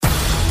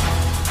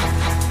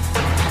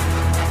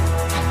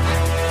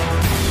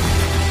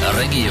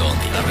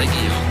Regióny.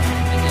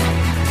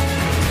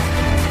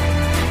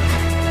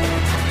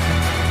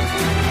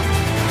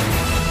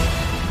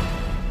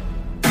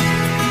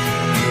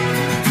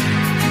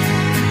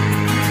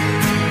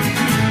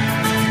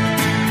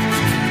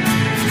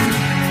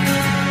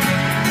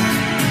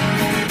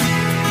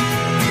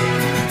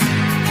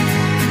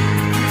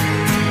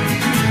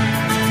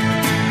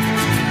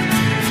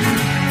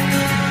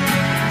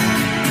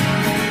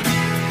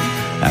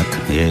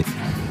 Je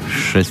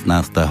 16.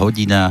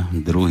 hodina,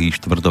 druhý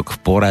štvrtok v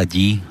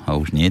poradí, a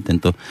už nie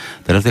tento,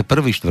 teraz je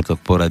prvý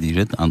štvrtok v poradí,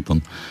 že Anton?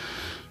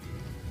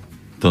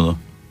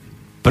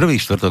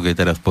 Prvý štvrtok je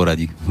teraz v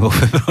poradí.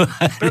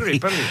 Prvý.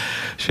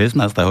 16.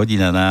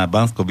 hodina na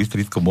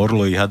Bansko-Bystrickom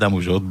Orloji, hadam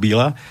už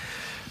odbila,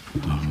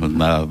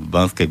 na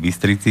Banskej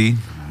Bystrici.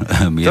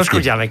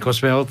 Trošku ďaleko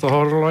sme od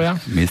toho Orloja.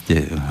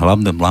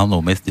 Hlavnom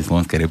meste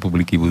Slovenskej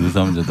republiky budú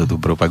som, že to tu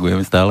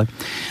propagujeme stále.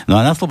 No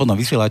a na Slobodnom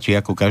vysielači,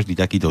 ako každý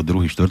takýto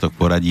druhý štvrtok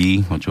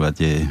poradí,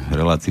 počúvate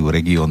reláciu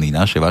Regióny,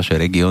 naše, vaše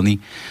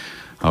regióny,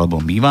 alebo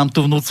my vám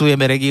tu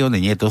vnúcujeme regióny,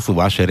 nie, to sú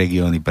vaše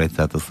regióny,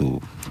 predsa to sú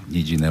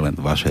nič iné, len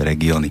vaše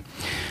regióny.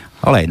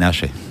 Ale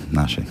aj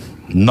naše.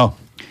 No,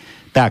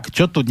 tak,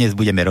 čo tu dnes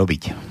budeme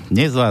robiť?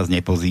 Dnes vás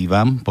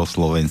nepozývam po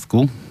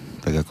Slovensku,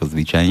 tak ako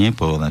zvyčajne,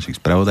 po našich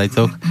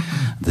spravodajcoch.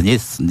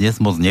 Dnes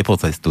moc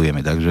nepocestujeme,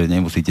 takže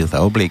nemusíte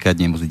sa obliekať,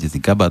 nemusíte si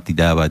kabaty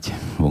dávať,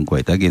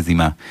 vonku aj tak je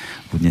zima,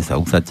 budne sa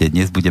usadte.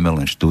 Dnes budeme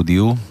len v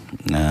štúdiu,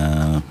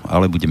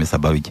 ale budeme sa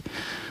baviť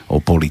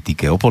o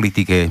politike. O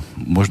politike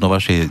možno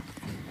vašej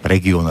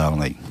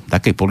regionálnej,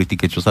 takej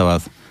politike, čo sa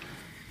vás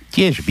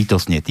tiež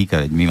bytostne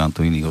týka, my vám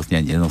tu iných hostí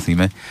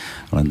nenosíme,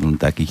 len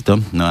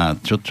takýchto. No a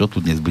čo tu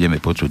dnes budeme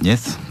počuť?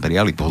 Dnes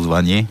prijali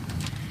pozvanie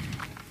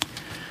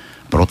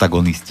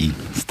protagonisti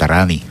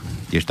strany,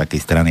 tiež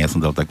takej strany, ja som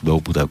dal tak do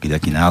oputávky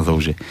taký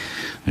názov, že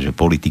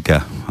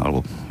politika,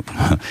 alebo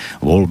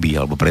voľby,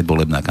 alebo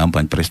predvolebná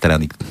kampaň pre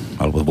strany,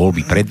 alebo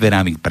voľby pred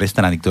dverami, pre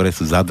strany, ktoré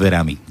sú za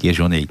dverami, tiež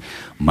o nej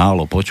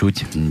málo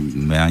počuť,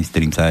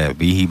 mainstream sa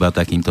vyhýba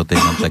takýmto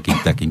témam,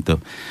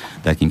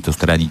 takýmto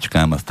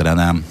straničkám a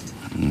stranám,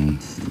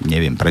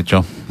 neviem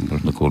prečo,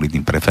 možno kvôli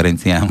tým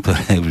preferenciám,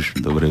 ktoré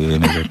už dobre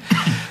vieme,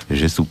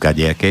 že sú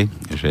kadejaké,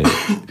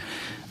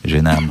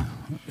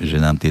 že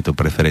nám tieto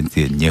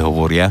preferencie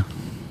nehovoria,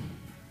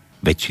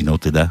 väčšinou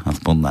teda,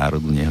 aspoň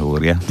národu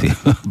nehovoria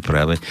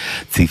práve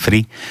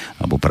cifry,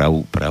 alebo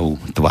pravú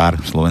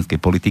tvár slovenskej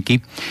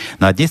politiky.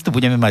 No a dnes tu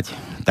budeme mať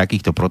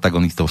takýchto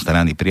protagonistov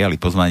strany. Prijali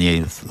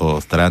pozvanie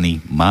o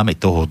strany Máme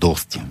toho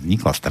dosť.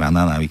 Vznikla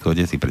strana na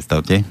východe, si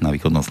predstavte, na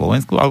východnom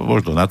Slovensku, alebo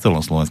možno na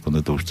celom Slovensku,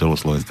 to je už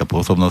celoslovenská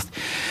pôsobnosť.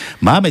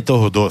 Máme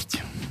toho dosť.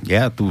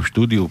 Ja tu v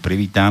štúdiu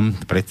privítam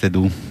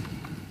predsedu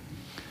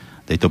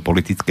tejto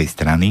politickej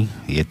strany.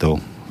 Je to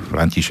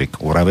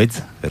František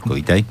ORAVEC. Verko,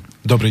 vítaj.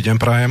 Dobrý deň,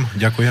 prajem,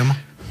 ďakujem.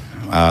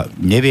 A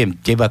neviem,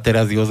 teba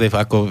teraz, Jozef,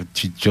 ako,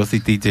 čo si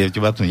ty,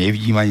 teba tu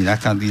nevidím ani na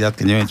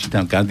kandidátke, neviem, či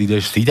tam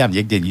kandiduješ, si tam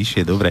niekde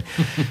nižšie, dobre.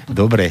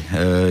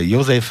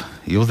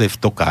 Jozef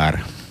TOKÁR.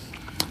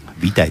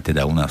 Vítaj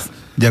teda u nás.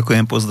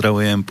 Ďakujem,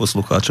 pozdravujem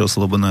poslucháčov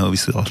Slobodného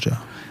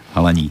vysielača.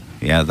 Halani,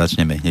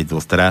 začneme hneď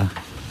zo stará.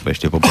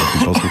 Ešte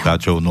poprosím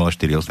poslucháčov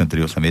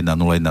 0483810101.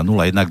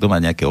 Kto má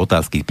nejaké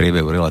otázky v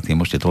priebehu relácie,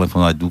 môžete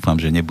telefonovať. Dúfam,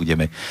 že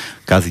nebudeme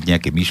kaziť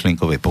nejaké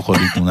myšlienkové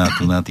pochody tu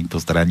na týmto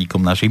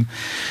straníkom našim.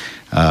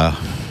 A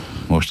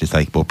môžete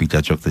sa ich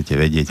popýtať, čo chcete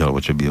vedieť, alebo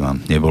čo by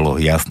vám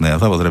nebolo jasné. A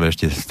samozrejme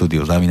ešte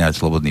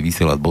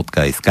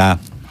studio@slobodnyvysielac.sk,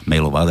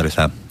 mailová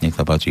adresa. Nech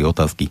sa páči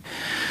otázky.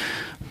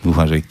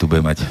 Dúfam, že ich tu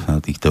bude mať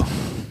na týchto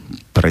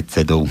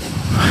predsedov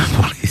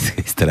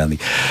politickej strany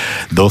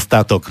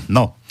dostatok.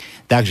 No,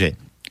 takže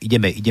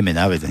Ideme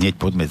na vec, hneď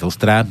poďme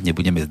zostrá,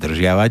 nebudeme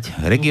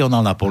zdržiavať.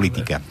 Regionálna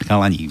politika.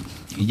 Chalani,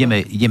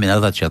 ideme na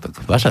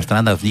začiatok. Vaša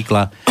strana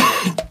vznikla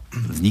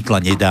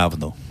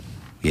nedávno.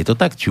 Je to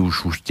tak? Či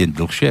už ste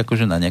dlhšie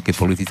akože na nejakej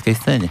politickej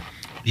scéne?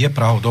 Je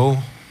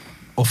pravdou.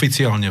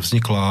 Oficiálne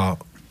vznikla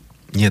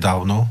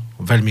nedávno.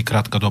 Veľmi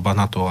krátka doba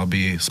na to,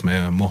 aby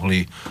sme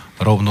mohli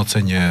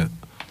rovnocenne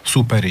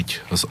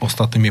súperiť s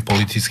ostatnými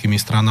politickými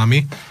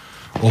stranami.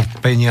 O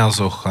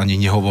peniazoch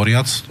ani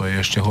nehovoriac, to je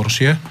ešte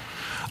horšie.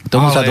 K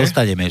tomu sa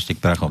dostaneme ešte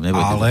k prachom.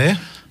 Ale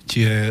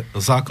tie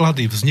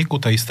základy vzniku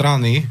tej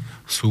strany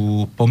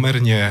sú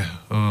pomerne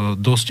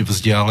dosť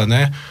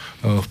vzdialené.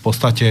 V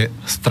podstate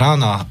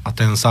strana a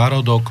ten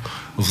zárodok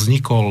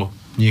vznikol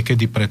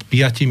niekedy pred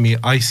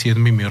 5 aj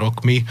 7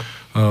 rokmi,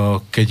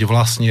 keď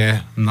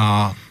vlastne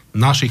na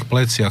našich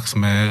pleciach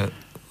sme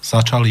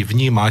začali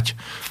vnímať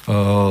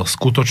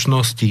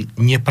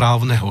skutočnosti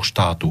neprávneho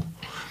štátu.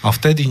 A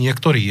vtedy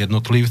niektorí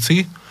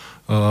jednotlivci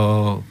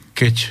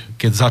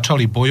keď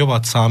začali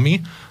bojovať sami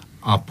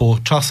a po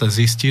čase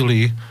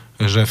zistili,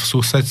 že v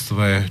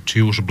susedstve, či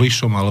už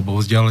bližšom alebo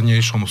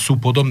vzdialenejšom, sú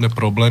podobné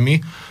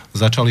problémy,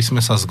 začali sme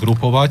sa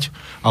zgrupovať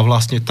a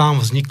vlastne tam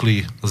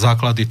vznikli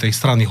základy tej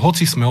strany,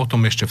 hoci sme o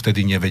tom ešte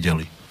vtedy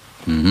nevedeli.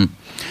 Mm-hmm.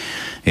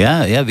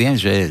 Ja viem,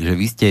 že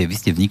vy ste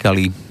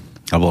vznikali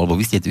Alebo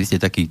vy ste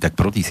tak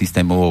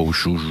protisystémovo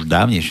už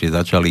dávnejšie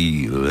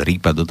začali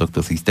rýpať do tohto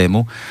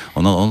systému.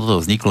 Ono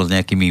to vzniklo s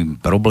nejakými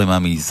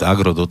problémami s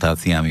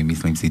agrodotáciami,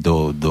 myslím si,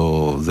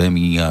 do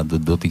zemí a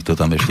do týchto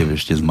tam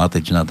ešte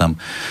zmatečná tam,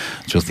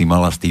 čo si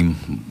mala s tým,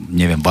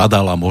 neviem,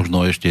 Badala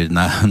možno ešte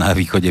na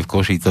východe v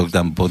Košicoch,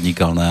 tam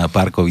podnikal na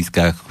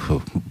parkoviskách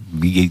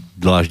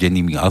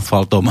vydláždeným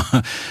asfaltom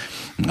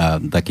a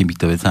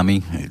takýmito vecami.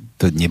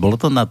 Nebolo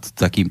to na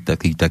taký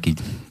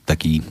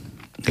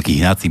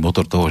hnací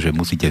motor toho, že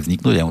musíte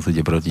vzniknúť a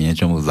musíte proti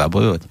niečomu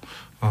zabojovať?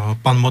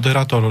 Pán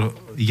moderátor,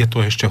 je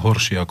to ešte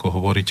horšie, ako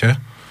hovoríte,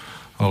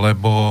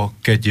 lebo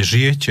keď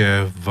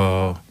žijete v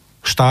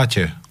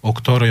štáte, o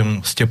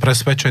ktorom ste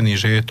presvedčení,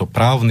 že je to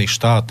právny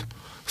štát,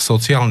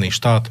 sociálny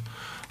štát,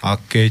 a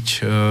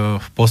keď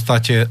v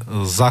podstate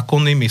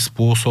zákonnými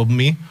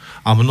spôsobmi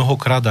a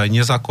mnohokrát aj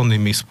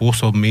nezákonnými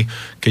spôsobmi,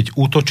 keď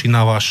útočí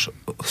na váš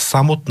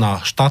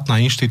samotná štátna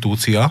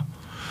inštitúcia,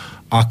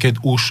 a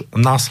keď už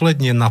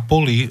následne na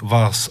poli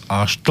vás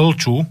až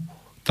tlčú,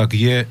 tak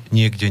je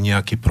niekde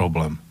nejaký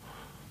problém.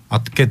 A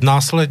keď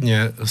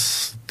následne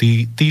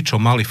tí, čo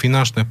mali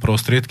finančné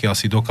prostriedky,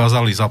 asi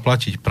dokázali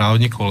zaplatiť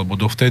právnikov, lebo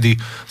dovtedy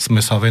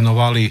sme sa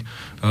venovali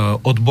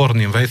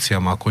odborným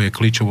veciam, ako je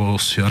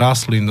kličovosť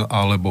rastlín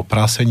alebo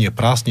prasenie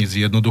prasníc,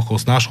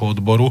 jednoducho z nášho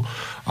odboru,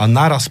 a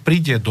naraz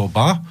príde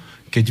doba,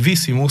 keď vy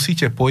si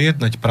musíte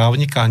pojednať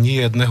právnika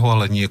nie jedného,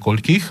 ale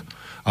niekoľkých,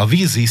 a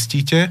vy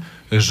zistíte,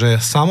 že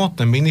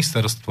samotné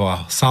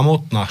ministerstva,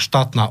 samotná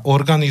štátna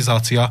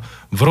organizácia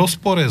v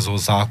rozpore so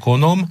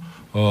zákonom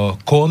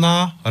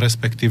koná,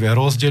 respektíve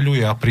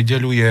rozdeľuje a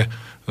prideľuje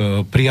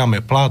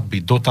priame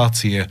platby,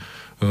 dotácie,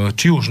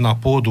 či už na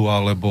pôdu,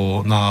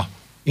 alebo na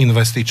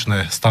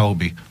investičné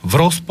stavby. V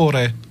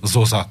rozpore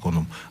so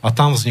zákonom. A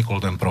tam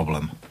vznikol ten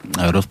problém.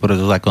 A v rozpore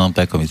so zákonom,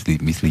 tak ako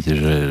myslíte,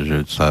 že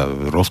sa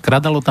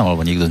rozkrádalo tam,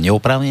 alebo niekto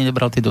neoprávnene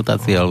nebral tie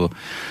dotácie, alebo...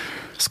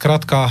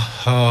 Skrátka,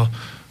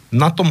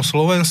 na tom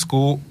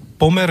Slovensku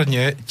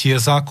pomerne tie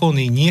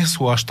zákony nie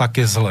sú až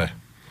také zlé.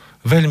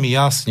 Veľmi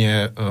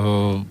jasne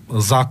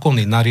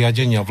zákony,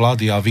 nariadenia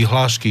vlády a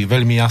vyhlášky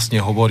veľmi jasne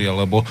hovoria,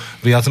 lebo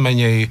viac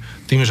menej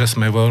tým, že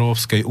sme v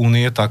Európskej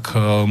únie, tak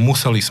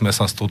museli sme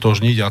sa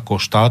stotožniť ako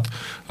štát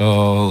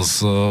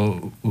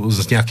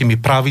s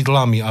nejakými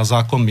pravidlami a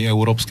zákonmi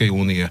Európskej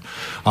únie.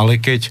 Ale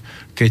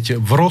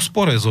keď v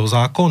rozpore so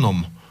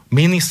zákonom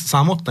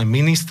samotné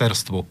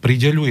ministerstvo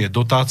prideľuje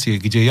dotácie,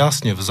 kde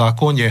jasne v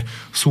zákone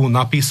sú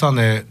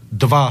napísané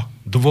dva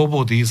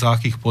dôvody, za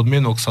akých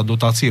podmienok sa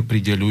dotácie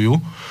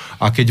prideľujú,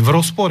 a keď v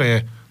rozpore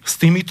s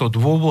týmito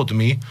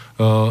dôvodmi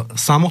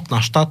samotná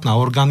štátna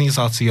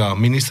organizácia,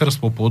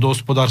 ministerstvo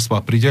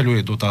pôdohospodárstva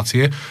prideľuje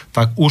dotácie,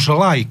 tak už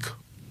laik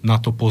na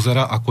to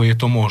pozerá, ako je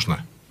to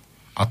možné.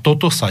 A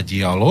toto sa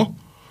dialo,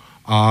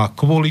 a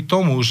kvôli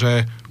tomu,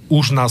 že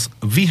už nás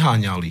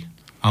vyháňali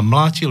a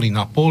mlátili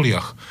na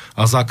poliach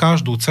a za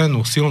každú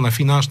cenu silné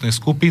finančné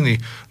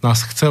skupiny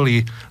nás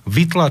chceli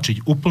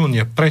vytlačiť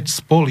úplne preč z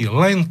polí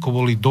len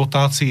kvôli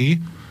dotácii,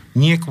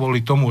 nie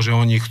kvôli tomu, že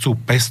oni chcú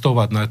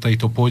pestovať na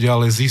tejto pôde,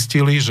 ale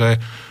zistili, že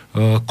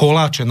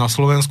koláče na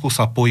Slovensku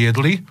sa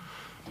pojedli,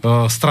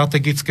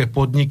 strategické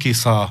podniky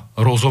sa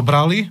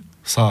rozobrali,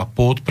 sa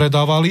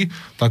poodpredávali,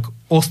 tak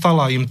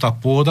ostala im tá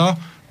pôda,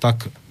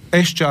 tak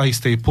ešte aj z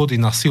tej pôdy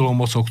na silou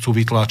mocou chcú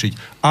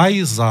vytlačiť. Aj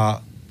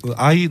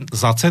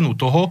za cenu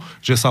toho,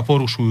 že sa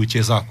porušujú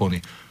tie zákony.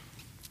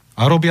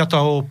 A robia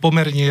to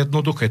pomerne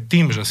jednoduché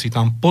tým, že si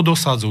tam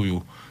podosadzujú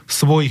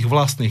svojich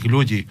vlastných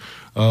ľudí,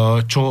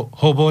 čo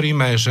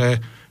hovoríme,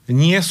 že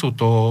nie sú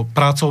to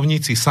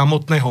pracovníci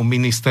samotného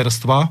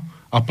ministerstva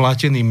a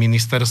platení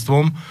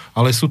ministerstvom,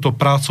 ale sú to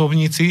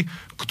pracovníci,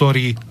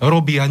 ktorí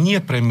robia nie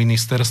pre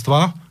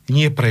ministerstva,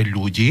 nie pre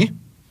ľudí,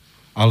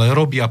 ale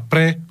robia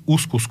pre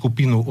úzku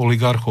skupinu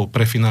oligarchov,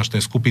 pre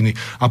finančné skupiny,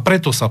 a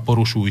preto sa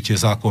porušujú tie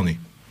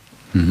zákony.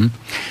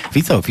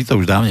 Fico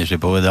už dávnejšie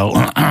povedal,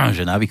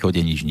 že na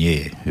východe nič nie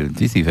je.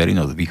 Ty si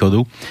Ferino z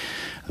východu.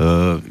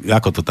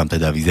 Ako to tam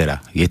teda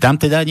vyzerá? Je tam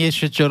teda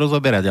niečo, čo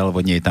rozoberať,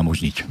 alebo nie je tam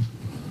už nič?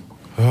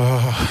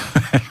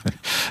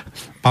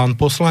 Pán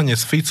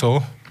poslanec Fico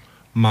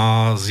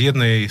má z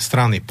jednej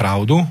strany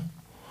pravdu,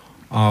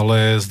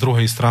 ale z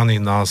druhej strany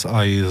nás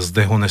aj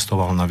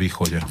zdehonestoval na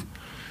východe.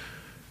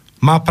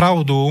 Má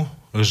pravdu,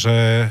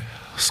 že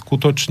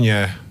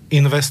skutočne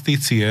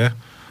investície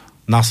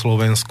na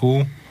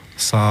Slovensku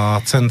sa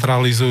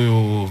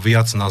centralizujú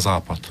viac na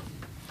západ.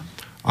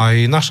 Aj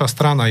naša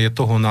strana je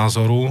toho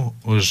názoru,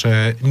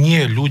 že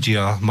nie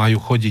ľudia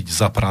majú chodiť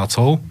za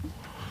prácou,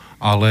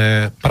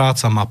 ale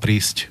práca má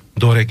prísť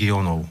do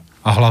regiónov.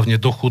 A hlavne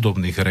do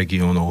chudobných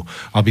regiónov.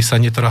 Aby sa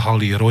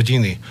netrhali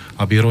rodiny,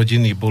 aby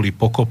rodiny boli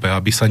pokope,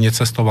 aby sa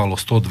necestovalo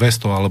 100,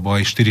 200 alebo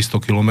aj 400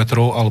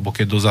 kilometrov, alebo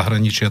keď do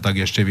zahraničia, tak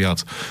ešte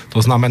viac.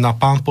 To znamená,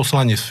 pán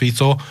poslanec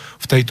Fico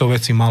v tejto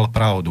veci mal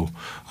pravdu.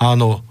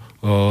 Áno,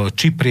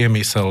 či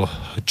priemysel,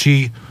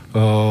 či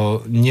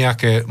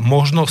nejaké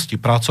možnosti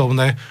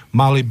pracovné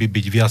mali by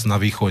byť viac na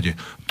východe.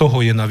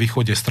 Toho je na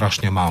východe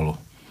strašne málo.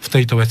 V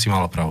tejto veci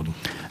mala pravdu.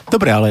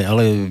 Dobre,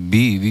 ale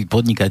vy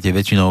podnikáte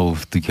väčšinou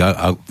v tých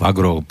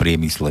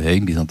agropriemysle, hej?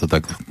 By som to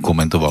tak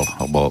komentoval,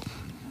 alebo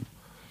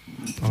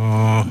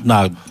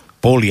na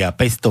polia,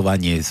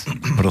 pestovanie,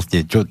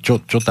 proste,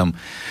 čo tam.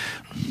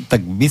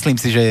 Tak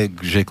myslím si,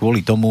 že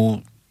kvôli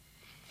tomu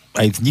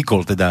aj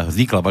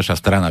vznikla vaša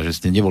strana, že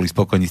ste neboli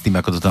spokojní s tým,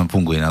 ako to tam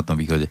funguje na tom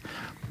východe.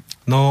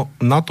 No,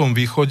 na tom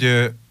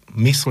východe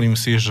myslím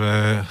si,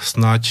 že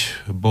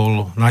snať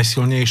bol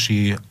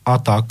najsilnejší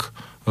atak,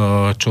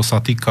 čo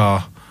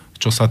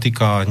sa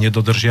týka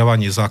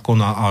nedodržiavania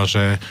zákona a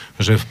že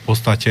v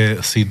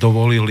podstate si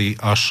dovolili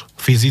až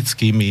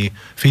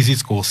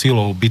fyzickou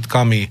silou,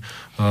 bitkami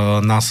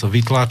nás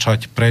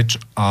vytláčať preč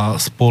a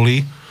z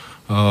poli.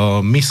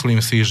 Myslím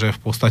si, že v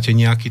podstate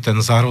nejaký ten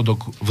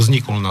zárodok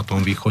vznikol na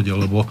tom východe,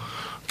 lebo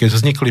keď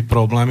vznikli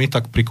problémy,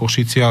 tak pri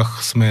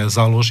Košiciach sme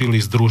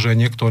založili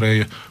združenie,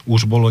 ktoré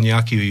už bolo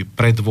nejaký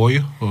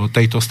predvoj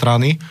tejto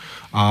strany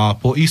a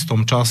po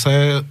istom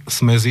čase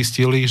sme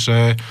zistili,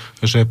 že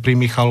pri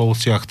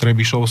Michalovciach,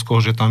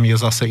 Trebišovsko, že tam je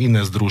zase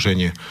iné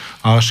združenie.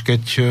 Až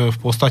keď v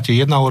podstate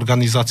jedna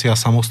organizácia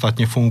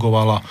samostatne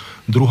fungovala,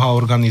 druhá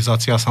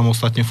organizácia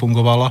samostatne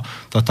fungovala,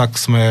 tak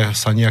sme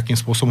sa nejakým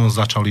spôsobom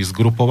začali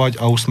zgrupovať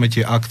a už sme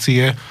tie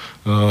akcie,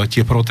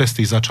 tie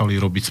protesty začali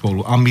robiť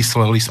spolu. A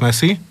mysleli sme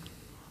si,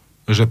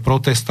 že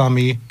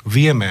protestami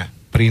vieme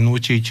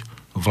prinútiť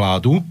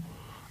vládu,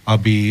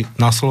 aby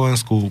na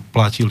Slovensku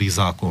platili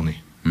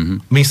zákony. Mm-hmm.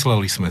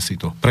 Mysleli sme si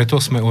to. Preto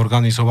sme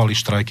organizovali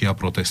štrajky a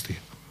protesty.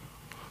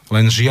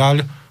 Len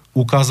žiaľ,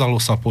 ukázalo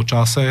sa po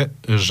čase,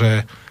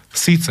 že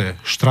síce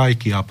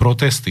štrajky a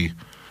protesty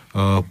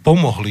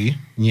pomohli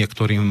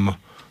niektorým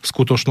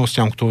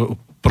skutočnostiam,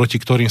 proti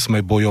ktorým sme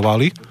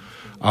bojovali,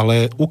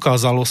 ale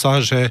ukázalo sa,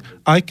 že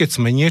aj keď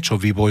sme niečo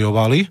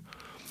vybojovali,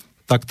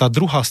 tak tá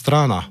druhá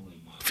strana,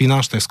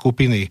 finančné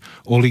skupiny,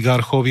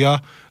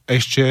 oligarchovia,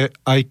 ešte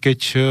aj keď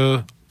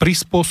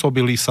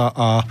prispôsobili sa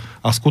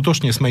a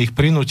skutočne sme ich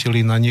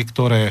prinútili na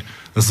niektoré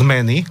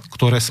zmeny,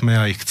 ktoré sme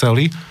aj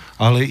chceli,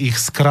 ale ich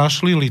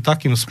skrášlili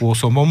takým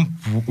spôsobom,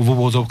 v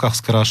úvodzovkách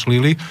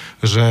skrášlili,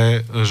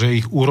 že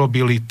ich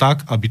urobili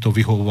tak, aby to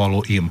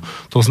vyhovovalo im.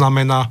 To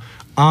znamená,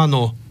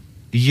 áno,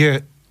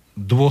 je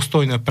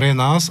dôstojné pre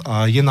nás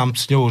a je nám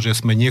cťou, že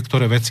sme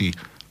niektoré veci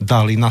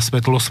dali na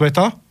svetlo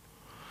sveta,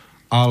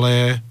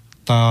 ale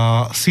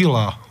tá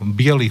sila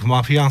bielých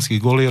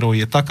mafiánskych golierov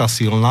je taká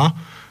silná,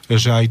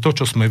 že aj to,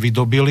 čo sme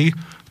vydobili,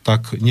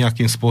 tak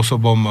nejakým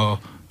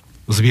spôsobom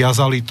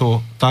zviazali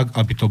to tak,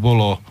 aby to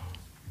bolo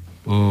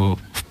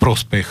v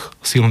prospech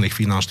silných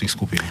finančných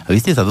skupín. Vy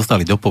ste sa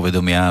dostali do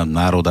povedomia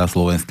národa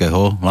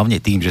slovenského,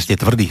 hlavne tým, že ste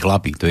tvrdí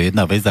chlapi. To je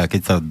jedna vec a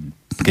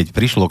keď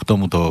prišlo k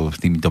tomuto, s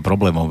týmito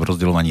problémom v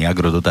rozdeľovaní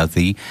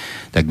agrodotácií,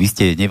 tak vy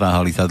ste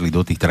neváhali, sadli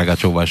do tých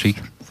tragačov vašich,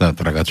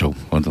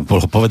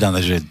 bolo povedané,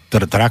 že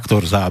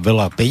traktor za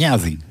veľa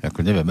peňazí, ako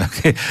neviem,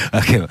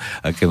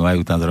 aké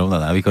majú tam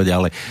zrovna na východe,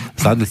 ale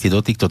sadli ste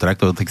do týchto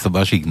traktorov, do tých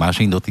vašich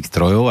mašín, do tých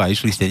strojov a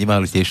išli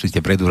ste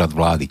pred úrad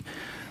vlády.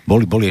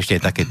 Boli ešte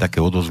aj také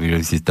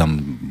odozvy, že ste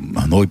tam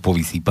hnoj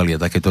povysýpali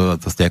a takéto,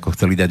 to ste ako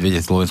chceli dať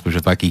vedieť Slovensku,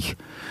 že v akých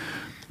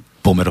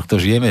pomeroch to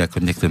žijeme,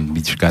 ako nechcem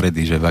byť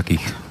škaredý, že v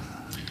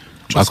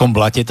akom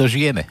blate to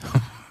žijeme.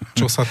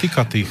 Čo sa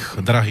týka tých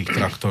drahých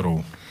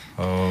traktorov,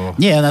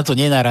 Nie, ja na to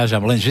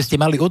nenarážam, len že ste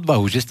mali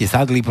odvahu, že ste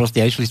sadli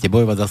proste a išli ste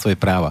bojovať za svoje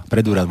práva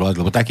pred úrad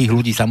vlády, lebo takých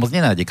ľudí sa moc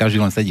nenájde. Každý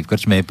len sedí v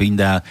krčme,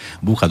 pindá,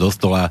 búcha do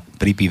stola,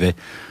 pri pive.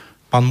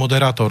 Pán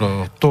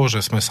moderátor, to,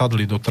 že sme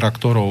sadli do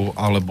traktorov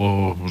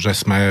alebo že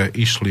sme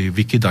išli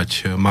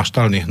vykydať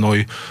maštálny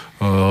hnoj,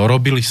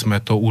 robili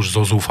sme to už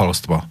zo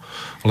zúfalstva.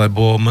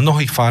 Lebo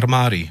mnohí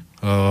farmári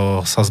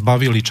sa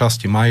zbavili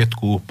časti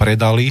majetku,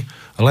 predali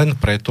len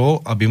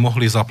preto, aby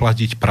mohli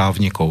zaplatiť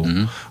právnikov.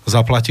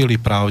 Zaplatili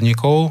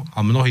právnikov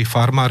a mnohí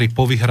farmári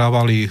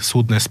povyhrávali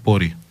súdne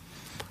spory.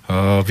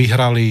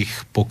 Vyhrali ich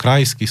po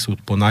krajský súd,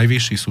 po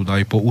najvyšší súd,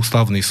 aj po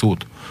ústavný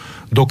súd.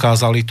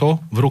 Dokázali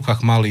to, v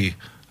rukách mali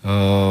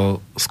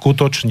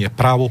skutočne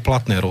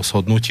právoplatné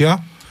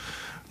rozhodnutia.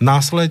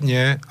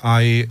 Následne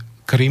aj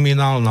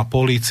kriminálna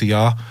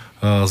polícia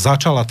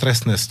začala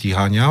trestné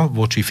stíhania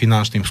voči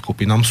finančným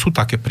skupinám. Sú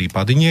také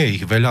prípady, nie je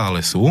ich veľa,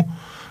 ale sú.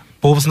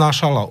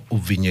 Povznášala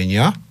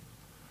obvinenia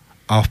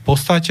a v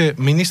podstate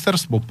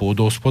ministerstvo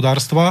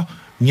pôdohospodárstva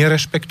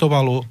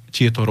nerešpektovalo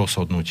tieto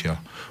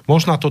rozhodnutia.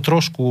 Možno to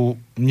trošku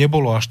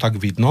nebolo až tak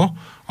vidno,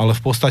 ale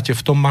v podstate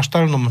v tom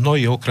maštálnom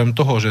hnoji, okrem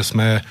toho, že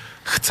sme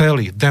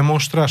chceli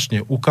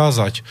demonstračne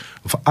ukázať,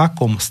 v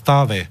akom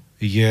stave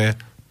je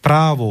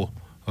právo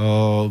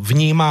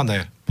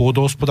vnímané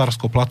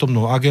pôdohospodárskou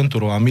platobnou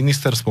agentúrou a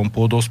ministerstvom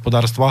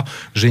pôdohospodárstva,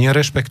 že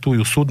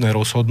nerešpektujú súdne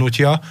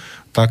rozhodnutia,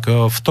 tak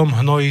v tom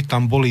hnoji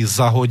tam boli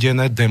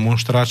zahodené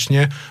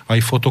demonstračne aj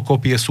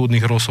fotokópie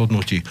súdnych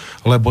rozhodnutí.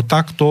 Lebo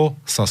takto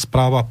sa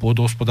správa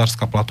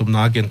pôdohospodárska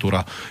platobná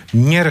agentúra.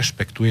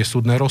 Nerešpektuje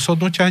súdne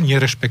rozhodnutia,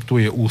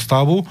 nerešpektuje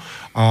ústavu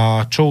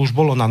a čo už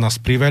bolo na nás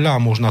priveľa a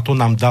možno to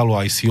nám dalo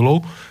aj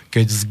silou,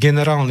 keď z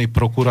generálnej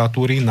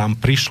prokuratúry nám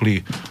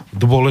prišli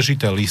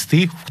dôležité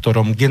listy, v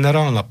ktorom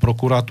generálna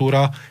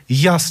prokuratúra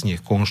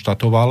jasne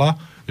konštatovala,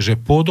 že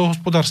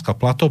pôdohospodárska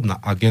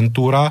platobná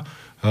agentúra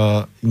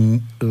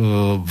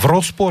v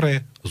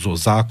rozpore so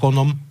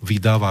zákonom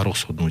vydáva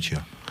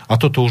rozhodnutia. A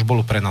toto už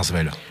bolo pre nás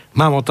veľa.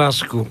 Mám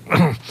otázku.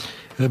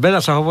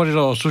 Veľa sa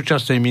hovorilo o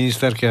súčasnej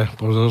ministerke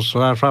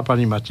poľnohospodárstva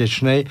pani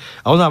Matečnej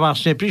a ona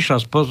vlastne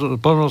prišla z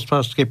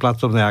poľnohospodárskej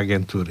platobnej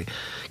agentúry.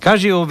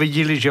 Každý ho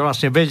videli, že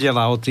vlastne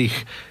vedela o tých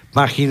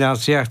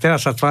machináciách.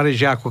 Teraz sa tvári,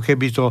 že ako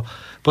keby to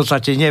v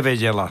podstate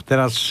nevedela.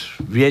 Teraz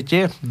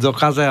viete,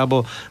 dokáže,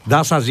 alebo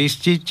dá sa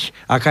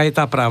zistiť, aká je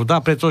tá pravda,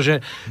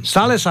 pretože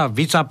stále sa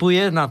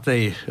vycapuje na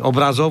tej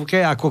obrazovke,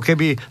 ako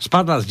keby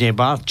spadla z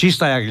neba,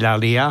 čistá jak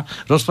ľalia,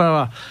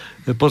 rozpráva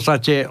v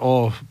podstate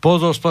o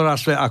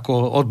pôdohospodárstve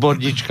ako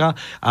odborníčka,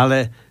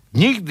 ale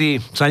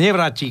nikdy sa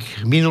nevráti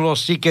k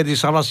minulosti, kedy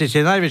sa vlastne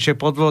tie najväčšie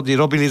podvody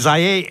robili za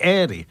jej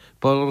éry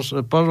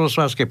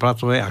poľnohospodárskej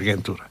platovej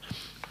agentúre.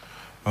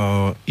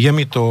 Je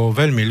mi to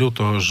veľmi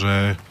ľúto,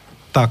 že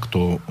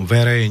takto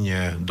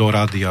verejne do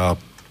rádia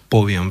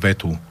poviem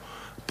vetu.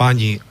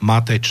 Pani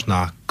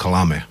Matečná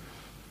klame.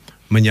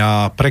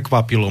 Mňa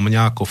prekvapilo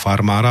ako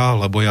farmára,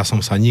 lebo ja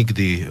som sa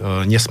nikdy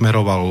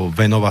nesmeroval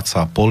venovať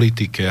sa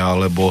politike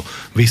alebo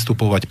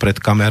vystupovať pred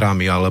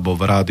kamerami alebo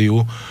v rádiu,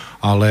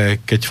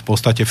 ale keď v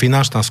podstate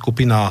finančná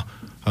skupina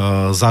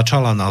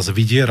začala nás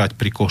vydierať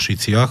pri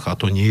Košiciach, a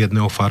to nie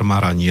jedného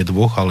farmára, nie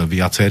dvoch, ale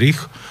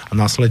viacerých, a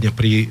následne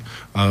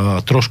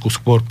trošku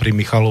skôr pri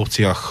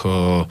Michalovciach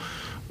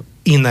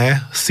iné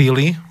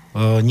síly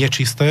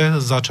nečisté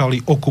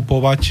začali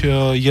okupovať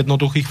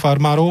jednoduchých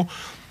farmárov,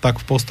 tak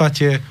v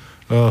podstate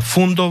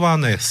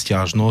fundované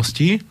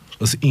sťažnosti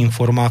s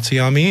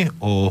informáciami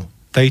o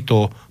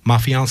tejto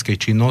mafiánskej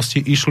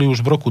činnosti išli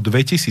už v roku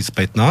 2015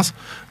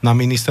 na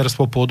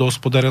ministerstvo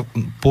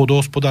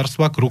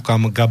pôdohospodárstva k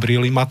rukám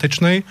Gabriely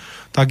Matečnej,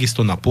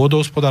 takisto na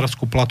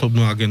pôdohospodárskú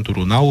platobnú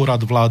agentúru, na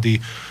úrad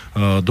vlády,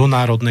 do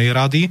Národnej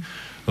rady.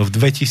 V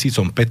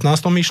 2015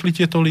 išli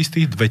tieto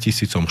listy, v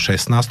 2016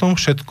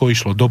 všetko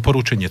išlo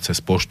doporučenie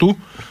cez poštu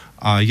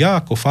a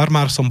ja ako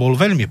farmár som bol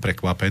veľmi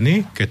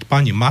prekvapený, keď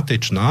pani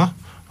Matečná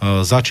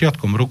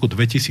začiatkom roku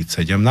 2017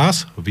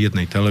 v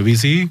jednej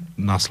televízii,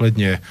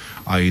 následne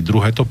aj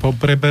druhé to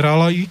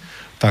preberala,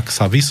 tak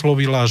sa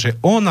vyslovila, že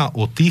ona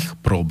o tých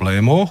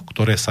problémoch,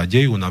 ktoré sa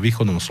dejú na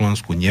východnom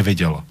Slovensku,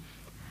 nevedela.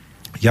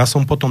 Ja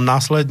som potom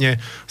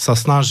následne sa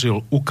snažil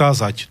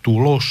ukázať tú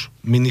lož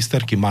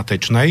ministerky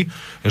Matečnej,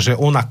 že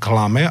ona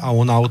klame a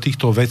ona o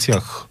týchto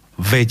veciach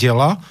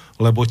vedela,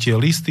 lebo tie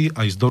listy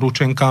aj s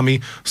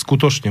doručenkami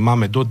skutočne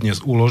máme dodnes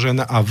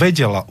uložené a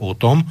vedela o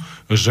tom,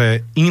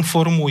 že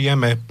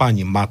informujeme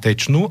pani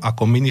Matečnú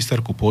ako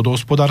ministerku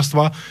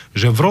pôdohospodárstva,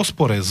 že v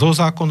rozpore so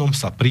zákonom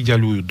sa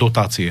prideľujú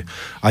dotácie.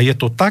 A je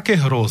to také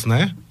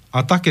hrozné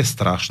a také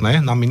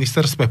strašné na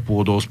ministerstve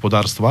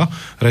pôdohospodárstva,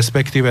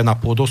 respektíve na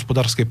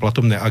pôdohospodárskej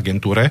platobnej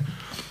agentúre,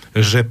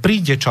 že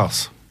príde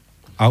čas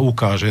a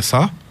ukáže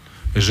sa,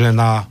 že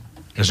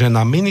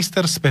na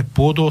ministerstve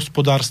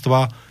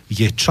pôdohospodárstva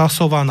je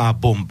časovaná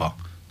bomba.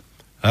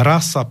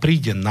 Raz sa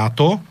príde na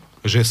to,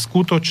 že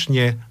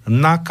skutočne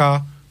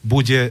NAKA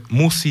bude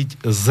musieť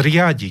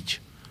zriadiť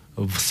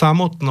v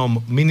samotnom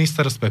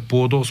ministerstve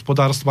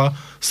pôdohospodárstva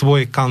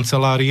svoje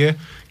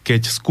kancelárie,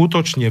 keď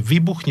skutočne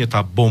vybuchne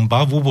tá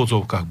bomba, v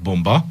úvodzovkách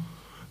bomba,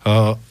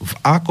 v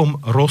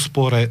akom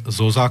rozpore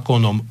so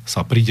zákonom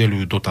sa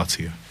prideľujú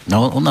dotácie.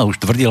 No, ona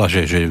už tvrdila,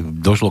 že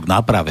došlo k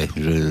náprave,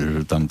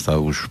 že tam sa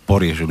už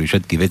poriešili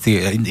všetky veci.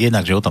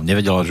 Jednak, že o tom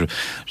nevedela, že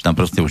tam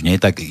proste už nie.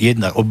 Tak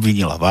jedna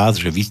obvinila vás,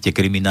 že vy ste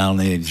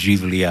kriminálne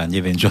živli a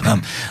neviem, čo tam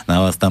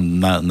na vás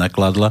tam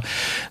nakladla.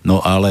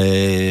 No, ale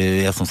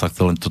ja som sa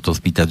chcel len toto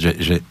spýtať,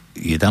 že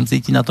je tam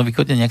cítiť na tom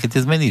východe nejaké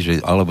tie zmeny? Že,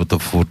 alebo to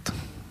furt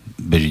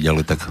beží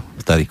ďalej tak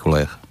v starých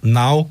kolejach?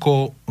 Na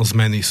oko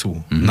zmeny sú.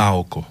 Na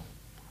oko.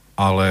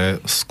 Ale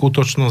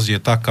skutočnosť je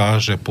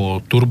taká, že po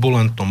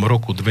turbulentnom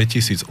roku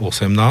 2018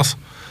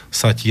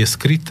 sa tie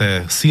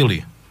skryté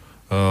sily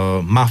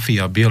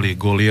mafia bielých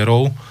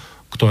golierov,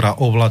 ktorá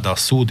ovláda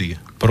súdy,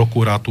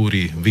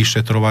 prokuratúry,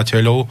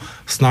 vyšetrovateľov,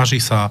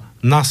 snaží sa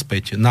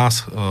naspäť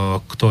nás,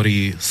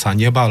 ktorí sa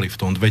nebali v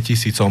tom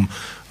 2015,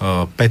 16,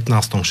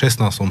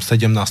 17,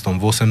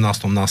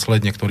 18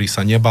 následne, ktorí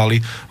sa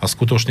nebali a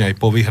skutočne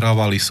aj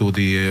povyhrávali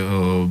súdy,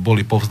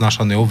 boli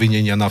povznášané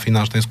obvinenia na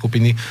finančné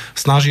skupiny,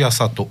 snažia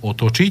sa to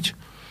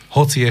otočiť,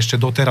 hoci ešte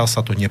doteraz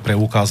sa to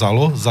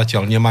nepreukázalo,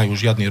 zatiaľ nemajú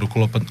žiadny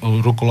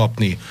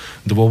rukolapný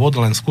dôvod,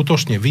 len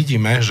skutočne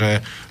vidíme,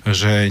 že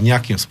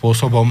nejakým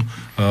spôsobom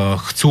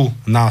chcú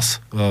nás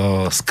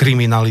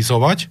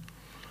skriminalizovať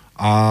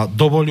a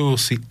dovoľujú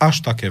si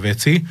až také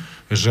veci,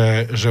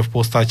 že v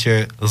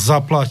podstate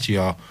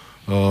zaplatia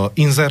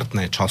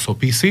inzertné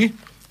časopisy,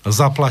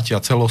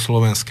 zaplatia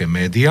celoslovenské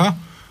médiá,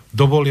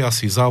 dovolia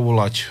si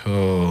zavolať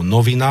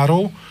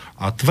novinárov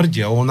a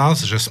tvrdia o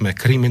nás, že sme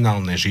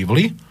kriminálne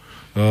živly,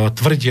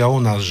 tvrdia o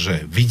nás,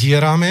 že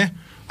vydierame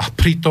a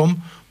pritom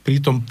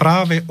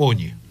práve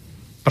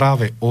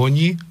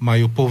oni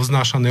majú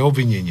povznášané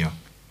obvinenia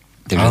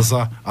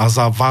a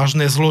za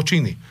vážne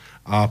zločiny.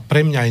 A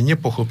pre mňa je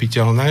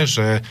nepochopiteľné,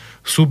 že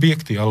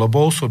subjekty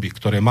alebo osoby,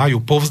 ktoré majú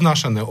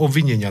povznášané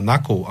obvinenia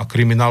NAKov a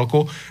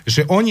kriminálkov,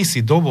 že oni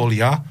si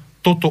dovolia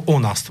toto o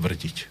nás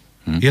tvrdiť.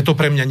 Je to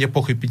pre mňa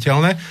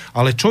nepochopiteľné,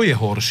 ale čo je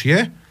horšie,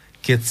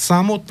 keď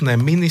samotné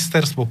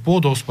ministerstvo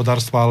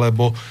pôdohospodárstva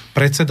alebo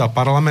predseda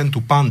parlamentu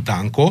pán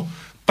Danko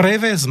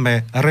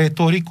prevezme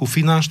retoriku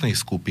finančnej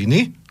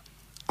skupiny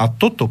a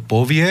toto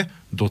povie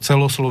do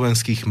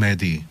celoslovenských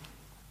médií.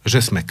 Že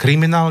sme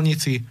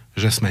kriminálnici,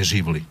 že sme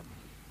živli.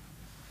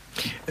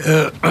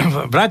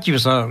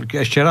 Vrátim sa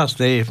ešte raz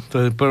tej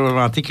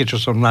problematike, čo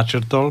som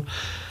načrtol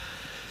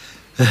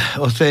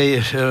o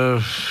tej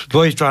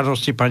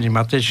dvojtvárnosti pani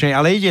Matečnej,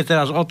 ale ide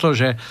teraz o to,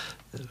 že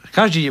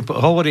každý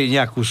hovorí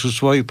nejakú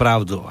svoju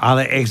pravdu,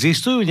 ale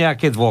existujú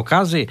nejaké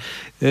dôkazy?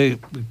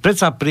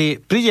 Predsa pri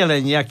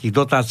pridelení nejakých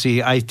dotácií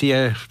aj tie,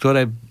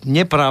 ktoré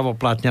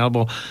neprávoplatne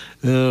alebo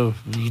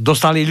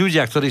dostali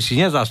ľudia, ktorí si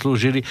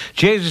nezaslúžili,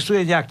 či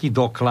existuje nejaký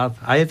doklad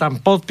a je tam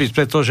podpis,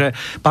 pretože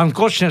pán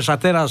Kočner sa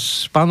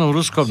teraz s pánom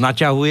Ruskom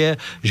naťahuje,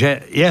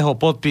 že jeho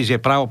podpis je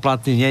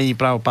právoplatný, nie je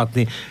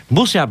právoplatný.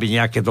 Musia byť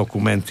nejaké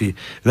dokumenty,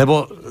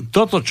 lebo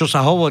toto, čo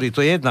sa hovorí,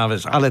 to je jedna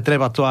vec, ale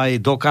treba to aj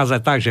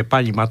dokázať tak, že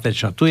pani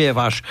Matečná, tu je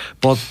váš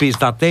podpis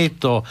na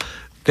tejto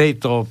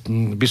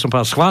by som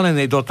povedal,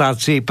 schválenej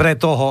dotácii pre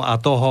toho a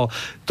toho.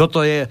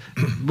 Toto je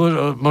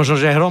možno,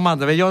 že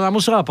hromadné, veď ona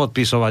musela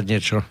podpisovať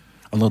niečo.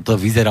 Ono to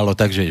vyzeralo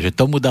tak, že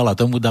tomu dala,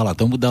 tomu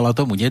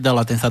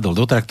nedala, ten sadol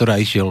do traktora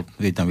a išiel,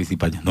 vie tam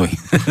vysypať nohy.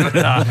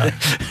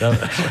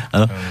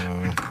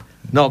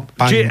 No,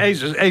 či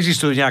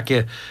existujú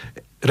nejaké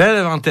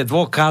relevantné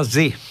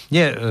dôkazy,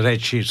 nie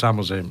reči,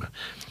 samozrejme.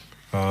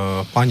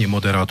 Pani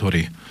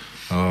moderátori,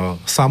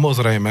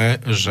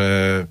 samozrejme, že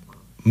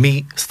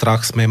my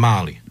strach sme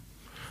mali.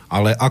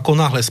 Ale ako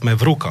náhle sme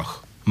v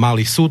rukách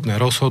mali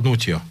súdne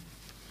rozhodnutia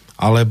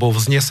alebo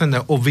vznesené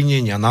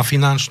obvinenia na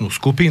finančnú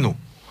skupinu,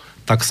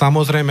 tak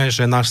samozrejme,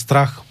 že náš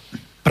strach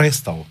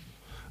prestal.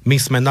 My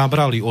sme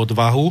nabrali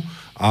odvahu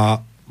a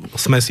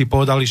sme si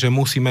povedali, že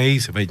musíme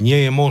ísť, veď nie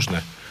je možné.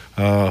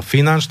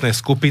 Finančné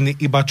skupiny,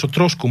 iba čo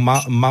trošku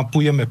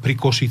mapujeme pri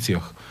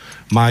Košiciach,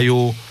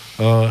 majú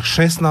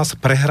 16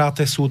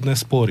 prehraté súdne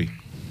spory,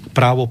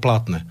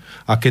 právoplatné.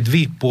 A keď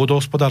vy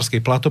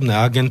pôdohospodárskej platobnej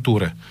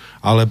agentúre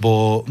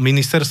alebo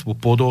ministerstvu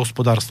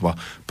pôdohospodárstva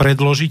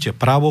predložíte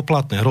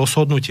právoplatné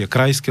rozhodnutie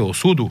krajského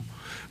súdu,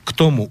 k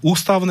tomu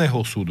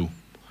ústavného súdu,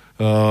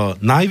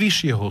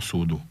 najvyššieho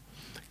súdu,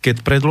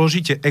 keď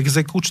predložíte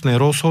exekučné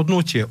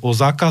rozhodnutie o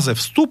zákaze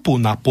vstupu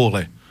na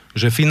pole,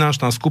 že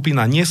finančná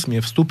skupina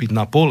nesmie vstúpiť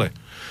na pole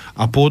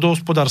a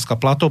pôdohospodárska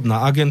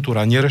platobná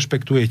agentúra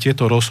nerešpektuje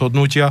tieto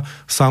rozhodnutia,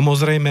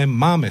 samozrejme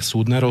máme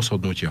súdne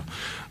rozhodnutia.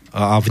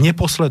 A v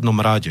neposlednom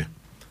rade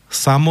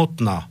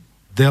samotná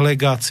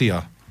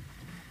delegácia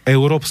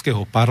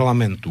Európskeho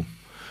parlamentu,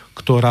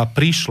 ktorá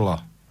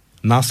prišla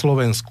na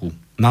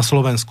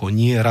Slovensko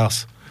nie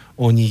raz,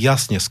 oni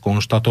jasne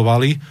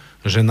skonštatovali,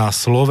 že na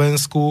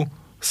Slovensku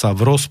sa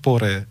v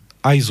rozpore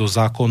aj so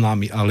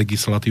zákonami a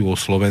legislatívou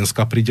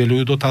Slovenska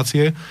prideľujú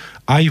dotácie,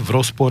 aj v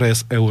rozpore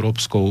s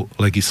európskou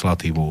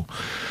legislatívou.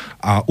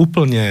 A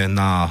úplne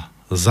na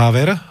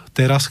záver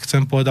teraz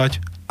chcem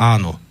povedať,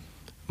 áno,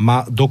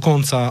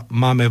 dokonca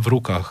máme v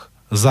rukách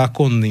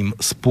zákonným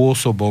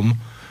spôsobom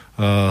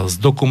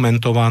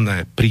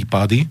zdokumentované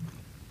prípady,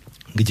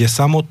 kde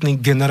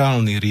samotný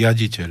generálny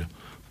riaditeľ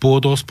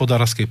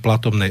pôdohospodárskej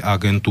platobnej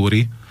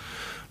agentúry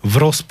v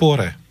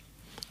rozpore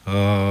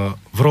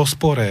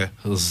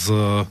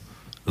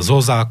so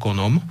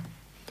zákonom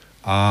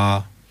a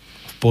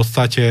v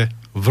podstate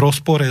v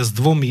rozpore s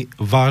dvomi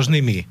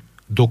vážnymi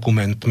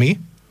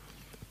dokumentmi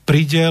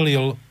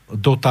pridelil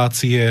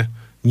dotácie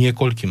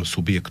niekoľkým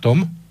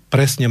subjektom.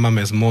 Presne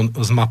máme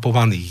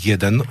zmapovaný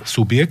jeden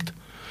subjekt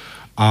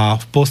a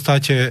v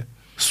podstate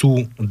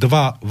sú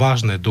dva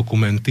vážne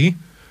dokumenty,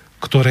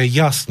 ktoré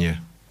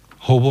jasne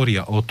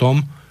hovoria o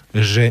tom,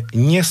 že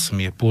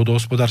nesmie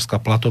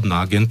pôdohospodárska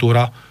platobná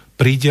agentúra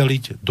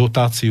prideliť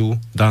dotáciu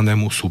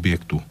danému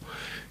subjektu.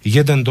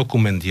 Jeden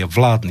dokument je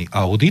vládny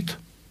audit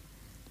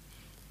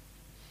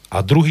a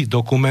druhý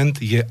dokument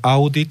je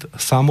audit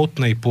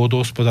samotnej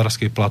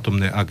pôdohospodárskej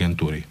platobnej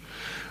agentúry.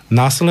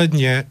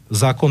 Následne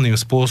zákonným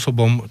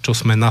spôsobom, čo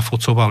sme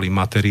nafocovali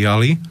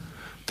materiály,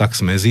 tak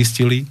sme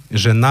zistili,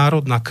 že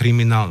Národná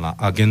kriminálna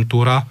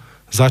agentúra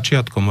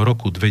začiatkom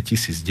roku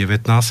 2019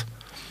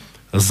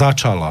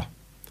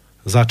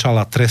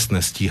 začala trestné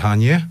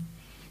stíhanie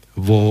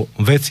vo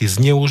veci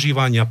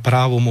zneužívania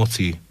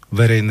právomoci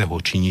verejného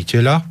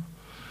činiteľa,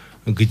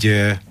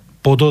 kde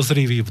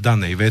podozrivý v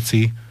danej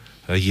veci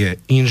je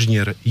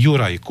inžinier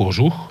Juraj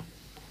Kožuch,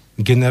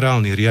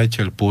 generálny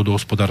riaditeľ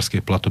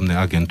pôdohospodárskej platobnej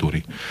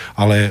agentúry.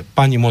 Ale,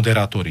 pani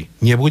moderátori,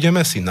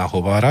 nebudeme si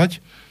nahovárať,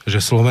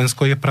 že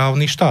Slovensko je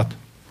právny štát.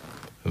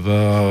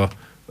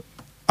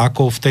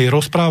 Ako v tej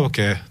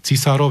rozprávke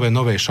Cisárove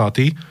novej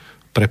šaty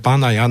pre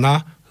pána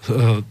Jana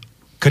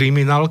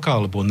kriminálka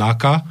alebo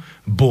NAKA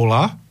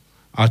bola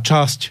a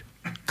časť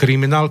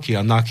kriminálky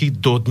a NAKY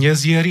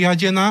dodnes je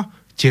riadená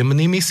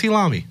temnými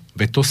silami.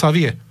 Veď to sa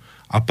vie.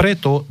 A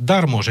preto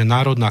darmo, že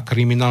Národná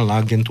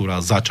kriminálna agentúra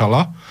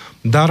začala,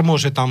 darmo,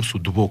 že tam sú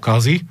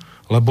dôkazy,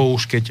 lebo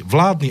už keď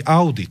vládny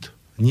audit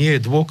nie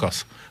je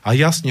dôkaz a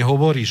jasne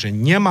hovorí, že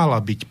nemala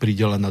byť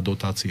pridelená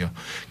dotácia,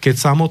 keď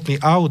samotný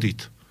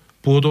audit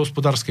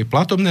pôdohospodárskej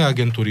platobnej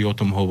agentúry o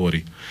tom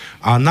hovorí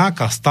a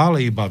NAKA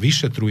stále iba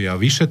vyšetruje a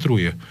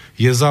vyšetruje,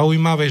 je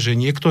zaujímavé, že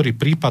niektorý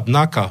prípad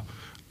NAKA,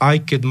 aj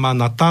keď má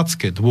na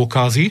tácke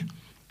dôkazy,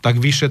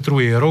 tak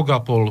vyšetruje rok a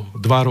pol,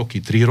 2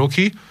 roky, 3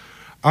 roky.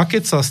 A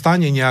keď sa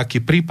stane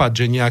nejaký prípad,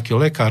 že nejaký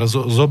lekár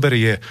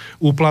zoberie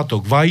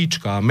úplatok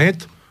vajíčka a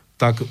med,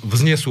 tak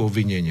vznesú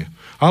obvinenie.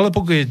 Ale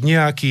pokiaľ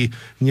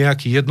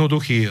nejaký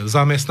jednoduchý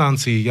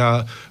zamestnanci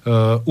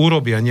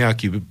urobia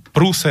nejaký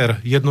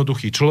prúser,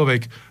 jednoduchý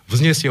človek,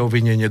 vznesie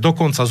obvinenie,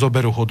 dokonca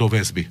zoberú ho do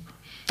väzby.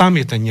 Tam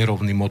je ten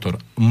nerovný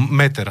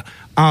meter.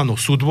 Áno,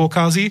 sú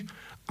dôkazy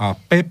a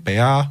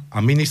PPA a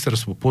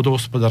ministerstvo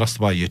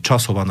pôdohospodárstva je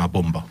časovaná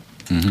bomba.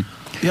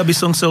 Ja by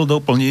som chcel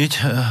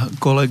doplniť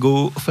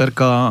kolegu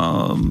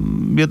Ferka.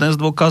 Jeden z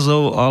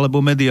dôkazov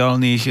alebo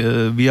mediálnych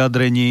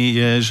vyjadrení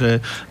je, že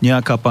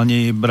nejaká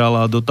pani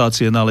brala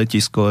dotácie na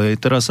letisko.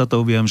 Teraz sa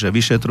to viem, že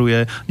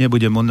vyšetruje.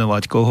 Nebudem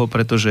menovať koho,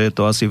 pretože je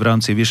to asi v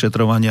rámci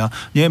vyšetrovania.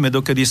 Nevieme,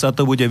 dokedy sa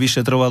to bude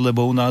vyšetrovať,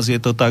 lebo u nás je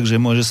to tak, že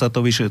môže sa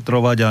to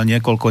vyšetrovať a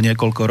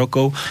niekoľko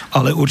rokov,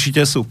 ale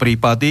určite sú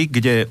prípady,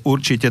 kde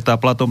určite tá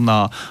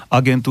platobná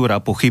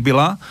agentúra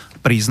pochybila,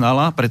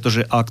 priznala,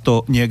 pretože ak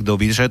to niekto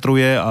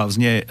vyšetruje a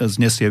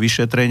znesie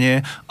vyšetrenie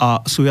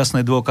a sú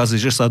jasné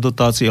dôkazy, že sa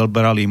dotácie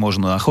brali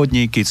možno na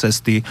chodníky,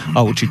 cesty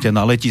a určite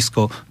na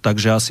letisko,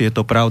 takže asi je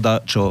to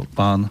pravda, čo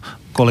pán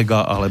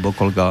kolega alebo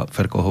kolega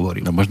Ferko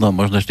hovorí. No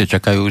možno ešte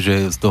čakajú,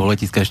 že z toho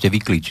letiska ešte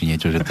vyklíči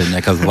niečo, že to je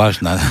nejaká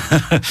zvláštna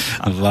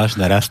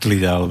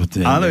rastlina. Alebo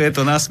áno, je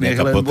to nasmiech,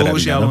 lebo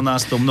bohužiaľ u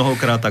nás to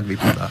mnohokrát tak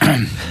vypadá.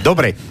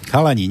 Dobre,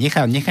 chalani,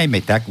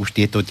 nechajme tak už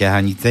tieto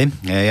ťahanice.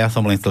 Ja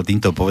som len chcel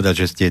týmto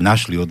povedať, že ste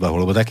našli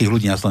odvahu, lebo takých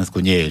ľudí na Slovensku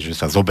nie je, že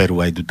sa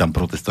zoberú a idú tam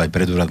protestovať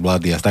pred úrad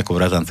vlády a s takou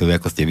razancou,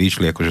 ako ste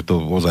vyšli, akože to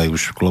ozaj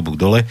už klobúk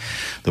dole.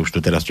 To už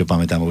to teraz, čo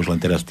pamätám, už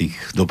len teraz tých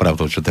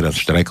dopravcov, čo teraz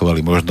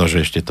štrajkovali, možno,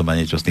 že ešte to má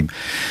niečo s tým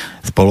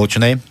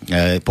spoločné.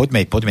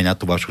 Poďme na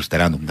tú vašu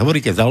stranu.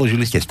 Hovoríte,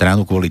 založili ste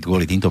stranu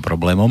kvôli týmto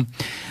problémom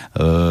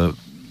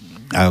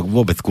a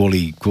vôbec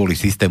kvôli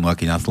systému,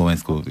 aký na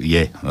Slovensku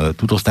je.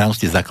 Túto stranu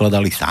ste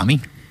zakladali sami?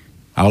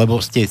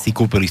 Alebo ste si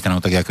kúpili stranu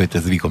tak, ako je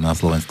to zvykom na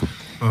Slovensku?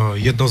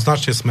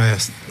 Jednoznačne sme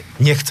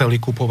nechceli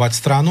kupovať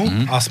stranu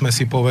a sme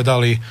si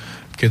povedali,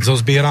 keď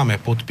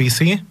zozbierame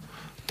podpisy,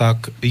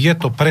 tak je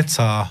to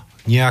predsa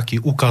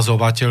nejaký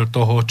ukazovateľ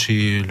toho,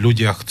 či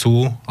ľudia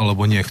chcú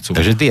alebo nechcú.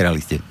 Takže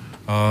zbierali ste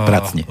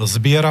prácne.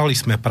 Zbierali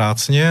sme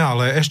prácne,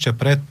 ale ešte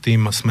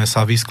predtým sme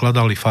sa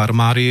vyskladali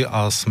farmári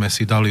a sme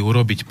si dali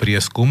urobiť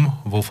prieskum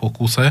vo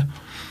Fokuse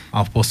a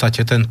v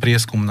podstate ten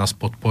prieskum nás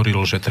podporil,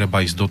 že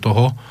treba ísť do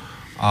toho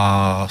a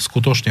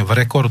skutočne v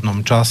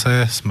rekordnom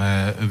čase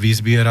sme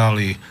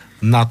vyzbierali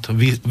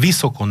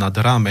vysoko nad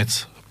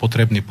rámec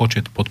potrebný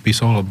počet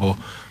podpisov, lebo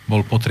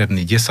bol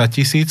potrebný 10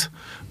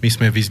 000. My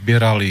sme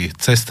vyzbierali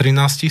cez 13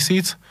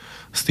 000,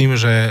 s tým,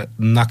 že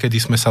nakedy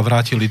sme sa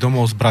vrátili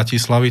domov z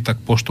Bratislavy, tak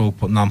poštou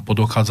nám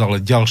podochádzalo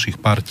ďalších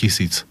pár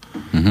tisíc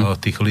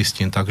tých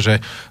listín.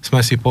 Takže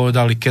sme si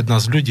povedali, keď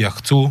nás ľudia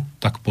chcú,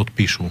 tak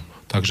podpíšu.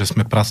 Takže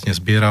sme pracne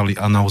zbierali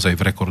a naozaj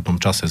v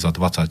rekordnom čase za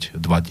 22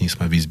 dní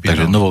sme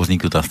vyzbierali. Takže novo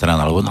vzniknutá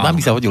strana, lebo vám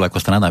by sa hodila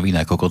ako strana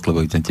vína, ako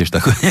Kotlebovi, ten tiež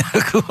takú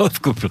nejakú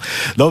odkúpil.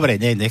 Dobre,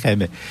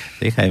 nechajme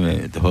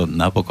toho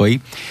na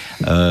pokoji.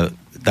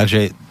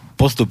 Takže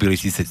postupili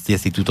ste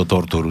si túto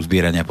tortúru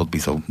zbierania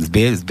podpisov.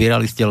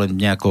 Zbierali ste len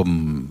v nejakom,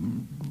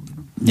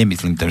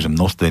 nemyslím tak, že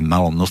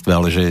malom množstve,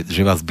 ale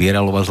že vás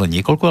zbieralo len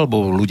niekoľko,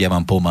 alebo ľudia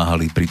vám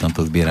pomáhali pri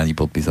tomto zbieraní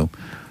podpisov?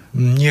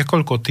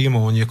 Niekoľko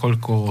tímov,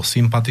 niekoľko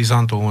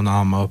sympatizantov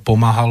nám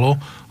pomáhalo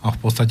a v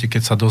podstate,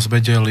 keď sa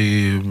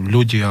dozvedeli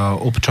ľudia,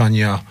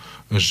 občania,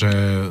 že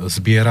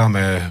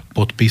zbierame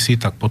podpisy,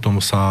 tak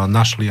potom sa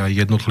našli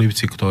aj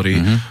jednotlivci,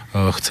 ktorí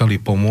chceli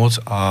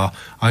pomôcť a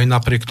aj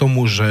napriek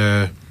tomu,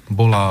 že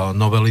bola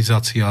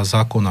novelizácia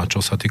zákona, čo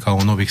sa týka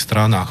o nových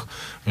stranách,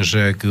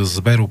 že k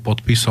zberu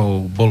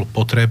podpisov bol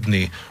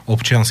potrebný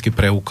občiansky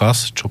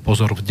preukaz, čo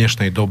pozor v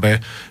dnešnej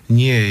dobe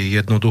nie je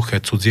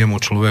jednoduché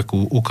cudziemu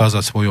človeku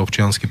ukázať svoj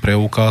občiansky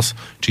preukaz,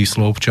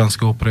 číslo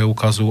občianskeho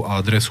preukazu a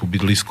adresu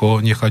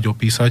bydlisko nechať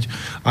opísať.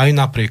 Aj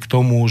napriek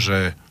tomu,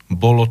 že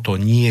bolo to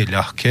nie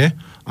ľahké,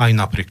 aj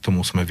napriek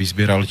tomu sme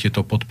vyzbierali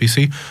tieto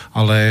podpisy,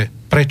 ale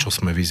prečo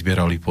sme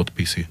vyzbierali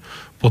podpisy?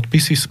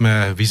 Podpisy sme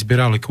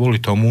vyzbierali kvôli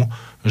tomu,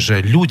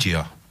 že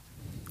ľudia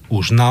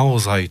už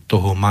naozaj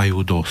toho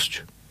majú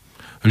dosť.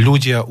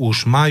 Ľudia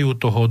už majú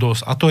toho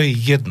dosť a to je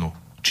jedno,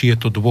 či je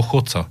to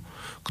dôchodca,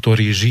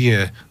 ktorý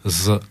žije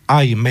z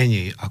aj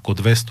menej ako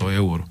 200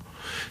 eur.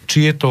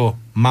 Či je to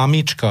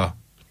mamička,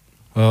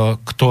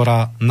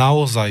 ktorá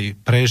naozaj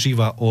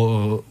prežíva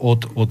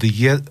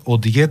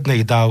od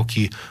jednej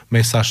dávky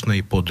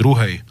mesačnej po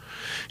druhej.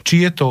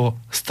 Či je to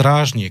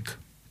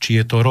strážnik, či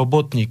je to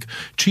robotník,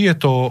 či je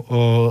to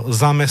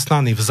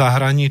zamestnaný v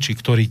zahraničí,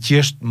 ktorý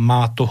tiež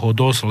má toho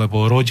dosť,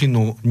 lebo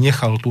rodinu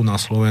nechal tu na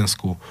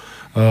Slovensku.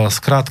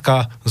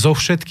 Skrátka, zo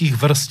všetkých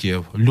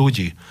vrstiev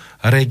ľudí,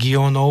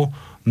 regiónov,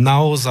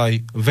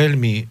 naozaj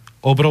veľmi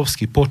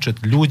obrovský počet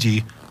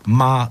ľudí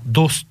má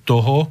dosť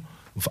toho,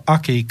 v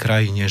akej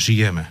krajine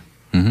žijeme.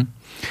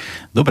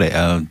 Dobre,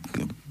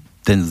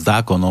 ten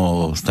zákon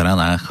o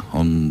stranách,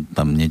 on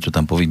tam niečo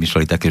tam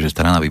povymýšľali také, že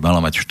strana by mala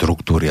mať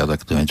štruktúry a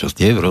tak to niečo.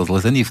 Ste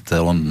rozlezení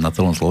na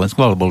celom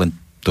Slovensku, alebo len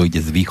to ide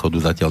z východu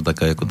zatiaľ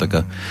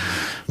taká?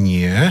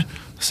 Nie.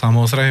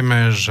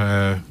 Samozrejme,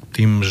 že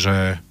tým,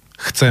 že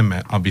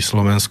chceme, aby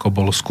Slovensko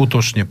bol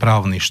skutočne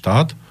právny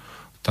štát,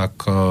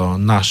 tak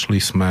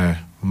našli sme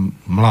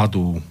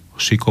mladú,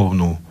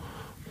 šikovnú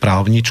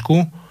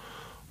právničku.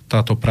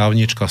 Táto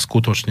právnička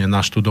skutočne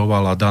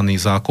naštudovala daný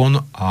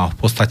zákon a v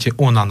podstate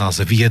ona nás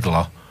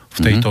viedla v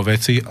tejto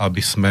veci, aby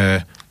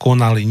sme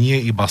konali nie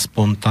iba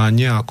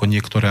spontánne, ako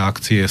niektoré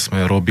akcie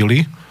sme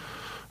robili,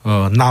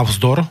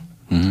 navzdor,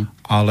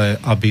 ale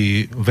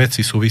aby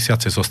veci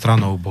súvisiace so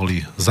stranou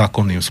boli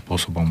zákonným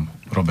spôsobom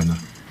robené.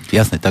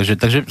 Jasné,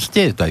 takže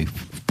ste aj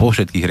po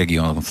všetkých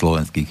regiónoch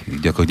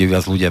slovenských, kde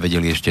vás ľudia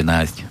vedeli ešte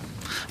nájsť.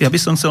 Ja by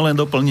som chcel len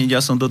doplniť,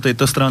 ja som do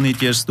tejto strany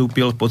tiež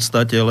vstúpil v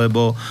podstate,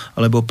 lebo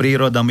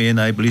príroda mi je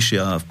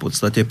najbližšia. V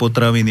podstate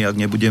potraviny, ak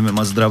nebudeme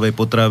mať zdravé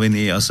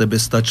potraviny a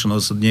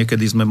sebestačnosť,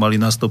 niekedy sme mali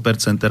na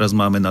 100%, teraz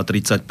máme na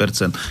 30%.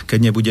 Keď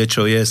nebude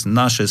čo jesť,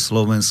 naše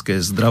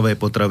slovenské zdravé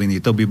potraviny,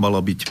 to by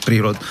malo byť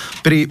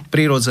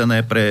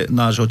prirodzené pre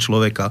nášho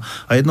človeka.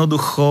 A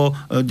jednoducho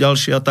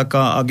ďalšia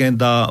taká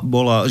agenda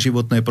bola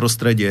životné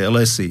prostredie,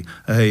 lesy,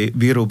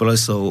 výrub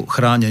lesov,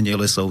 chránenie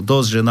lesov.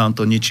 Dosť, že nám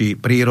to ničí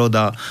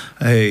príroda,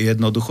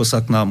 jednoducho sa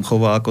k nám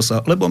chová,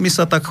 lebo my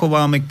sa tak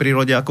chováme k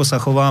prírode, ako sa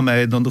chováme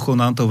a jednoducho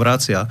nám to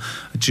vracia.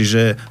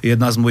 Čiže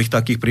jedna z mojich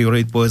takých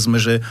priorít, povedzme,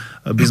 že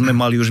by sme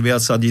mali už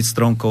viac sadiť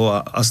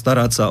stromkov a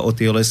starať sa o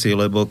tie lesy,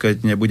 lebo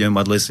keď nebudeme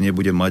mať lesy,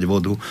 nebudeme mať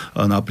vodu.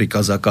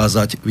 Napríklad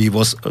zakázať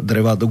vývoz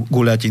dreva do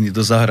guľatiny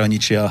do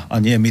zahraničia a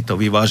nie, my to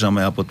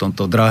vyvážame a potom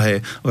to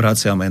drahé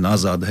vraciame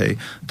nazad.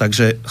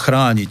 Takže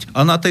chrániť.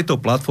 A na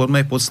tejto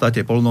platforme v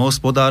podstate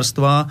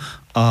poľnohospodárstva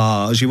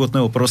a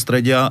životného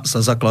prostredia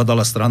sa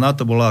zakladala strana,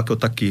 to bolo ako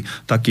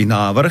taký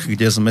návrh,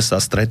 kde sme sa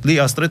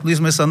stretli a stretli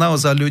sme sa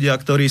naozaj ľudia,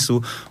 ktorí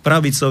sú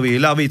pravicoví,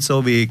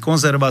 ľavicoví,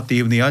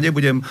 konzervatívni a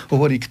nebudem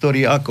hovoriť,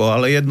 ktorí ako,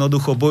 ale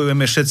jednoducho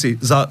bojujeme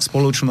všetci za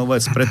spoločnú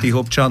vec pre tých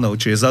občanov,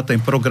 čiže za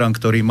ten program,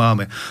 ktorý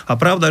máme. A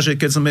pravda,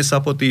 že keď sme sa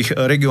po tých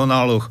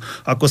regionáloch,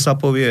 ako sa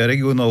povie,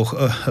 regiónoch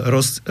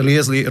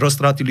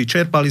roztrátili,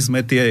 čerpali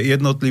sme tie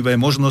jednotlivé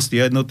možnosti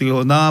a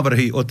jednotlivé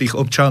návrhy od tých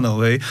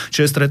občanov,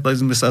 čiže stretli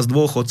sme sa s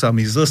dôchodcami,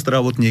 so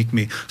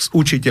zdravotníkmi, s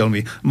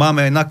učiteľmi.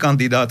 Máme aj na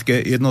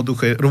kandidátke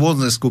jednoduché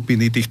rôzne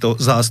skupiny týchto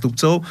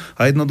zástupcov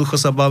a jednoducho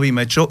sa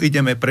bavíme, čo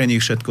ideme pre nich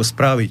všetko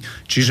spraviť.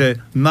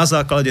 Čiže na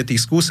základe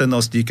tých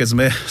skúseností, keď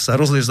sme sa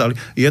rozliezali,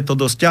 je to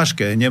dosť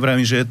ťažké.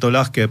 Nevravím, že je to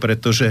ľahké,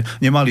 pretože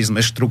nemali sme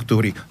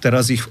štruktúry.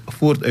 Teraz ich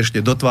furt ešte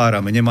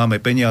dotvárame,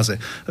 nemáme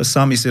peniaze.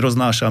 Sami si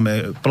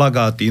roznášame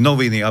plagáty,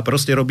 noviny a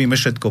proste robíme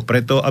všetko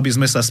preto, aby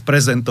sme sa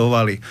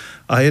sprezentovali.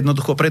 A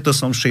jednoducho preto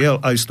som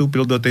šiel aj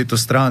vstúpil do tejto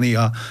strany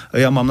a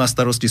ja mám na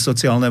starosti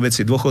sociálne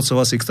veci.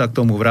 Dôchodcov asi sa k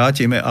tomu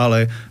vrátime,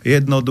 ale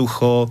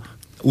jednoducho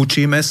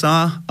učíme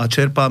sa a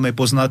čerpáme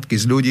poznatky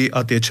z ľudí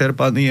a tie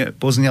čerpané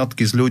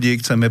poznatky z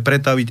ľudí chceme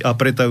pretaviť a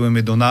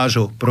pretavujeme do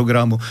nášho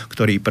programu,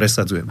 ktorý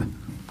presadzujeme.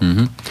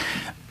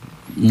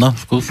 No,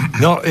 skús.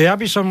 No, ja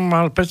by som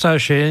mal predsa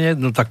ešte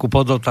jednu takú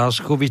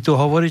podotázku. Vy tu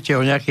hovoríte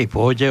o nejakej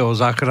pôde, o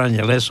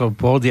záchrane lesov,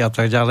 pôdy a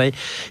tak ďalej.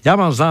 Ja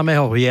mám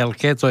známeho v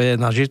Jelke, to je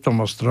na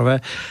Žitom ostrove.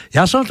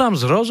 Ja som tam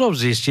z rozhov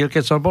zistil,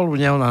 keď som bol u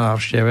neho na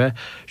návšteve,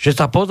 že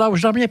tá pôda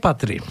už tam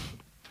nepatrí.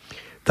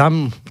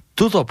 Tam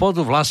túto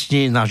pôdu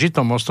vlastní na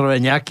Žitom ostrove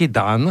nejaký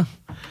Dan,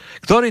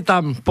 ktorý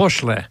tam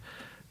pošle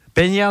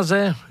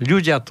peniaze,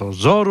 ľudia to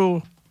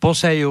zorú,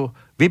 posejú,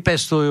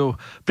 vypestujú,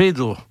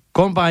 prídu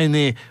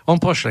kombajny,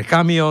 on pošle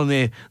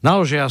kamióny,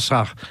 naloží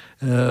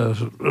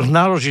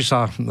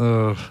sa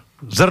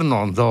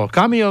zrno do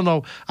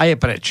kamiónov a je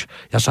preč.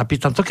 Ja sa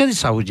pýtam, to kedy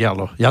sa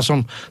udialo? Ja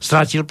som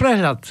strátil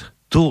prehľad.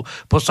 Tu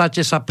v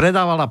podstate sa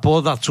predávala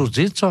pôda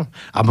cudzincom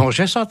a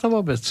môže sa to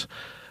vôbec?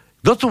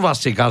 Kto tu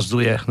vlastne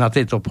gazduje na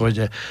tejto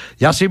pôde?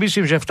 Ja si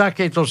myslím, že v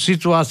takejto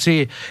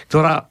situácii,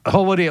 ktorá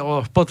hovorí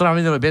o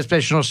potravinovej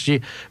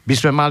bezpečnosti, by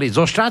sme mali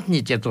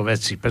zoštátniť tieto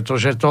veci,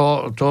 pretože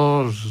to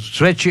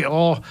svedčí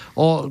o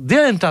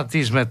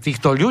diletantizme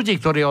týchto ľudí,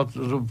 ktorí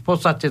v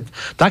podstate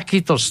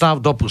takýto stav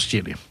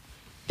dopustili.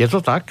 Je to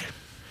tak?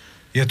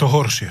 Je to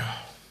horšie.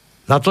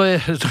 No to je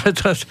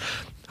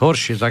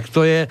horšie. Tak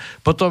to je,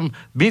 potom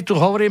my tu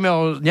hovoríme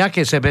o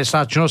nejakej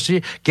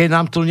sebestačnosti, keď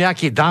nám tu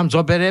nejaký dám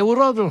zoberie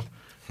úrodu.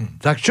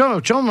 Tak čo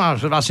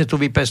vlastne tu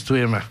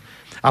vypestujeme?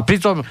 A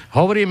pritom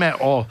hovoríme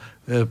o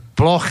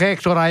ploche,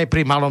 ktorá je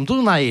pri Malom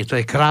Dunaji. To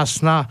je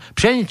krásna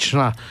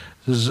pšeničná.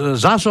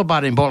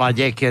 Zásobárem bola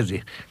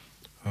niekedy.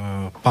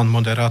 Pán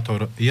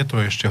moderátor, je to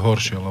ešte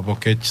horšie, lebo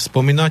keď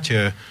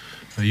spomínate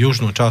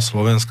južnú časť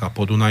Slovenska,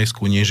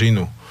 Podunajskú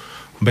nížinu,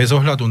 bez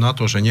ohľadu na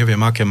to, že neviem,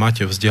 aké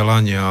máte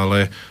vzdelanie,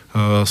 ale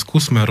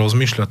skúsme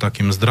rozmýšľať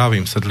takým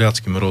zdravým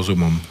sedliackým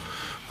rozumom.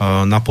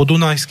 Na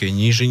Podunajskej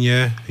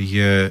nížine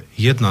je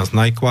jedna z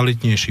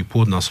najkvalitnejších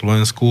pôd na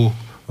Slovensku,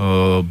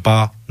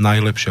 ba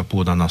najlepšia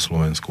pôda na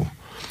Slovensku.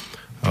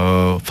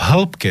 V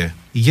hĺbke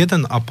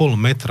 1,5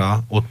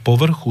 metra od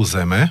povrchu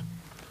zeme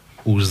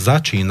už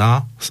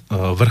začína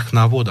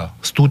vrchná voda,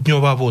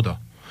 studňová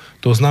voda.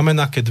 To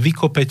znamená, keď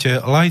vykopete,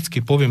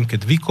 laicky poviem,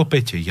 keď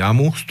vykopete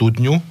jamu,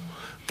 studňu,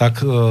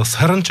 tak s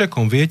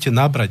hrnčekom viete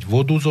nabrať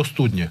vodu zo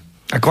studne.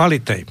 A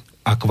kvalitnej.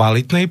 A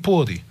kvalitnej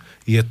pôdy.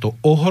 Je to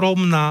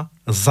ohromná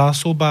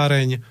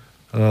zásobáreň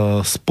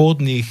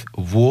spodných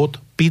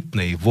vôd,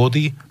 pitnej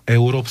vody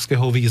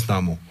európskeho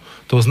významu.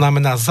 To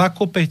znamená,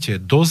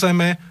 zakopete do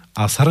zeme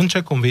a s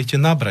hrnčekom viete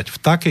nabrať. V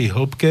takej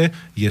hĺbke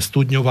je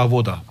studňová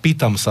voda.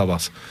 Pýtam sa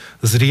vás,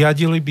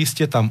 zriadili by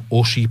ste tam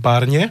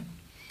ošípárne,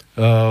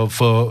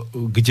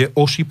 kde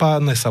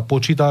ošípárne sa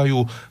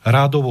počítajú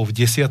rádovo v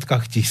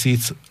desiatkách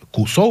tisíc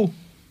kusov?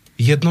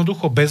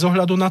 Jednoducho, bez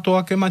ohľadu na to,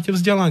 aké máte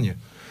vzdelanie.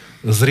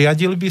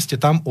 Zriadili by ste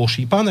tam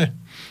ošípané?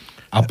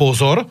 A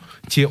pozor,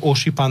 tie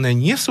ošípané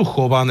nie sú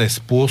chované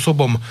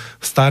spôsobom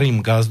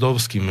starým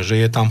gazdovským, že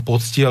je tam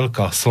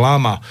podstielka,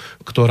 slama,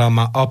 ktorá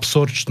má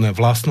absorpčné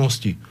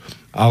vlastnosti.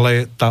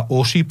 Ale tá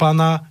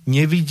ošípaná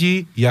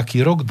nevidí,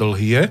 jaký rok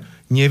dlhý je,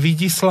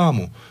 nevidí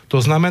slamu. To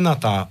znamená,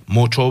 tá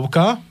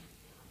močovka,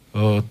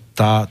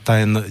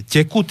 ten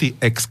tekutý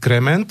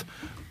exkrement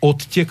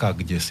odteká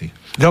kdesi.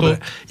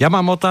 Dobre, ja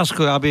mám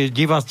otázku, aby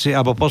diváci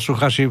alebo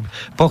posluchači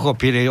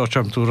pochopili, o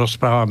čom tu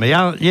rozprávame.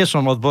 Ja nie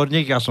som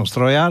odborník, ja som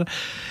strojár.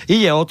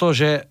 Ide o to,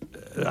 že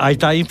aj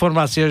tá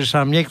informácia, že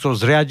sa niekto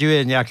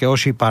zriaďuje nejaké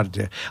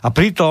ošípárne. A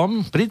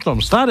pritom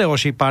staré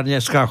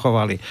ošípárne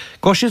skrachovali.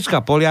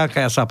 Košická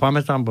Polianka, ja sa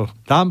pamätám,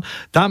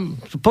 tam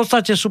v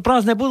podstate sú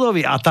prázdne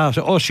budovy a tá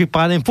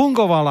ošípárne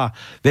fungovala.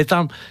 Veď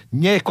tam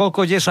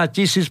niekoľko 10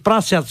 000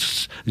 prasiat.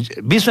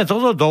 My sme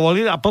toto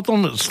dovolili a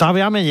potom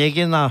staviame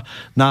niekde na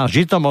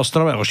Žitom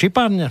ostrove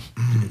ošípárne?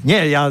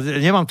 Nie, ja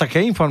nemám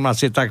také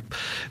informácie, tak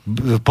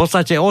v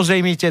podstate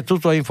ozejmite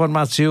túto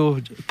informáciu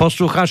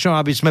poslucháčom,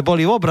 aby sme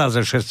boli v obraze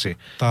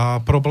všetci. Tá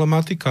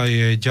problematika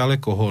je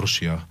ďaleko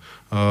horšia.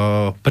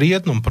 Pri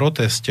jednom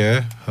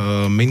proteste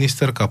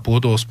ministerka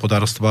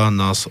pôdohospodárstva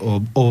nás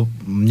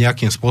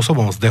nejakým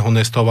spôsobom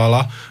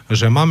zdehonestovala,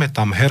 že máme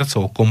tam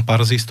hercov,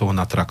 komparzistov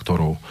na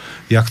traktorov.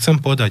 Ja chcem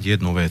povedať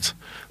jednu vec.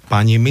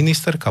 Pani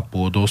ministerka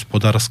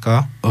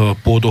pôdohospodárstva,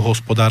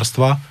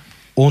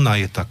 ona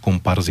je tá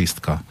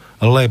komparzistka.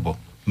 Lebo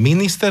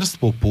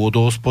ministerstvo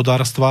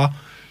pôdohospodárstva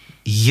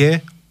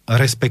je,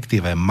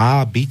 respektíve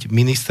má byť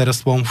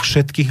ministerstvom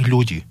všetkých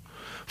ľudí.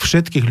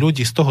 Všetkých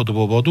ľudí z toho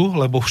dôvodu,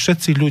 lebo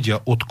všetci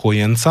ľudia od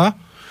kojenca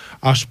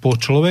až po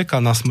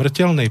človeka na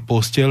smrteľnej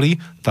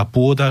posteli tá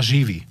pôda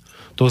živí.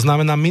 To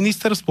znamená,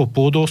 ministerstvo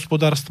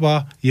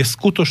pôdohospodárstva je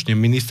skutočne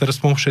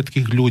ministerstvom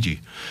všetkých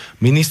ľudí.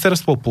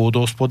 Ministerstvo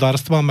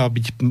pôdohospodárstva má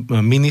byť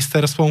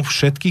ministerstvom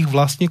všetkých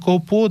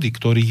vlastníkov pôdy,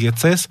 ktorých je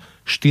cez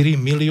 4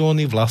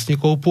 milióny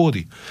vlastníkov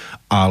pôdy.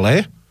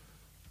 Ale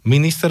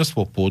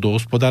ministerstvo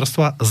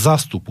pôdohospodárstva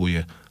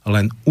zastupuje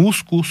len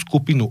úzkú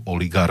skupinu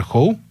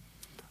oligarchov,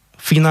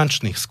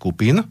 finančných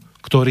skupín,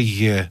 ktorých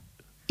je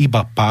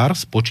iba pár,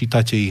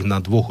 spočítate ich na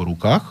 2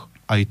 rukách,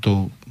 aj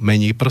to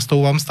menej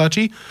prstov vám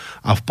stačí,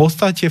 a v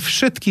podstate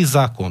všetky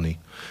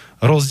zákony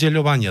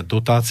rozdeľovania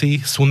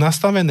dotácií sú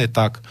nastavené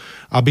tak,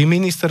 aby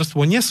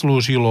ministerstvo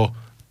neslúžilo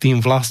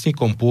tým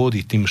vlastníkom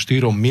pôdy, tým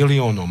 4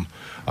 miliónom,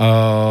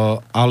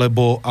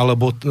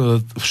 alebo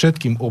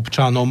všetkým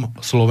občanom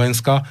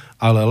Slovenska,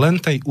 ale len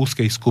tej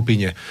úzkej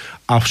skupine.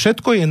 A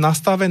všetko je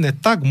nastavené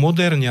tak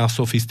moderne a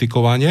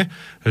sofistikovane,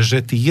 že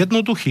tí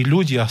jednoduchí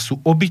ľudia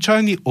sú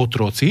obyčajní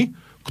otroci,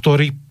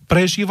 ktorí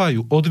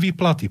prežívajú od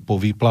výplaty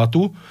po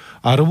výplatu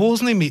a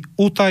rôznymi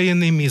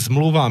utajenými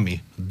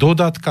zmluvami,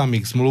 dodatkami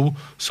k zmluv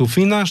sú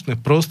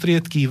finančné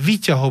prostriedky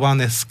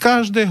vyťahované z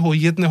každého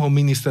jedného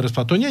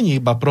ministerstva. To nie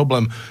je iba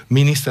problém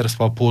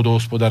ministerstva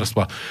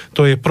pôdohospodárstva.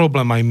 To je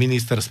problém aj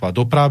ministerstva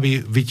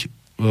dopravy,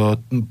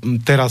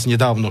 teraz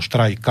nedávno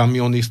štrajk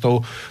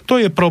kamionistov. To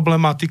je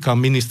problematika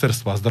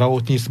ministerstva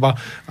zdravotníctva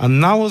a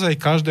naozaj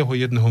každého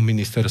jedného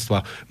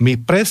ministerstva. My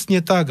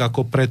presne tak,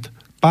 ako pred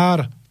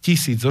pár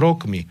 1000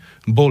 rokmi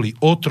boli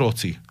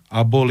otroci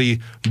a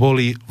boli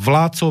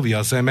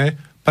vládcovia zeme,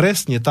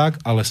 presne tak,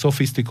 ale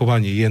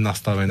sofistikovanie je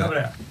nastavené.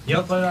 Dobre,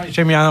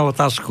 neodpovedajte mi na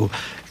otázku.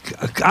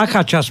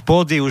 Aká časť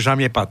pôdy už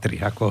nám nepatrí,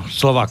 ako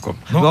Slovákom?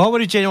 No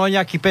hovoríte o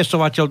nejakých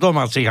pestovateľ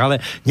domácich, ale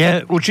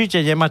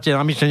určite nemáte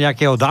na mysle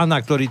nejakého Dána,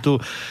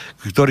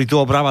 ktorý tu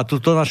obráva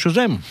túto našu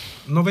zem.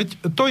 No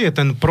veď to je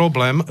ten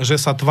problém,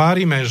 že sa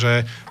tvárime,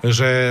 že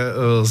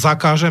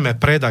zakážeme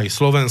predaj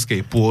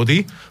slovenskej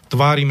pôdy,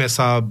 tvárime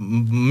sa,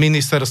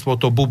 ministerstvo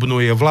to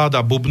bubnuje,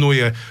 vláda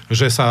bubnuje,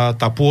 že sa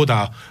tá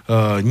pôda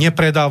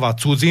nepredáva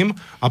cudzím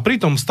a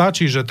pritom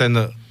stačí, že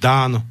ten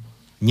Dán,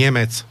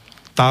 Nemec,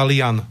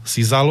 Talian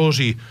si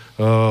založí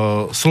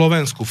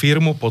slovenskú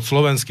firmu pod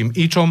slovenským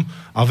ičom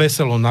a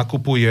veselo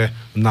nakupuje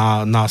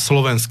na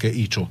slovenské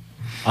ičo.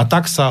 A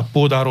tak sa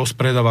pôda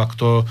rozpredáva,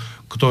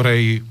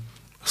 ktorej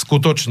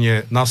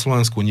skutočne na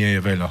Slovensku nie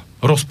je veľa.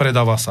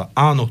 Rozpredáva sa,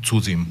 áno,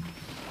 cudzím.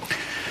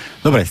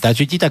 Dobre,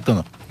 stačí ti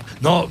takto?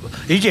 No,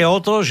 ide o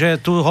to,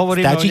 že tu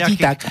hovoríme o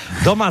nejakých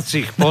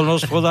domácich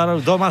poľnohospodárov,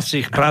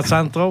 domácich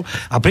pracantov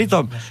a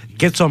pritom,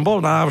 keď som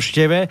bol na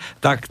návšteve,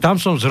 tak tam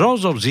som z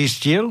rozhovoru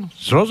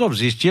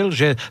zistil,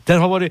 že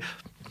ten hovorí,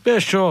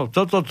 vieš čo,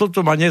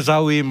 toto ma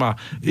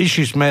nezaujíma.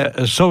 Išli sme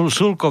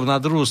Sulkov na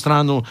druhú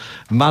stranu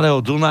Malého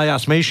Dunaja,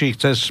 sme išli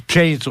cez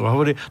pšenicu.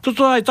 Hovorí,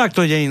 toto aj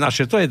takto nie je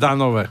naše, to je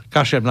Danové,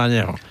 kašem na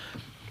neho.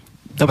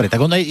 Dobre, tak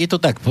ono je to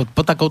tak,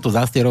 po takouto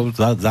zástierou,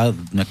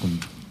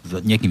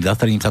 nejakým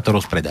zastrením sa to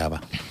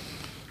rozpredáva.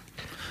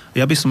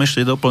 Ja by som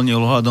ešte doplnil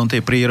ohľadom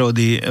tej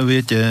prírody.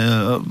 Viete,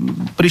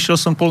 prišiel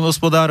som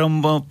poľnohospodárom,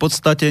 v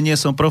podstate nie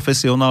som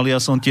profesionál, ja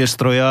som tiež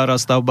strojár a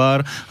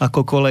stavbár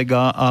ako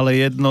kolega,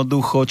 ale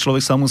jednoducho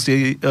človek sa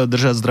musí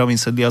držať zdravým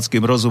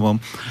sedliackým rozumom.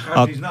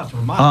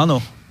 Áno,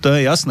 to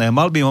je jasné.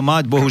 Mal by ho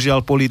mať,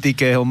 bohužiaľ v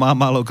politike ho má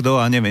málo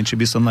kto a neviem, či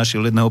by som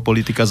našiel jedného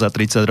politika za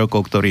 30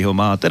 rokov, ktorý ho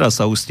má. Teraz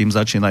sa už s tým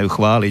začínajú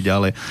chváliť,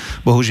 ale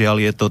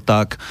bohužiaľ je to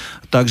tak.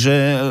 Takže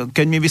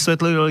keď mi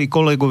vysvetlili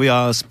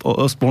kolegovia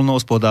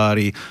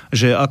poľnohospodári,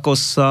 že ako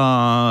sa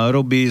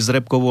robí s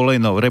repkovou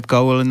olejnou. Repka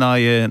olejná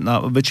je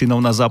väčšinou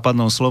na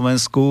západnom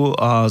Slovensku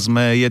a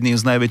sme jedným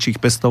z najväčších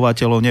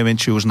pestovateľov, neviem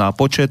či už na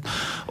počet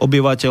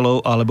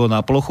obyvateľov alebo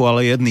na plochu,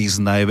 ale jedných z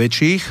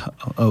najväčších,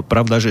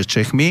 pravda, že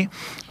Čechmi.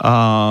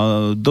 A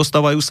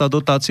dostávajú sa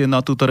dotácie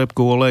na túto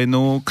repkovú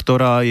olejnú,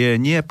 ktorá je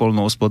nie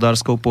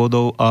poľnohospodárskou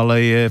pôdou,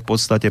 ale je v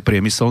podstate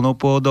priemyselnou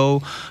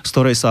pôdou, z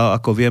ktorej sa,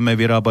 ako vieme,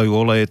 vyrábajú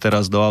oleje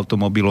teraz do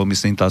automobilov,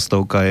 myslím, tá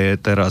stovka je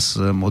teraz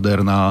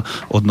moderná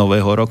od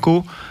nového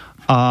roku.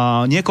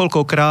 A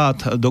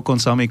niekoľkokrát,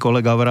 dokonca mi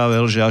kolega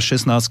vravel, že až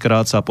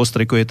 16-krát sa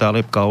postrekuje tá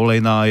repka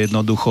olejná,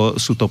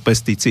 jednoducho sú to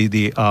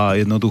pesticídy a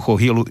jednoducho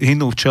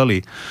hynú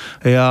včely.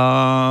 Ja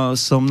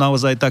som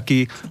naozaj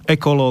taký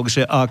ekológ,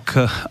 že a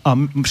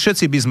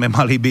všetci by sme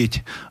mali byť,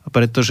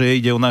 pretože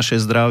ide o naše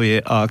zdravie,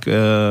 ak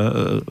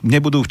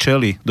nebudú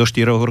včely, do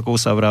 4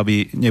 rokov sa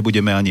vraví,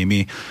 nebudeme ani my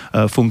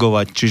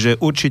fungovať. Čiže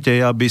určite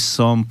ja by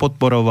som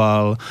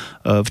podporoval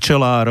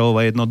včelárov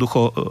a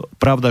jednoducho,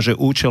 pravda, že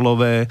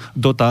účelové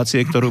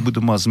dotácie, ktoré budú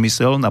mať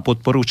zmysel na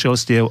podporu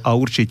včelstiev a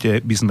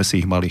určite by sme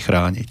si ich mali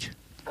chrániť.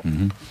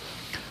 Mm-hmm.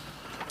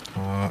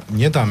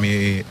 Nedá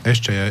mi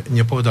ešte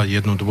nepovedať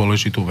jednu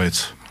dôležitú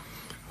vec.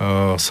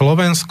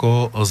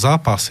 Slovensko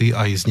zápasí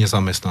aj s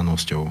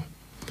nezamestnanosťou.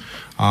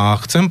 A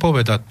chcem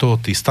povedať to,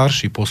 tí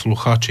starší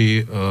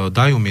posluchači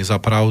dajú mi za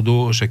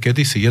pravdu, že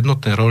kedysi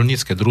jednotné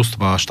roľnícke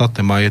družstvá a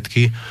štátne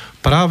majetky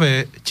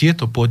práve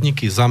tieto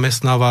podniky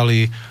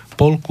zamestnávali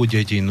polku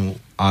dedinu,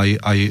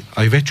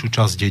 aj väčšiu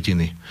časť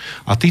dediny.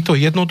 A títo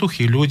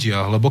jednoduchí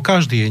ľudia, lebo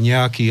každý je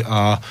nejaký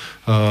a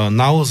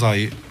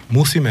naozaj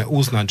musíme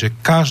uznať, že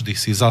každý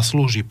si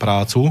zaslúži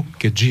prácu,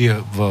 keď žije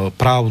v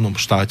právnom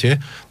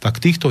štáte,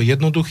 tak týchto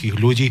jednoduchých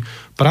ľudí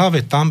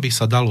práve tam by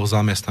sa dalo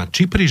zamestnať.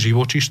 Či pri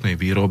živočíšnej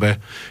výrobe,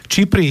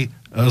 či pri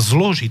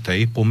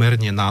zložitej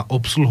pomerne na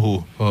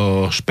obsluhu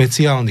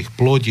špeciálnych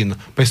plodín,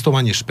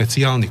 pestovanie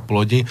špeciálnych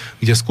plodín,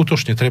 kde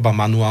skutočne treba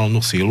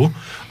manuálnu silu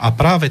a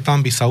práve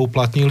tam by sa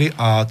uplatnili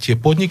a tie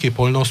podniky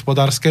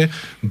poľnohospodárske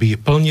by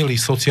plnili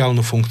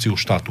sociálnu funkciu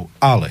štátu.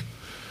 Ale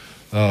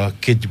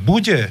keď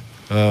bude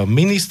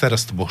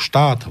ministerstvo,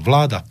 štát,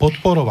 vláda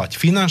podporovať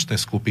finančné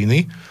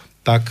skupiny,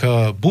 tak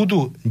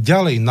budú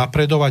ďalej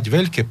napredovať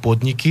veľké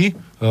podniky,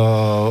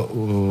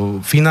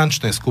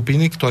 finančné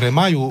skupiny, ktoré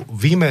majú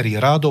výmery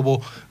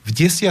rádovo v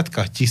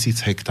desiatkách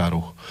tisíc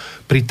hektárov.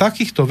 Pri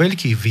takýchto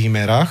veľkých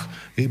výmerách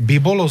by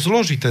bolo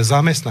zložité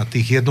zamestnať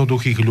tých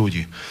jednoduchých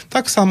ľudí.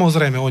 Tak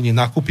samozrejme oni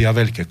nakúpia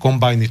veľké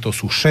kombajny, to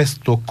sú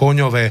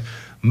 600-koňové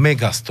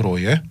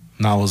megastroje,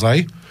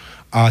 naozaj,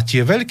 a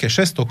tie veľké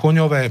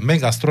 600-koňové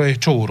megastroje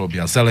čo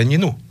urobia?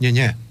 Zeleninu?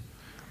 Nie.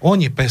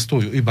 Oni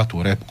pestujú iba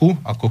tú repku,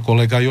 ako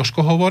kolega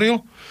Jožko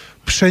hovoril,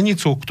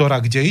 pšenicu, ktorá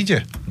kde ide?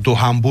 Do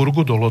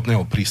Hamburgu, do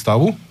lodného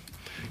prístavu.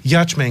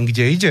 Jačmeň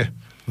kde ide?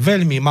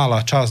 Veľmi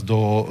malá časť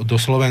do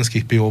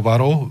slovenských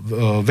pivovarov,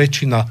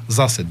 väčšina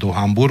zase do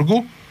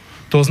Hamburgu.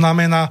 To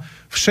znamená,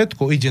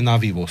 všetko ide na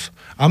vývoz.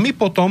 A my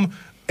potom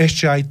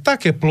ešte aj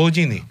také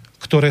plodiny,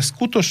 ktoré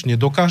skutočne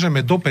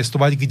dokážeme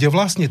dopestovať, kde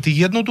vlastne tí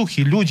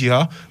jednoduchí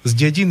ľudia z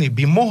dediny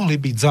by mohli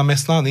byť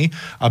zamestnaní,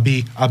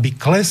 aby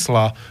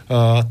klesla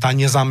tá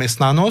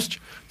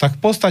nezamestnanosť, tak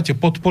v podstate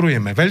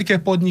podporujeme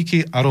veľké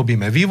podniky a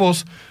robíme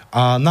vývoz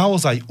a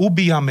naozaj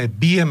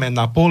bijeme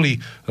na poli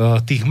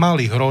tých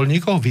malých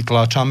roľníkov,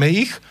 vytláčame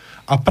ich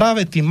a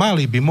práve tí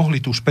malí by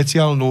mohli tú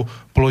špeciálnu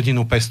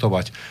plodinu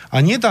pestovať.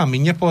 A nedá mi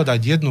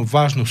nepovedať jednu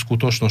vážnu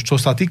skutočnosť, čo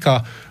sa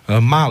týka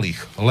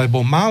malých, lebo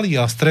malí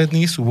a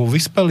strední sú vo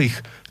vyspelých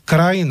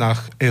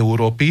krajinách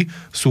Európy,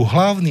 sú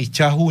hlavní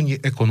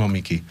ťahúni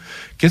ekonomiky.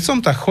 Keď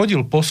som tak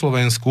chodil po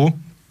Slovensku,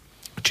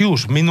 či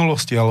už v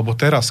minulosti, alebo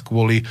teraz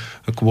kvôli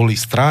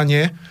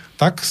strane,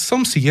 tak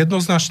som si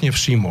jednoznačne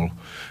všimol,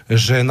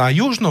 že na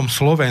južnom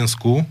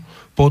Slovensku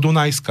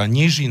Podunajská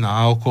nížina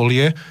a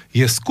okolie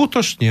je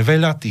skutočne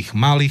veľa tých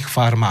malých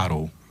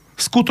farmárov.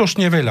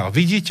 Skutočne veľa.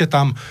 Vidíte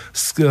tam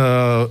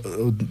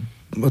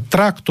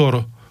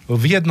traktor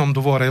v jednom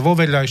dvore, vo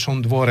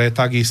vedľajšom dvore,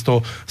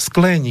 takisto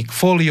skleník,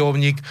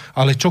 foliovník,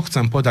 ale čo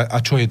chcem povedať a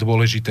čo je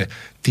dôležité?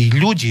 Tí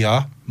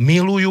ľudia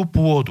milujú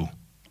pôdu.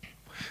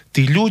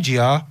 Tí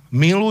ľudia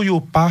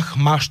milujú pach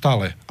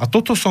maštale. A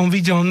toto som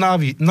videl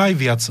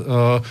najviac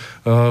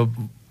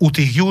u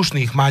tých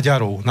južných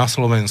Maďarov na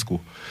Slovensku.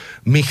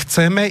 My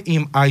chceme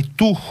im aj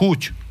tú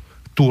chuť,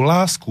 tú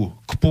lásku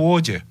k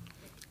pôde,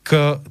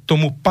 k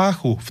tomu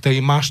pachu v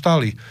tej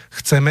maštali,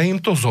 chceme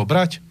im to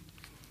zobrať?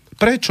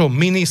 Prečo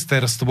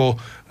ministerstvo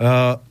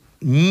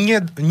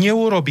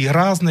neurobí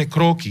rázne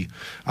kroky,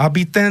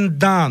 aby ten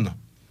Dan,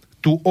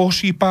 tú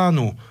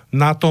ošípanu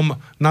na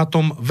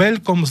tom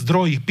veľkom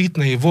zdroji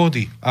pitnej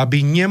vody,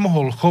 aby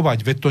nemohol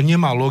chovať, veď to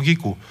nemá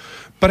logiku.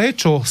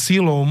 Prečo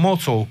silou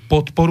mocou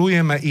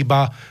podporujeme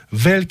iba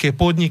veľké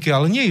podniky,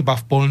 ale nie iba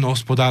v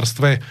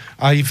poľnohospodárstve,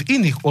 aj v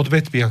iných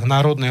odvetviach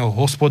národného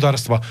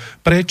hospodárstva?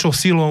 Prečo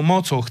silou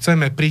mocou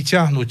chceme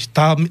pritiahnuť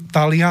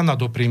Taliana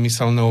do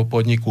priemyselného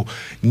podniku,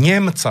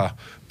 Nemca?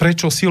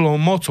 Prečo silou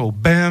mocou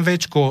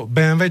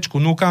BMWčku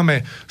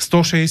núkame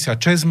 166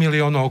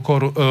 miliónov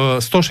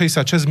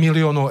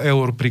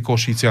eur pri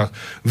Košiciach.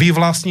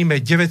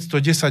 Vyvlastníme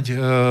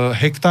 910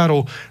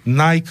 hektárov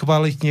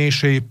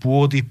najkvalitnejšej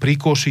pôdy pri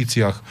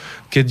Košiciach.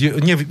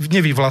 Keď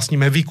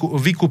nevyvlastníme,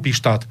 vykupí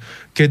štát.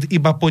 Keď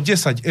iba po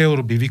 10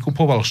 eur by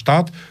vykupoval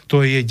štát,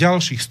 to je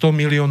ďalších 100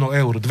 miliónov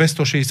eur,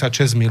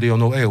 266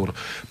 miliónov eur.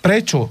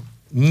 Prečo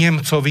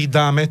Nemcovi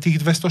dáme tých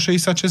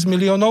 266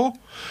 miliónov?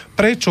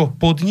 Prečo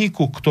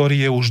podniku,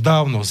 ktorý je už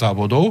dávno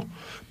závodov,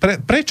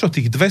 prečo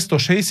tých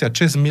 266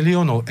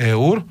 miliónov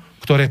eur,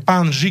 ktoré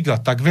pán Žiga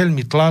tak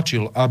veľmi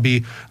tlačil,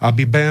 aby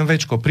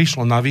BMWčko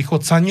prišlo na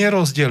východ, sa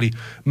nerozdeli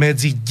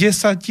medzi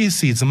 10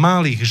 000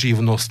 malých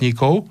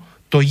živnostníkov,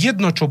 to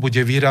jedno, čo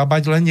bude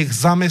vyrábať, len nech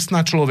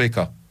zamestná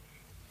človeka.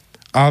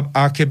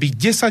 A keby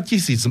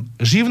 10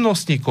 000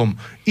 živnostníkom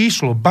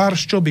išlo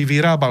barš, čo by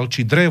vyrábal,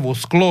 či drevo,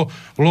 sklo,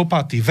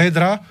 lopaty,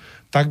 vedra,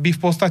 tak by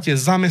v podstate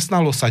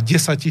zamestnalo sa 10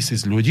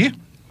 000 ľudí,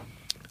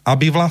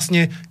 aby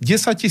vlastne 10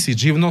 000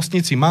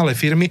 živnostníci, malé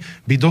firmy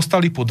by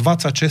dostali po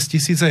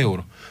 26 000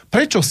 eur.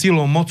 Prečo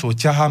silou mocou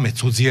ťaháme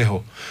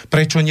cudzieho?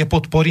 Prečo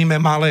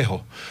nepodporíme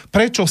malého?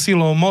 Prečo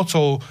silou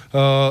mocou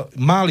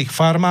malých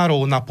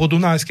farmárov na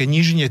podunajskej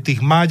nížine,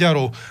 tých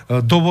Maďarov,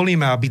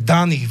 dovolíme, aby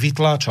Dan ich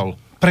vytláčal?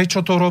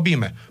 Prečo to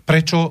robíme?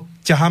 Prečo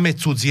ťaháme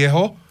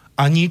cudzieho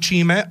a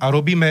ničíme a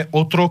robíme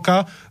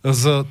otroka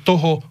z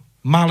toho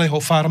malého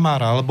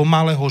farmára alebo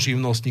malého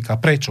živnostníka?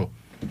 Prečo?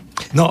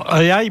 No,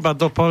 ja iba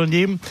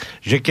doplním,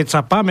 že keď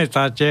sa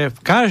pamätáte,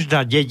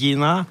 každá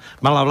dedina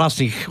mala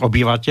vlastných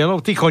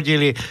obyvateľov, tí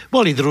chodili,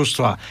 boli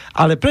družstva.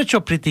 Ale prečo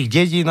pri tých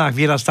dedinách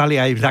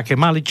vyrastali aj také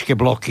maličké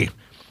bloky?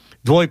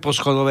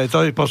 Dvojposchodové,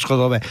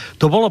 trojposchodové.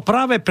 To bolo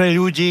práve pre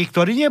ľudí,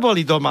 ktorí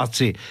neboli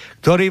domáci,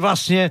 ktorí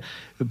vlastne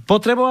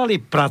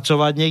potrebovali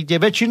pracovať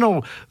niekde. Väčšinou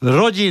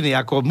rodiny,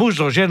 ako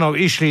muž so ženou,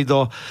 išli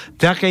do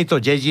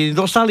takejto dediny,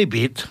 dostali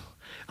byt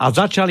a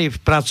začali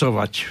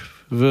pracovať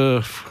v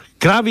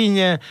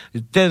kravíne,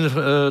 ten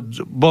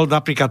bol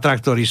napríklad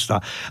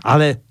traktorista.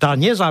 Ale tá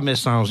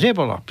nezamestnanosť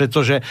nebola,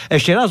 pretože,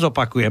 ešte raz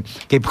opakujem,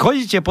 keď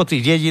chodíte po tých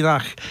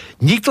dedinách,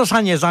 nikto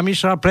sa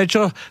nezamýšľa,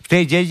 prečo v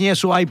tej dedine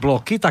sú aj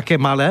bloky, také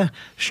malé,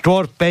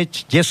 4,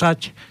 5,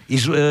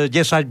 10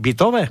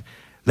 bytové.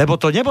 Lebo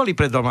to neboli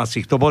pre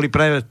domácich, to boli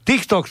pre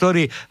týchto,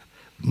 ktorí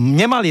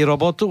nemali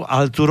robotu,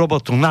 ale tú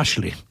robotu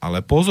našli.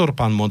 Ale pozor,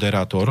 pán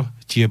moderátor,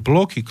 tie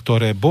bloky,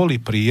 ktoré boli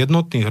pri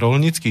jednotných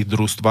roľníckych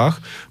družstvách,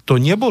 to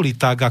neboli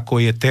tak, ako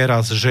je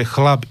teraz, že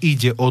chlap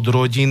ide od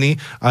rodiny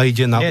a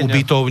ide na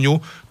ubytovňu.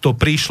 To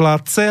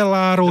prišla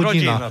celá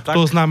rodina.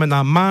 To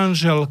znamená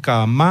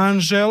manželka,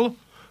 manžel,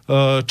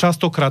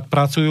 častokrát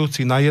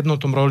pracujúci na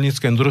jednotnom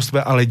roľníckom družstve,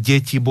 ale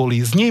deti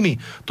boli s nimi.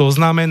 To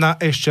znamená,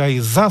 ešte aj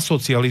za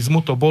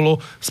socializmu to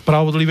bolo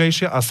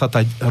spravodlivejšie a sa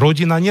tá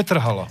rodina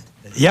netrhala.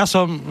 Ja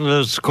som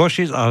z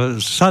Košic a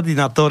sady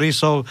na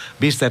Torisov,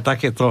 by ste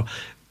takéto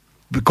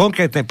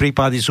konkrétne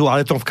prípady sú,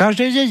 ale to v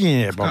každej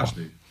dedine bolo.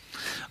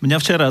 Mňa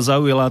včera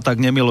zaujala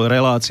tak nemilo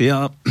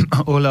relácia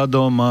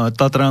ohľadom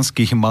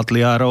tatranských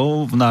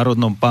matliárov v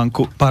Národnom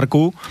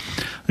parku,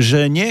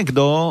 že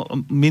niekto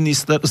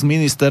z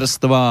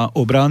ministerstva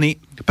obrany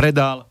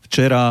predal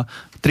včera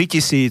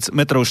 3000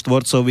 metrov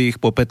štvorcových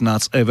po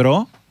 15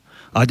 eur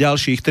a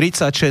ďalších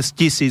 36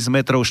 000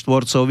 metrov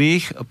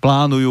štvorcových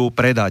plánujú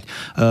predať.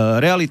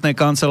 Realitné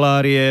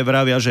kancelárie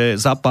vravia, že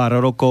za pár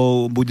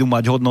rokov budú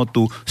mať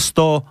hodnotu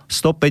 100,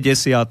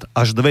 150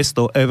 až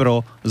 200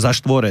 eur za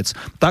štvorec.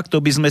 Takto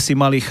by sme si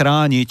mali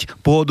chrániť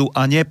pôdu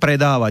a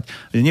nepredávať.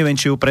 Neviem,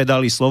 či ju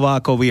predali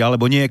Slovákovi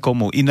alebo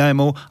niekomu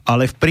inému,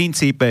 ale v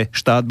princípe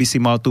štát by si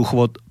mal tú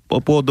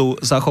pôdu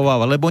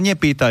zachovávať, lebo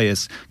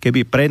nepýtaj,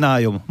 keby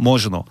prenájom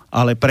možno,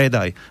 ale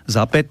predaj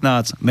za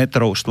 15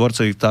 metrov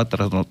štvorcových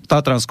v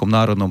Tatranskom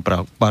národnom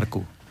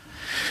parku.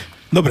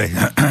 Dobre,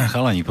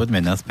 chalani,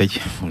 poďme naspäť,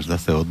 už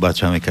zase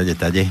odbáčame kade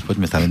tade,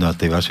 poďme sa venovať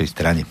tej vašej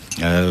strane.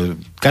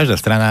 Každá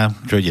strana,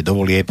 čo ide do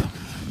volieb,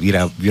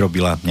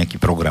 vyrobila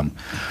nejaký program.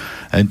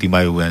 henty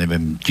majú, ja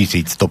neviem,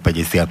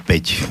 1155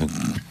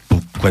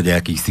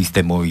 nejakých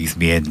systémových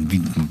zmien,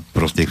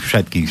 proste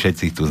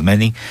všetci tu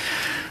zmeny.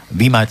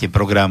 Vy máte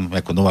program,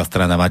 ako nová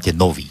strana, máte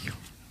nový.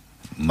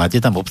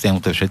 Máte tam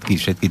obsiahnuté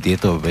všetky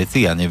tieto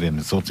veci, ja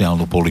neviem,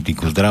 sociálnu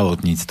politiku,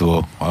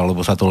 zdravotníctvo, alebo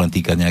sa to len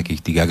týka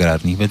nejakých tých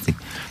agrárnych vecí?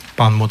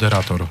 Pán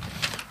moderátor,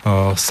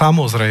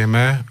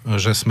 samozrejme,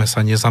 že sme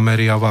sa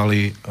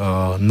nezameriavali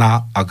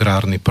na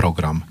agrárny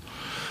program.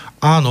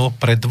 Áno,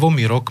 pred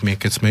 2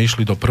 rokmi, keď sme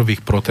išli do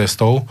prvých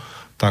protestov,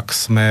 tak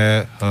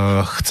sme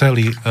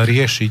chceli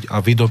riešiť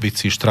a vydobiť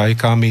si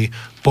štrajkami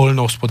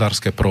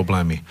poľnohospodárske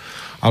problémy.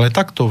 Ale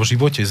takto v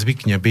živote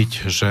zvykne byť,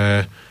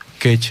 že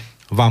keď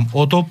vám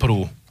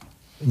odoprú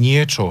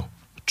niečo,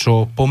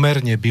 čo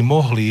pomerne by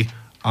mohli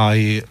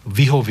aj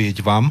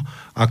vyhovieť vám,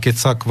 a keď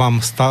sa k vám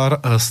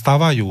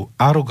stavajú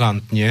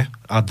arogantne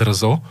a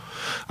drzo,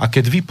 a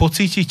keď vy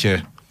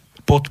pocítite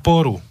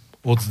podporu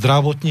od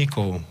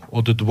zdravotníkov,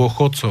 od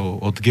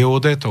dôchodcov, od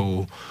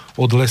geodetov,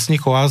 od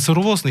lesníkov a z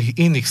rôznych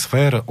iných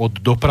sfér, od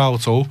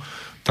dopravcov,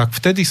 tak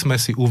vtedy sme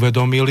si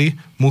uvedomili,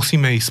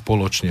 musíme ísť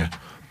spoločne.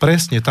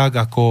 Presne tak,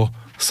 ako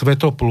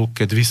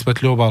Svetopluk, keď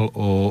vysvetľoval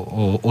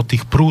o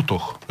tých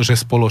prútoch, že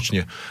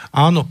spoločne.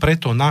 Áno,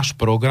 preto náš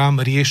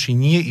program rieši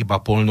nie iba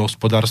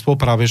poľnohospodárstvo,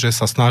 práve že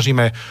sa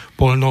snažíme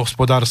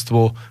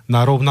poľnohospodárstvo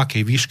na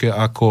rovnakej výške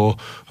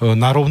ako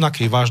na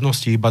rovnakej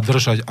vážnosti iba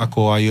držať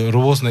ako aj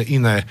rôzne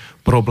iné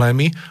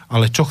problémy,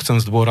 ale čo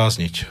chcem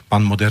zdôrazniť,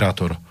 pán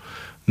moderátor,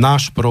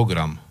 náš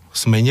program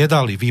sme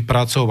nedali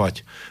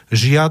vypracovať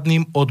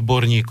žiadnym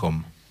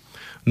odborníkom.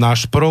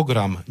 Náš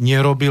program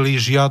nerobili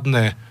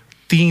žiadne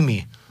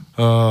týmy,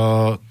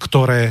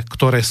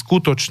 ktoré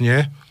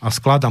skutočne, a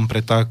skladám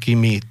pred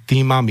takými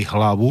týmami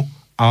hlavu,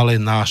 ale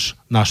náš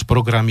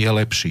program je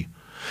lepší.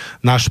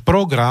 Náš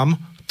program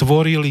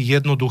tvorili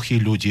jednoduchí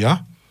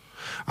ľudia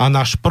a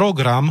náš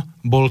program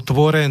bol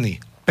tvorený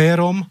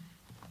perom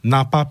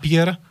na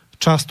papier,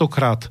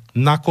 častokrát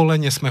na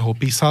kolene sme ho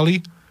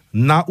písali,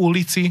 na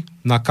ulici,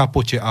 na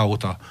kapote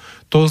auta.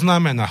 To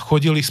znamená,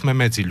 chodili sme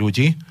medzi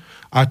ľudí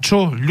a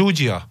čo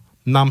ľudia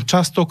nám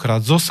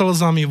častokrát so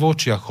slzami v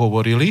očiach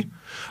hovorili,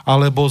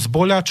 alebo s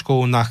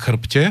boľačkou na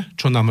chrbte,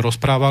 čo nám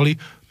rozprávali,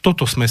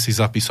 toto sme si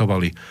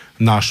zapisovali.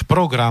 Náš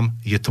program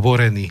je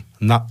tvorený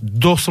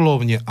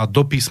doslovne a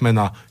do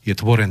písmena je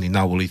tvorený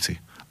na ulici.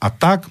 A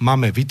tak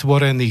máme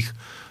vytvorených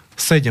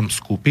 7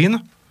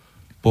 skupín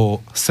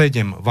po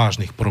 7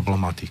 vážnych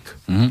problematík.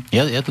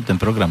 Ja tu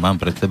ten program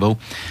mám pred sebou.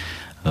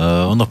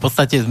 V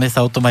podstate sme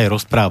sa o tom aj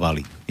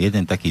rozprávali.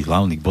 Jeden taký z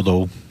hlavných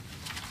bodov,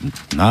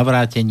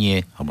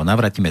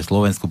 navrátime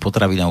Slovensku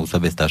potravinovú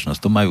sebestačnosť.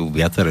 To majú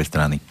viaceré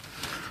strany.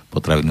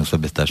 Potravinovú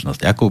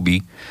sebestačnosť. Ako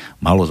by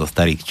malo za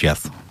starých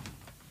čias?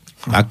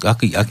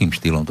 Akým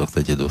štýlom to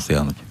chcete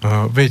dosiahnuť?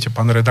 Viete,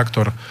 pán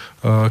redaktor,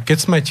 keď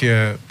sme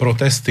tie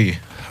protesty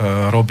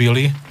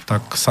robili,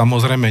 tak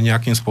samozrejme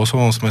nejakým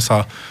spôsobom sme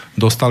sa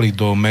dostali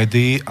do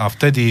médií a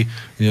vtedy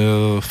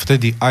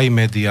aj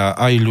médiá,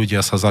 aj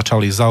ľudia sa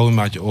začali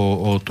zaujímať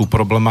o tú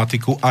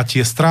problematiku a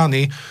tie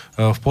strany,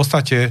 v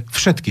podstate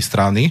všetky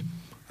strany,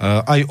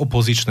 aj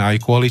opozičné, aj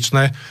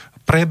koaličné,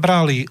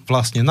 prebrali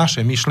vlastne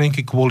naše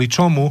myšlienky, kvôli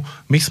čomu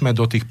my sme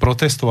do tých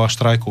protestov a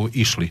štrajkov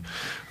išli.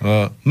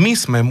 My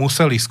sme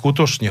museli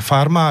skutočne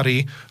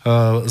farmári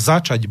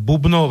začať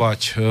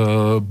bubnovať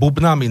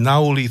bubnami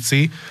na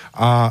ulici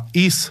a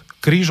ísť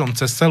krížom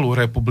cez celú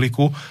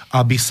republiku,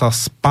 aby sa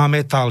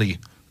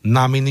spamätali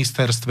na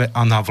ministerstve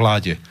a na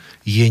vláde.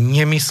 Je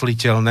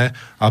nemysliteľné,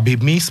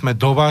 aby my sme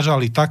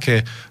dovážali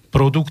také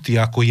produkty,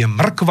 ako je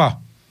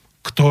mrkva,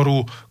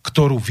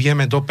 ktorú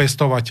vieme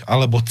dopestovať,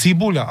 alebo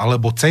cibuľa,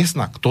 alebo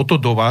cesnak. Toto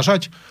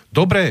dovážať?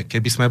 Dobre,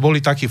 keby sme boli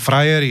takí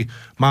frajeri,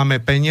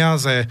 máme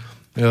peniaze,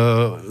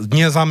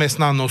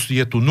 nezamestnanosť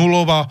je tu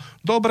nulová,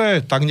 dobre,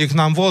 tak nech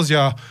nám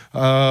vozia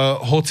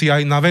hoci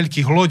aj na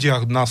veľkých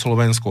lodiach na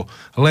Slovensku.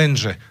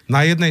 Lenže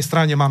na jednej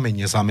strane máme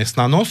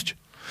nezamestnanosť,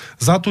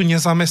 za tú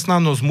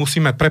nezamestnanosť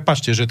musíme,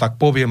 prepáčte, že tak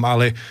poviem,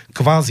 ale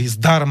kvázi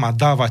zdarma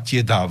dávať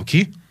tie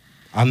dávky,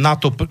 a na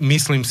to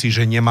myslím si,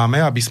 že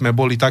nemáme, aby sme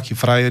boli takí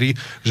frajeri,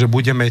 že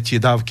budeme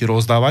tie dávky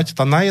rozdávať.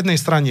 Tá na jednej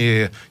strane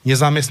je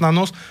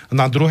nezamestnanosť,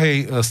 na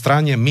druhej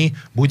strane my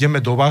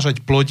budeme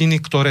dovážať plodiny,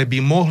 ktoré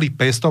by mohli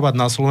pestovať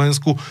na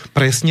Slovensku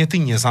presne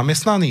tí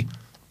nezamestnaní.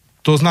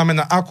 To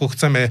znamená, ako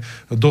chceme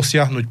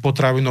dosiahnuť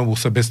potravinovú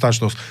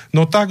sebestačnosť.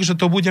 No tak, že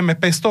to budeme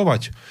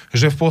pestovať.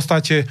 Že v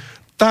podstate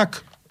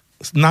tak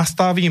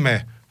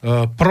nastavíme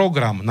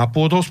program na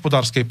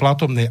pôdohospodárskej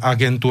platobnej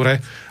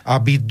agentúre,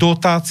 aby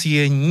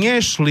dotácie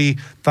nešli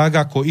tak,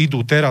 ako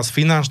idú teraz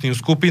finančným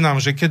skupinám,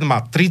 že keď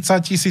má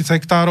 30 000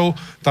 hektárov,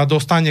 tá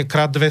dostane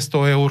krát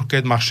 200 eur,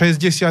 keď má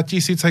 60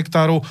 000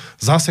 hektárov,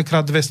 zase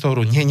krát 200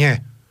 eur. Nie.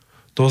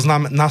 To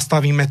znamená,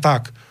 nastavíme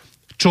tak,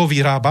 čo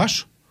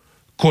vyrábaš,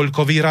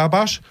 koľko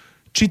vyrábaš,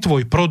 či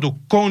tvoj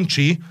produkt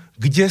končí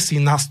kde si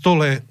na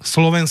stole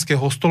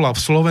slovenského stola v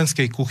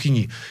slovenskej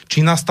kuchyni.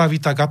 Či nastaví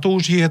tak, a to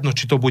už je jedno,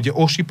 či to bude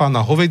ošípaná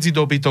hovädzí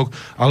dobytok,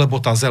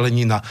 alebo tá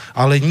zelenina.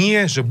 Ale nie,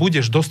 že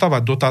budeš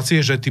dostávať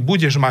dotácie, že ty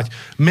budeš mať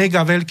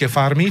mega veľké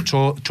farmy,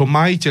 čo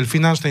majiteľ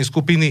finančnej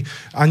skupiny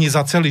ani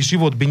za celý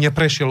život by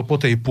neprešiel po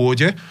tej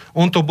pôde.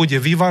 On to bude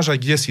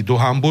vyvážať kdesi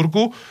do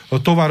Hamburgu,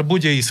 tovar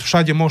bude ísť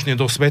všade možne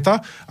do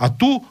sveta a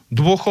tu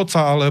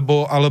dôchodca,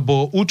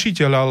 alebo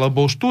učiteľ,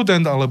 alebo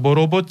študent, alebo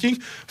robotník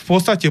v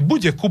podstate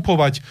bude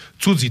kupovať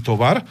cudzí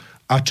tovar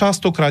a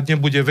častokrát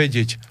nebude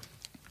vedieť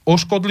o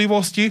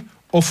škodlivosti,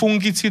 o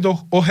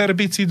fungicidoch, o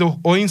herbicidoch,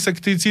 o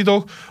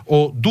insekticidoch,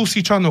 o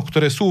dusičanoch,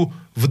 ktoré sú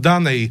v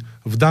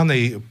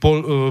danej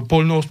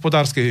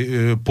poľnohospodárskej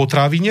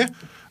potravine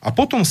a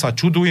potom sa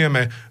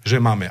čudujeme, že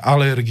máme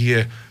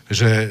alergie,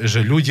 že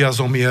ľudia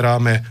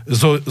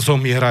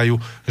zomierajú,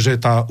 že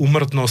tá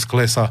úmrtnosť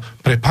klesa.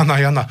 Pre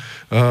pána Jana,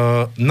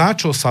 na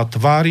čo sa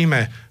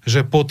tvárime,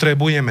 že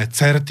potrebujeme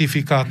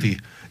certifikáty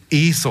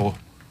ISO,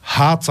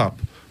 HACCP,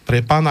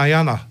 pre pána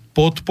Jana,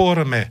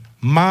 podporme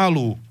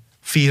malú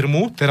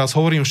firmu, teraz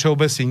hovorím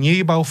všeobecne, nie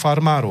iba o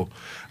farmárov.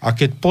 A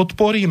keď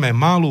podporíme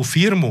malú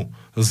firmu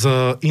s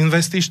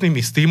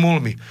investičnými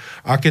stimulmi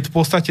a keď v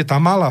podstate tá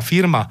malá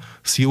firma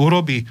si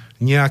urobí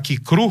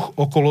nejaký kruh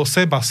okolo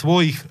seba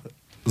svojich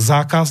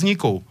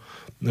zákazníkov,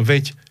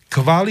 veď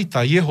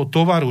kvalita jeho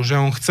tovaru, že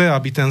on chce,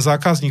 aby ten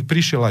zákazník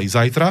prišiel aj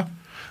zajtra,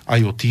 aj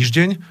o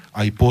týždeň,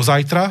 aj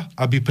pozajtra,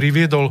 aby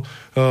priviedol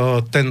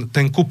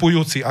ten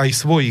kupujúci aj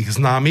svojich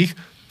známych.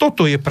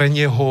 Toto je pre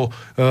neho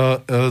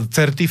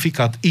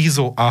certifikát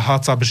ISO a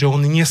HACCP, že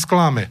on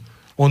nesklame.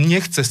 On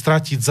nechce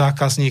stratiť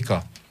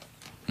zákazníka.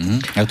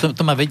 A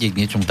to má vedieť k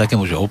niečomu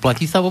takému, že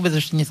oplatí sa vôbec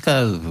ešte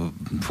dneska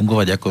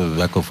fungovať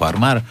ako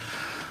farmár?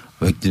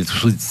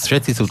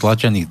 Všetci sú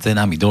tlačení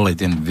cenami dole,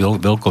 ten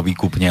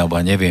veľkovýkupne,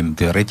 alebo neviem,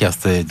 tie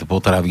reťazce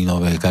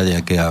potravinové,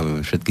 kadejaké a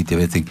všetky tie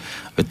veci.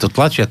 To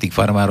tlačia tých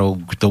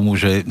farmárov k tomu,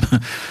 že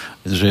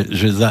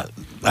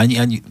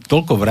ani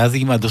toľko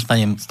vrazím a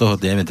dostanem z toho,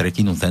 neviem,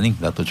 tretinu ceny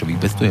za to, čo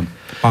vypestujem.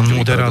 Pán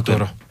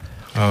moderátor,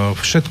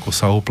 všetko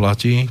sa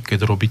oplatí,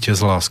 keď robíte s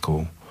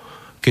láskou.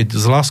 Keď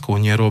s láskou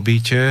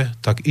nerobíte,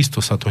 tak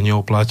isto sa to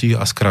neoplatí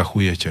a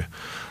skrachujete.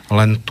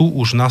 Len tu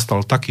už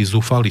nastal taký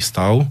zúfalý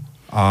stav,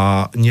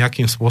 a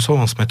nejakým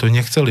spôsobom sme to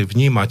nechceli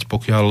vnímať,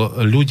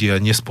 pokiaľ ľudia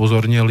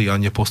nespozornili a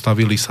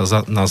nepostavili sa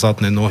na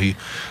zadné nohy.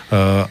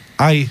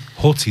 Aj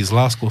hoci s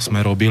láskou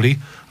sme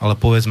robili, ale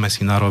povedzme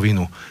si na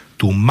rovinu,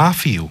 tú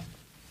mafiu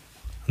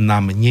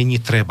nám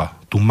není treba.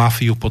 Tú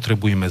mafiu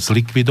potrebujeme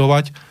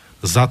zlikvidovať,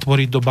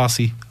 zatvoriť do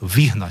basy,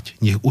 vyhnať,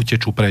 nech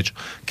utečú preč.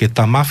 Keď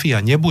tá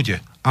mafia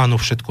nebude,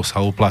 áno, všetko sa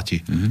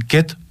oplatí.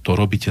 Keď to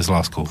robíte s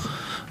láskou.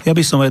 Ja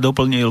by som aj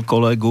doplnil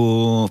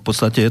kolegu, v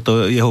podstate je to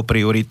jeho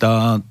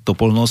priorita, to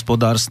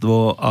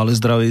poľnohospodárstvo, ale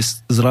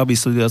zdravý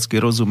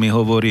sedliacky rozum mi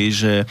hovorí,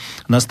 že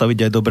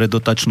nastaviť aj dobre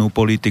dotačnú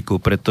politiku,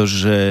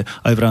 pretože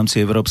aj v rámci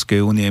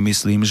Európskej únie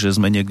myslím, že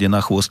sme niekde na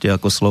chvoste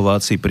ako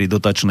Slováci pri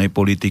dotačnej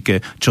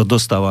politike, čo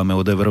dostávame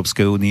od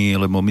Európskej únie,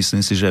 lebo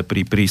myslím si, že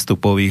pri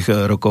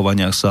prístupových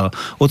rokovaniach sa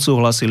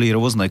odsúhlasili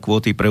rôzne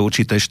kvóty pre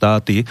určité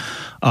štáty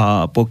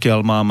a pokiaľ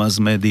mám z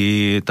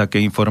médií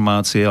také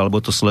informácie, alebo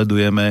to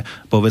sledujeme,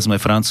 povedzme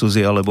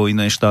Francúzi alebo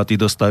iné štáty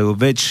dostajú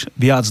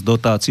viac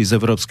dotácií z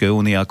Európskej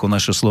únie ako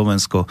naše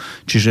Slovensko.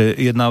 Čiže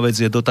jedna vec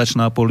je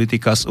dotačná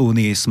politika z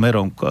únie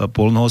smerom k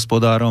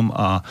poľnohospodárom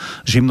a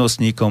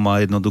živnostníkom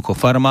a jednoducho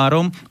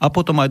farmárom a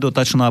potom aj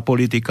dotačná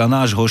politika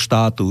nášho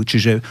štátu,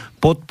 čiže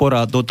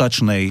podpora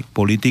dotačnej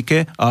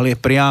politike, ale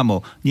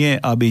priamo.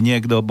 Nie, aby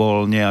niekto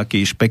bol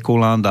nejaký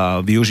špekulant a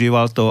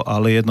využíval to,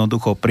 ale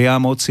jednoducho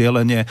priamo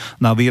cielene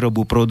na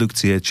výrobu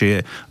produkcie,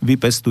 čiže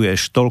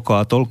vypestuješ toľko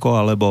a toľko,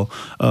 alebo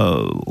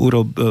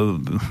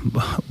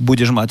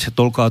budeš mať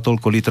toľko a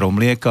toľko litrov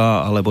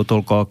mlieka, alebo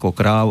toľko ako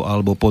kráv,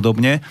 alebo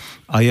podobne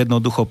a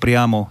jednoducho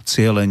priamo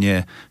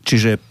cielenie.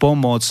 Čiže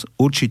pomoc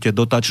určite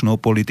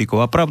dotačnou politikou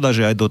a pravda,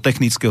 že aj do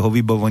technického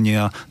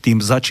vybavenia tým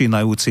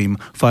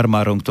začínajúcim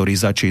farmárom, ktorí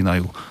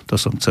začínajú. To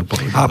som chcel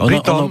povedať. A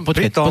pritom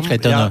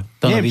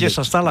neviem, kde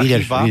sa stala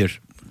chyba.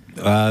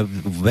 A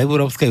v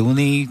Európskej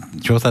únii,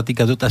 čo sa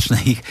týka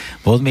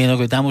dotačných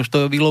podmienok, tam už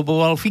to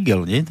vyloboval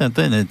Figel, nie? Ten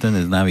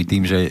je známy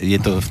tým, že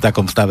je to v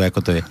takom stave,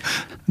 ako to je.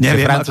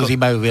 Neviem, Francúzi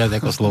majú viac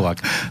ako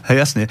Slovák.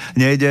 Jasne.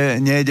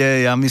 Nejde,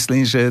 ja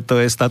myslím, že to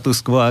je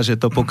status quo a že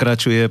to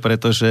pokračuje,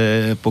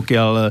 pretože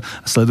pokiaľ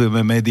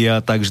sledujeme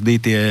médiá, tak vždy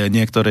tie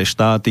niektoré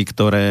štáty,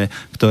 ktoré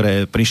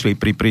prišli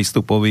pri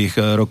prístupových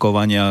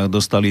rokovaniach,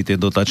 dostali tie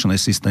dotačné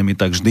systémy,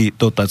 tak vždy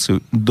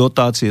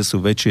dotácie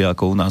sú väčšie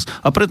ako u nás.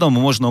 A preto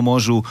možno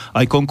môžu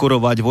aj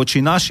konkurovať voči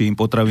našim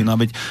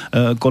potravinám. Veď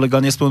kolega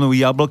nespomenul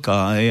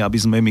jablka, aby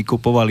sme my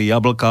kupovali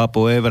jablka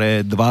po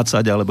eure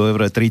 20 alebo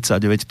eure 30,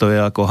 veď to je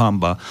ako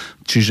hanba.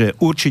 Čiže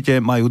určite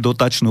majú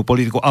dotačnú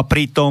politiku a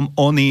pritom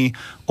oni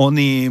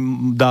oni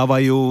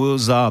dávajú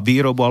za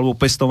výrobu alebo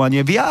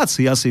pestovanie viac,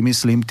 ja si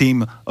myslím,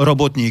 tým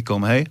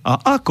robotníkom, hej?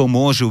 A ako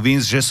môžu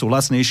výjsť, že sú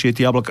lacnejšie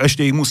tie jablka?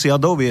 Ešte ich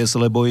musia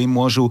doviesť, lebo im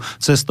môžu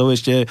cestou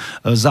ešte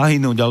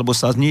zahynúť alebo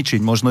sa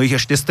zničiť. Možno ich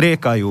ešte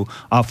striekajú.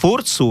 A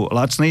furt sú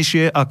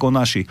lacnejšie ako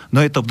naši.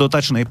 No je to v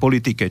dotačnej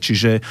politike,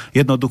 čiže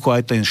jednoducho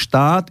aj ten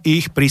štát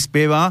ich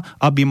prispieva,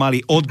 aby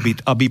mali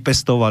odbyt, aby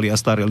pestovali a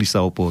starali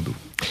sa o pôdu.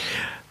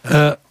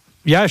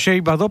 Ja ešte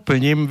iba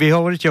doplním, vy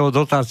hovoríte o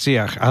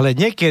dotáciách, ale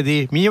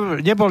niekedy,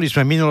 my neboli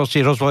sme v minulosti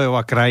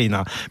rozvojová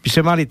krajina. My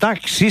sme mali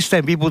tak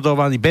systém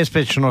vybudovaný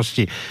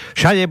bezpečnosti.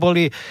 Všade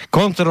boli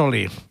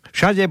kontroly.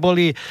 Všade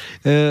boli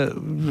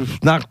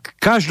na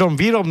každom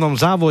výrobnom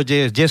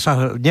závode, kde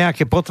sa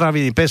nejaké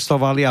potraviny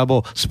pestovali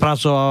alebo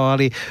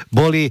spracovávali,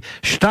 boli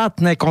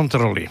štátne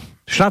kontroly.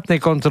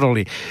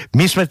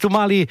 My sme tu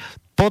mali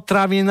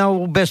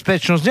potravinovú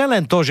bezpečnosť,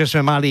 nielen to, že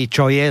sme mali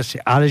čo jesť,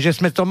 ale že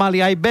sme to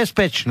mali aj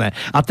bezpečné.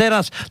 A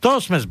teraz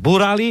toho sme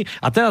zburali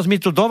a teraz my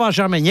tu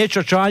dovážame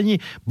niečo, čo ani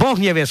Boh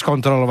nevie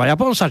skontrolovať. A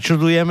potom sa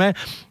čudujeme,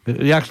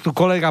 jak tu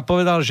kolega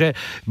povedal, že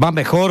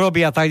máme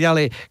choroby a tak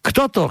ďalej.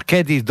 Kto to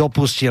kedy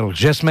dopustil?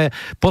 Že sme,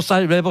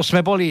 lebo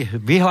sme boli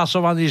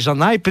vyhlasovaní za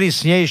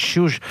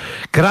najprísnejšiu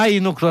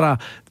krajinu, ktorá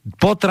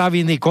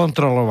potraviny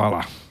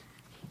kontrolovala.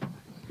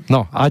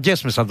 No, a kde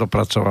sme sa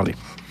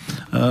dopracovali?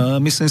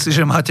 Myslím si,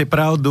 že máte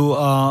pravdu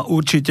a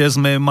určite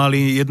sme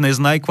mali jedné z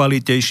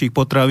najkvalitejších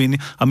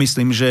potravín a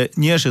myslím, že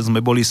nie, že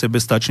sme boli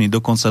sebestační,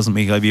 dokonca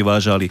sme ich aj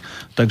vyvážali.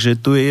 Takže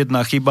tu je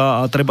jedna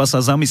chyba a treba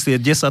sa zamyslieť,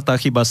 kde sa tá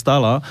chyba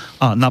stala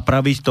a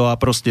napraviť to a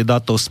proste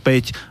dať to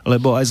späť,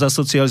 lebo aj za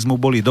socializmu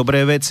boli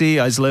dobré veci,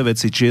 aj zlé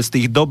veci. Čiže z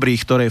tých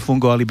dobrých, ktoré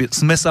fungovali,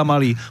 sme sa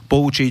mali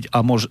poučiť a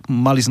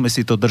mali sme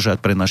si to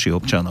držať pre našich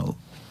občanov.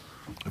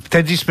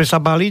 Vtedy sme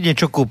sa bali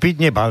niečo kúpiť,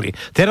 nebali.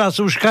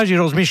 Teraz už každý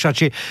rozmýšľa,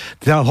 či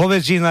tá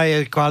hovedzina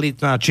je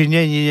kvalitná, či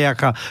není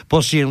nejaká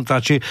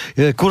postihnutá, či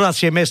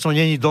kuracie mäso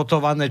není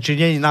dotované, či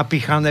není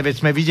napíchané, veď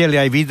sme videli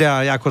aj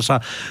videá, ako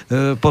sa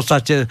v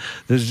podstate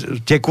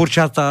tie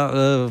kurčatá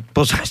v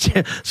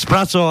podstate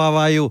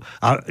spracovávajú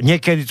a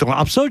niekedy to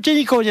absolútne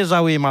nikoho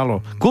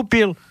nezaujímalo.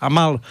 Kúpil a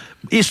mal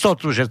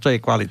istotu, že to je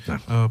kvalitné.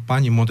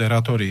 Pani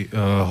moderátori,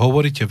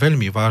 hovoríte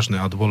veľmi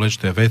vážne a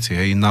dôležité veci,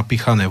 hej,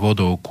 napíchané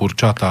vodou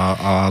kurčatá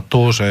a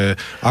to, že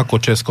ako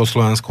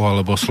Československo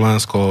alebo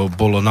Slovensko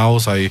bolo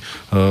naozaj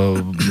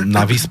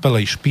na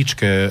vyspelej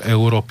špičke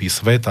Európy,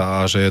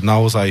 sveta a že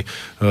naozaj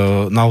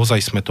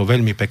sme to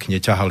veľmi pekne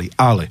ťahali.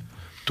 Ale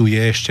tu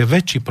je ešte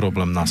väčší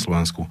problém na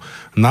Slovensku.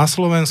 Na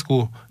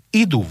Slovensku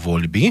idú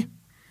voľby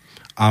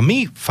a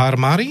my,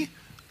 farmári,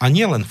 a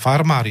nielen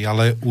farmári,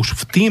 ale už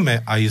v tíme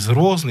aj z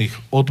rôznych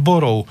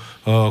odborov,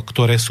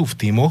 ktoré sú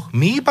v tímoch,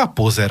 my iba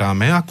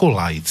pozeráme ako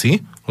laici,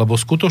 lebo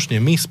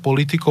skutočne my s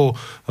politikou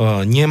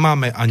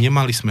nemáme a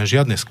nemali sme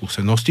žiadne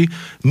skúsenosti,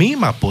 my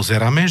iba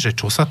pozeráme, že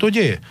čo sa to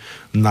deje.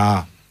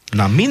 Na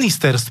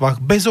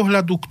ministerstvách bez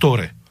ohľadu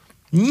ktoré.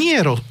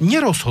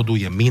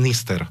 Nerozhoduje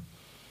minister.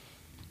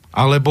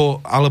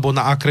 Alebo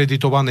na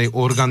akreditovanej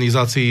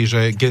organizácii,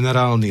 že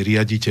generálny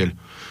riaditeľ.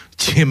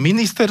 Tie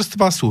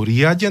ministerstva sú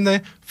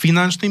riadené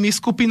finančnými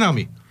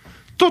skupinami.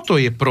 Toto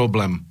je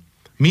problém.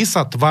 My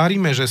sa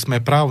tvárime, že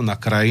sme právna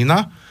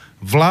krajina,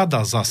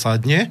 vláda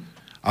zasadne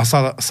a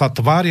sa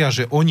tvária,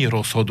 že oni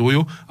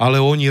rozhodujú, ale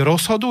oni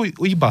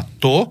rozhodujú iba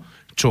to,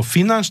 čo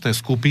finančné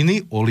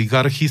skupiny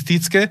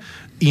oligarchistické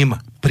im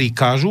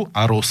prikážu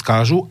a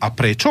rozkážu. A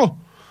prečo?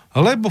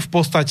 Lebo v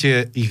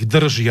podstate ich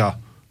držia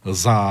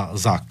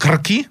za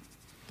krky,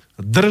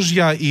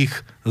 držia ich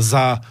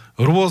za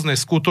rôzne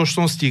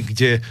skutočnosti,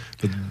 kde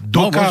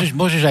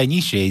môžeš aj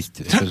nižšie ísť.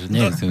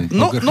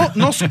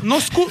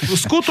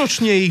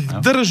 Skutočne ich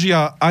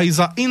držia aj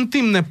za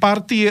intimné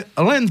partie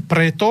len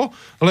preto,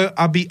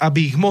 aby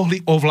ich mohli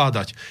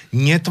ovládať.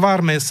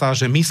 Netvárme sa,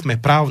 že my sme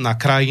právna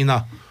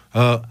krajina.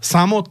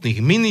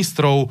 Samotných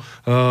ministrov,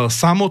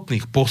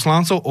 samotných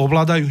poslancov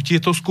ovládajú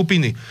tieto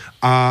skupiny.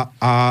 A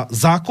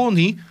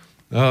zákony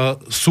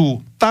sú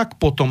tak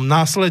potom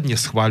následne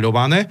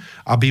schvaľované,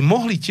 aby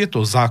mohli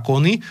tieto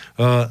zákony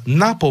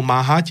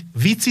napomáhať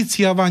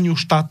vyciciavaniu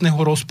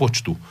štátneho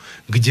rozpočtu,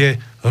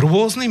 kde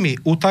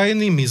rôznymi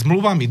utajenými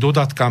zmluvami,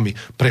 dodatkami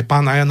pre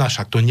pána Jana,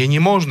 však to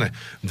není možné.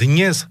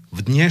 Dnes,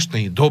 v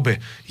dnešnej dobe,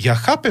 ja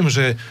chápem,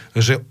 že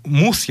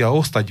musia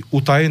ostať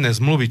utajené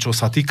zmluvy, čo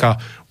sa týka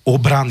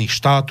obrany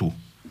štátu,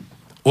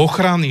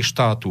 ochrany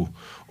štátu,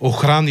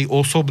 ochrany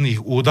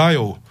osobných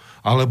údajov,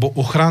 alebo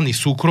ochrany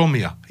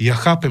súkromia. Ja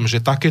chápem, že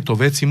takéto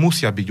veci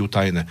musia byť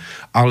utajené.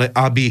 Ale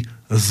aby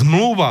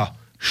zmluva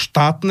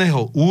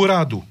štátneho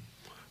úradu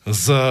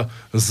s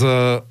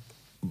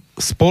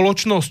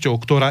spoločnosťou,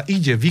 ktorá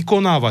ide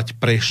vykonávať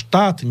pre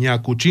štát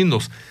nejakú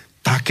činnosť,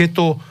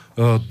 takéto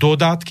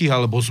dodátky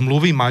alebo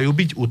zmluvy majú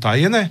byť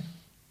utajené?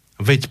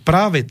 Veď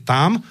práve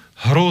tam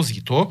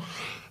hrozí to,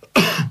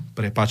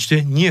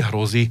 nie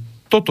hrozí,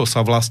 toto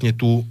sa vlastne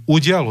tu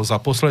udialo za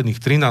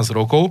posledných 13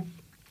 rokov,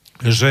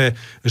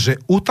 že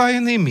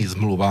utajenými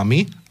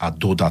zmluvami a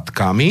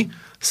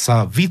dodatkami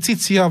sa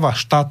vyciciava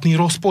štátny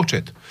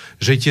rozpočet.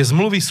 Že tie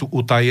zmluvy sú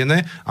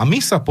utajené a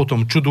my sa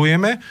potom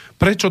čudujeme,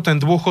 prečo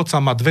ten dôchodca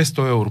má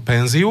 200 eur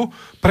penziu,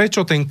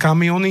 prečo ten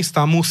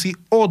kamionista musí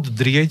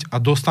oddrieť a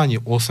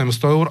dostane 800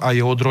 eur a je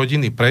od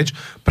rodiny preč,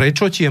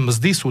 prečo tie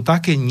mzdy sú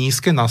také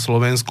nízke na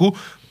Slovensku.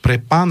 Pre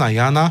pána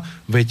Jana,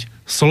 veď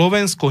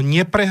Slovensko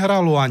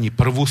neprehralo ani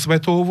prvú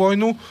svetovú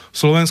vojnu,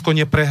 Slovensko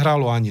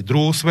neprehralo ani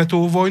druhú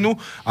svetovú vojnu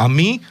a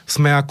my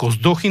sme ako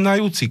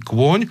zdochynajúci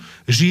kôň,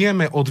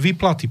 žijeme od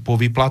výplaty po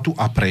výplatu.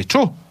 A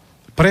prečo?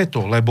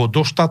 Preto, lebo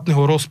do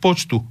štátneho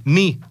rozpočtu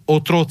my,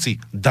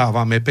 otroci,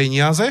 dávame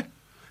peniaze,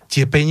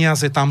 tie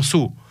peniaze tam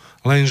sú,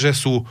 lenže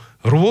sú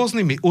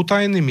rôznymi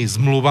utajenými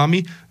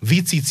zmluvami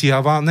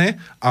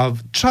vyciciavané a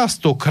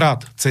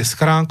častokrát cez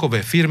schránkové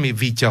firmy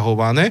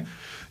vyťahované.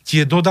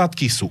 Tie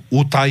dodatky sú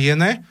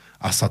utajené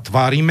a sa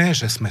tvárime,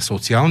 že sme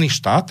sociálny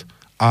štát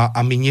a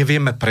my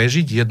nevieme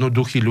prežiť,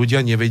 jednoduchí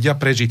ľudia nevedia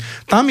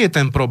prežiť. Tam je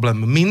ten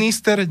problém.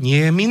 Minister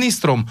nie je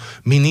ministrom.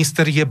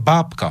 Minister je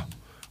bábka.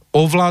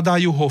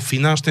 Ovládajú ho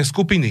finančné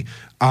skupiny.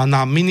 A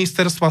na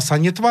ministerstva sa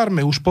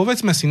netvárme. Už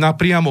povedzme si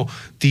napriamo,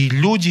 tí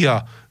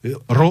ľudia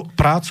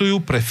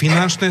pracujú pre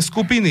finančné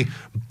skupiny.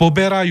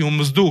 Poberajú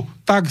mzdu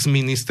tak z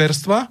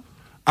ministerstva,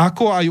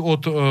 ako aj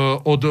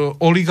od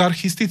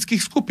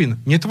oligarchistických skupín.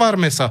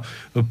 Netvárme sa.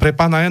 Pre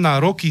pána Jana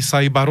roky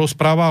sa iba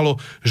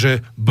rozprávalo, že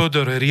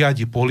BDR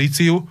riadi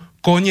políciu.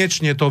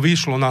 Konečne to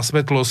vyšlo na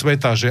svetlo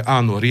sveta, že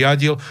áno,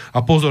 riadil.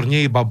 A pozor,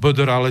 nie iba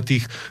BDR, ale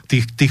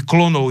tých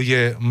klonov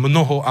je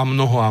mnoho a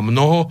mnoho a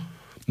mnoho.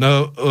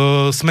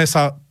 Sme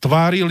sa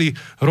tvárili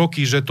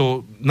roky, že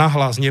to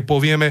nahlas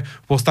nepovieme.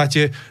 V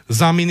podstate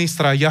za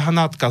ministra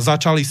Jahnátka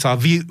začali sa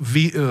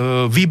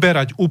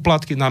vyberať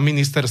úplatky na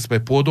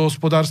ministerstve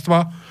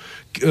pôdohospodárstva.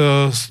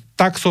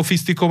 Tak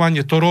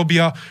sofistikovane to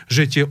robia,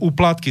 že tie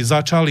úplatky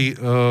začali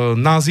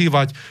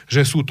nazývať,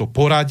 že sú to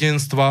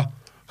poradenstva.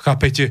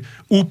 Chápete?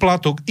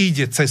 Úplatok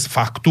ide cez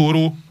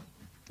faktúru.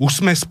 Už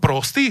sme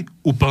sprostí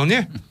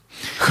úplne?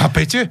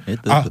 Chápete?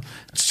 A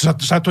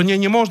to nie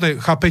je možné.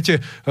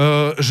 Chápete,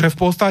 že v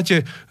podstate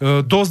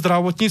do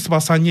zdravotníctva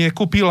sa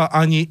nekúpila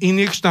ani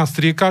injekčná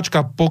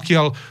striekačka,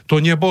 pokiaľ to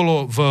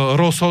nebolo v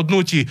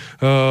rozhodnutí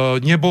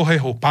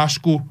nebohého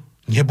Pašku.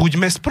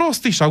 Nebuďme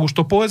sprostí, však už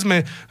to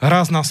povedzme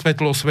raz na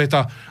svetlo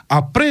sveta. A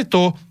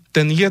preto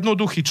ten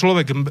jednoduchý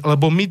človek,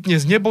 lebo my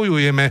dnes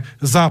nebojujeme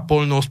za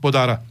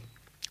poľnohospodára.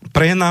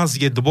 Pre nás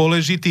je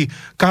dôležitý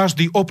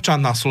každý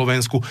občan na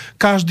Slovensku.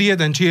 Každý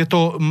jeden, či je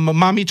to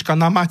mamička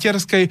na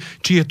materskej,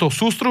 či je to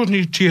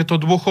sústružný, či je to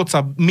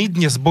dôchodca. My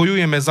dnes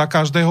bojujeme za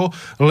každého,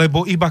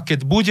 lebo iba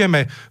keď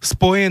budeme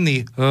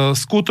spojení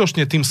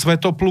skutočne tým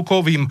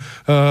svetoplukovým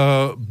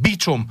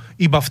bičom,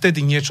 iba vtedy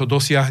niečo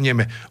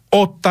dosiahneme.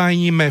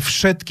 Odtajníme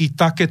všetky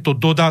takéto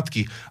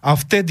dodatky a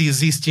vtedy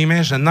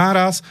zistíme, že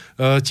naraz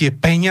tie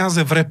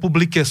peniaze v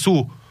republike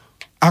sú.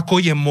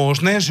 Ako je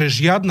možné, že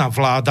žiadna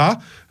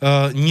vláda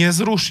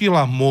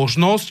nezrušila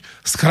možnosť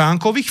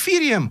schránkových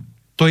firiem?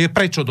 To je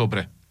prečo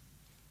dobre?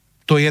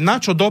 To je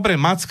na čo dobre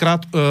mať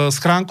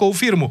schránkovú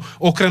firmu,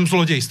 okrem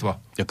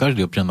zlodejstva? Ja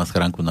každý občan má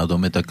schránku na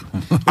dome, tak...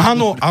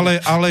 Áno,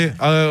 ale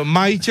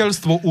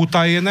majiteľstvo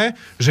utajené,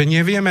 že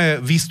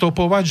nevieme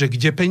vystopovať, že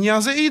kde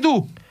peniaze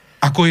idú.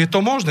 Ako je to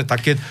možné?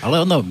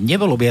 Ale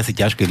nebolo by asi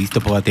ťažké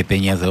vystopovať tie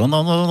peniaze.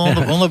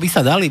 Ono by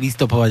sa dali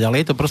vystopovať,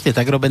 ale je to proste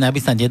tak robené, aby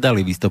sa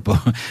nedali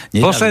vystopovať.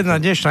 Posledná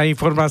dnešná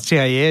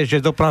informácia je, že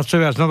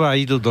dopravcovia znova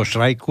idú do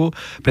štrajku,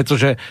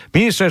 pretože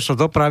ministerstvo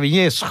dopravy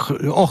nie je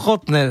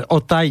ochotné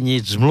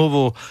otajniť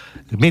zmluvu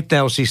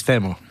mýtneho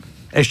systému.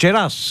 Ešte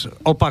raz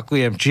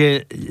opakujem,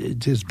 čiže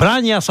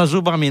zbrania sa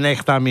zubami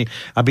nechtami,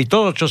 aby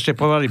to, čo ste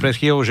povedali pred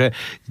chvíľou, že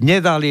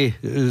nedali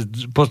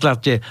v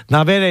podstate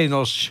na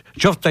verejnosť,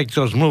 čo v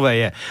tejto zmluve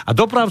je. A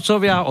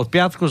dopravcovia od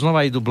piatku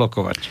znova idú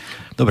blokovať.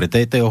 Dobre,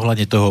 to je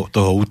ohľadne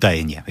toho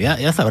utajenia.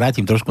 Ja sa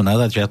vrátim trošku na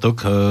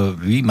začiatok.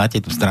 Vy máte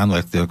tú stranu,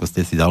 ako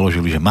ste si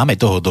založili, že máme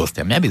toho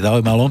dosť. A mňa by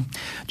zaujímalo,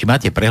 či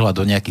máte prehľad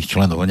o nejakých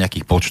členov, o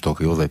nejakých počtoch.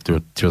 Jozef,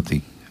 čo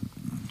ty?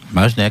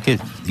 Máš nejaké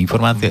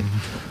informácie?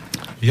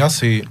 Ja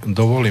si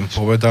dovolím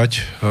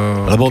povedať...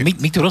 Lebo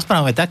my tu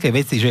rozprávame také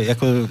veci, že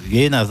ako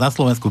je nás na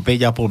Slovensku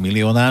 5,5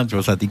 milióna,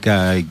 čo sa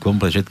týka aj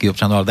komplet všetkých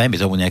občanov, ale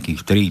dajme tomu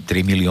nejakých 3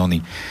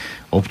 milióny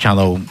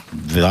občanov,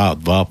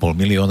 2,5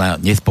 milióna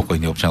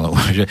nespokojných občanov.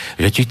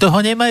 Že či toho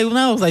nemajú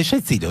naozaj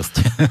všetci dosť?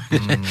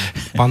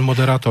 Pán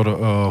moderátor,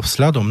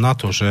 vzhľadom na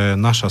to, že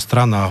naša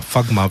strana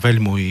fakt má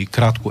veľmi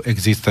krátku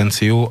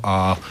existenciu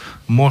a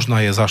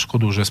možno je za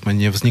škodu, že sme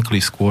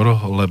nevznikli skôr,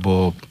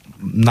 lebo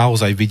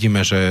naozaj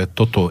vidíme, že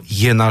toto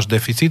je náš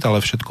deficit,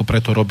 ale všetko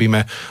preto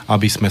robíme,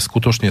 aby sme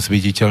skutočne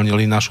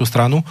zviditeľnili našu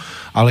stranu.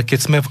 Ale keď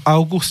sme v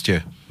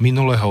auguste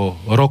minulého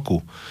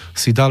roku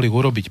si dali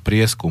urobiť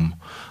prieskum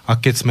a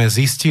keď sme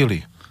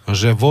zistili,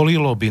 že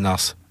volilo by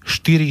nás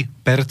 4%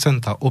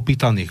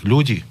 opýtaných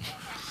ľudí,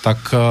 tak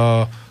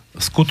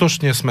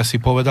skutočne sme si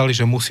povedali,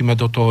 že musíme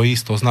do toho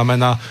ísť. To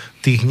znamená,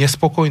 tých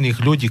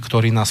nespokojných ľudí,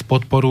 ktorí nás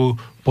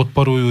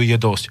podporujú je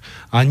dosť.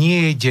 A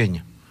nie je deň,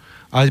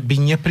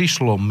 aby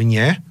neprišlo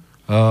mne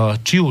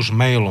či už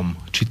mailom,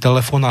 či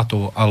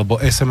telefonátou, alebo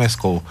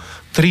SMS-kou,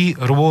 3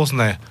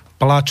 rôzne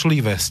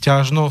plačlivé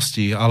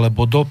sťažnosti,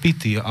 alebo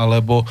dopyty,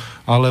 alebo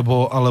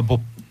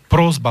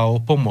prosba o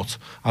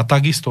pomoc. A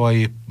takisto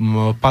aj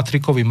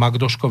Patrikovi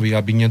Magdoškovi,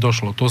 aby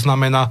nedošlo. To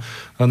znamená,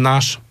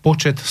 náš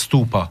počet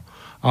stúpa.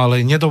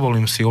 Ale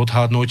nedovolím si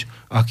odhadnúť,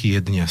 aký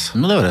je dnes.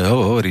 No dobre,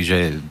 hovorí,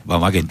 že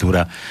vám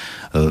agentúra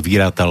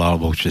vyrátala,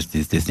 alebo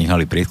ste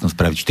snehali prieskum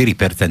spraviť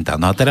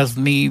 4%. No a teraz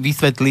mi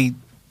vysvetlí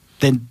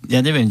ja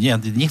neviem,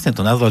 nechcem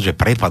to nazvať, že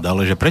prepad,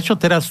 ale že prečo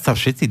teraz sa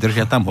všetci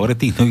držia tam hore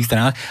tých nových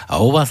stranách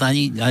a u vás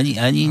ani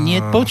nie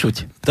je počuť.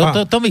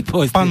 To mi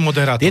povedzte. Pán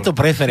moderátor. Tieto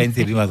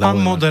preferencie by ma zaujímali. Pán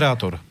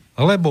moderátor,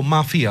 lebo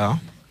mafia,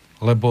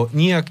 lebo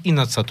nijak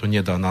ináč sa to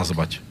nedá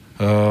nazvať.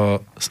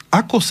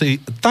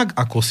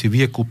 Ako si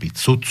vie kúpiť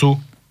sudcu,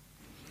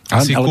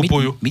 si ale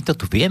kupujú. My to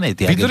tu vieme,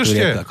 tie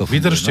agentúry.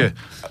 Vydržte.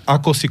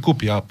 Ako si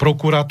kúpia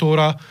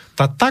prokurátora,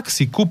 tak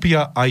si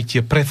kúpia aj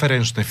tie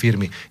preferenčné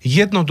firmy.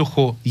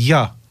 Jednoducho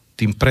ja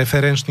tým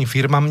preferenčným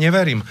firmám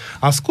neverím.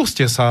 A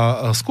skúste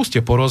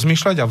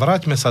porozmýšľať a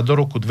vráťme sa do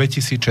roku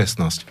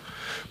 2016.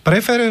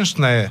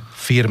 Preferenčné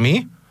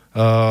firmy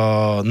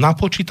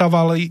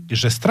napočítavali,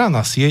 že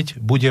strana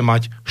sieť bude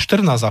mať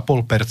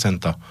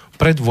 14,5%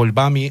 pred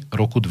voľbami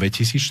roku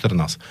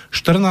 2014.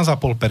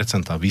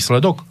 14,5%.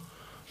 Výsledok?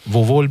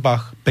 Vo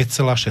voľbách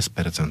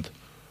 5,6%.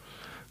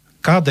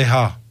 KDH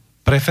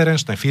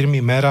preferenčné firmy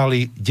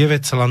merali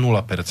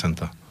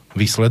 9,0%.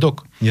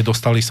 Výsledok?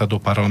 Nedostali sa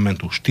do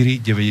parlamentu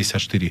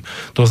 4,94.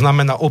 To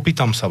znamená,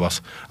 opýtam sa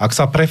vás, ak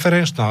sa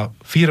preferenčná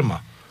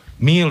firma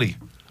mýli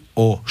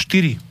o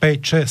 4,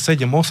 5, 6,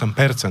 7,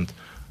 8%,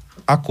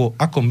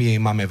 ako my jej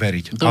máme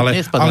veriť? To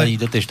nespadá ani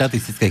do tej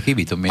štatistickej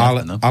chyby, to mi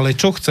jasné, no. Ale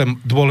čo chcem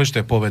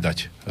dôležité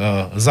povedať?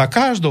 Za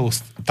každou,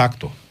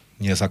 takto,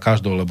 nie za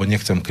každou, lebo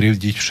nechcem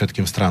krivdiť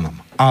všetkým stranám,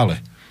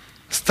 ale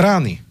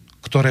strany,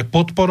 ktoré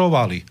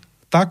podporovali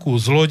takú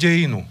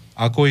zlodejinu,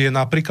 ako je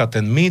napríklad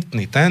ten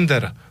mýtny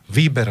tender,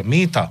 výber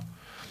mýta,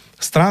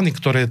 strany,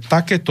 ktoré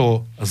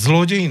takéto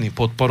zlodejiny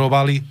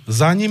podporovali,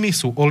 za nimi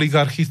sú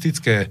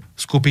oligarchistické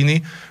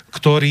skupiny,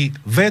 ktorí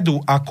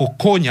vedú ako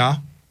koňa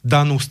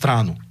danú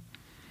stranu.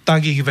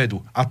 Tak ich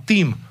vedú. A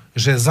tým,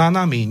 že za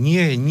nami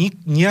nie je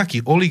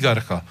nejaký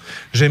oligarcha,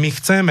 že my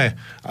chceme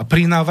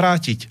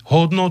prinavrátiť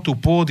hodnotu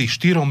pôdy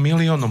 4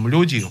 miliónom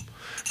ľudí,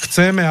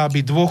 chceme,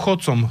 aby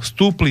dôchodcom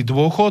stúpli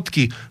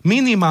dôchodky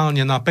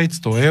minimálne na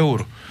 500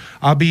 eur,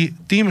 aby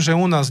tým, že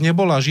u nás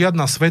nebola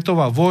žiadna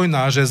svetová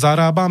vojna a že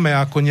zarábame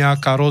ako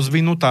nejaká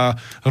rozvinutá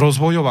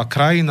rozvojová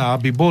krajina,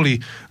 aby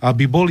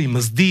boli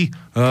mzdy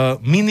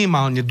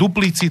minimálne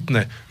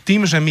duplicitné,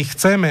 tým, že my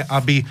chceme,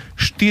 aby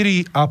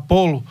 4,5,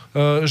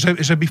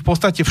 že by v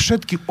podstate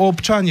všetky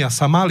občania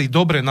sa mali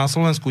dobre na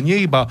Slovensku,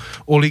 nie iba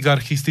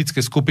oligarchistické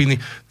skupiny,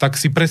 tak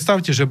si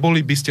predstavte, že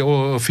boli by ste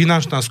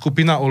finančná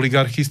skupina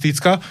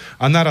oligarchistická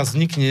a naraz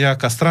vznikne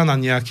nejaká strana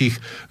nejakých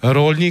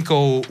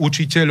roľníkov,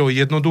 učiteľov,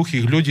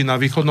 jednoduchých ľudí na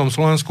východnom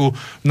Slovensku,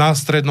 na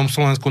strednom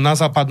Slovensku, na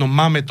západnom,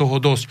 máme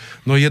toho dosť.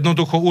 No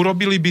jednoducho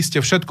urobili by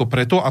ste všetko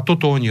preto, a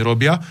toto oni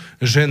robia,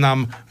 že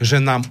nám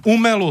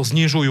umelo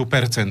znižujú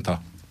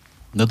percenta.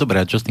 No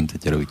dobré, a čo s tým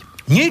chcete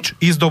robiť? Nič,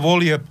 ísť do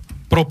volieb,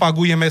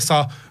 propagujeme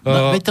sa.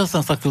 No, to som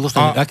sa chcel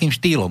dostať. Akým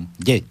štýlom?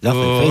 Kde?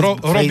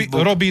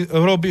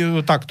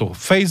 Takto.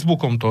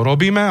 Facebookom to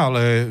robíme,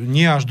 ale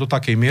nie až do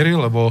takej miery,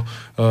 lebo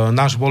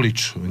náš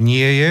volič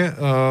nie je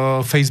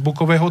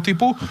facebookového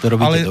typu. To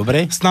robíte ale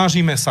dobre?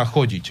 Snažíme sa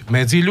chodiť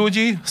medzi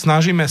ľudí,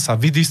 snažíme sa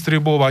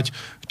vydistribuovať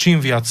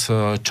čím viac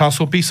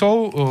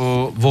časopisov,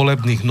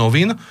 volebných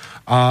novín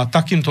a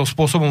takýmto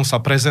spôsobom sa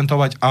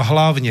prezentovať a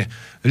hlavne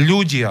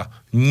ľudia,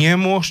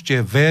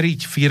 nemôžete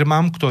veriť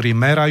firmám, ktorí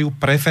merajú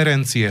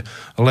preferencie,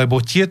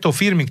 lebo tieto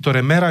firmy,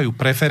 ktoré merajú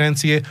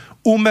preferencie,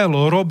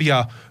 umelo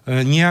robia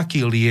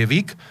nejaký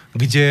lievik,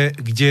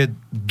 kde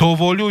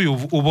dovoľujú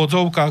v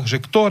úvodzovkách, že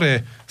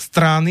ktoré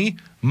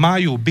strany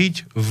majú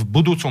byť v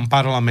budúcom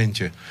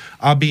parlamente.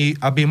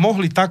 Aby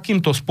mohli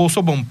takýmto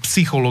spôsobom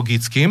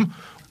psychologickým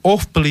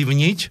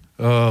ovplyvniť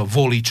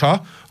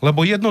voliča,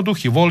 lebo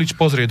jednoduchý volič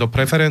pozrie do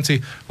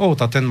preferencií,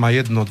 ten má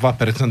 1-2%,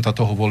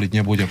 toho voliť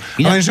nebudem.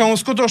 Lenže on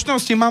v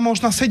skutočnosti má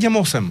možno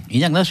 7-8.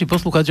 Inak naši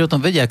poslucháči o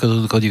tom vedia,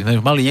 ako to chodí.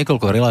 Mali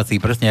niekoľko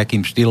relácií, presne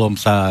akým štýlom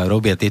sa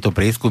robia tieto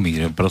prieskumy,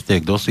 že proste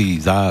kto si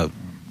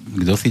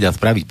dá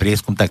spraviť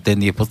prieskum, tak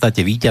ten je v podstate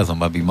víťazom,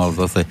 aby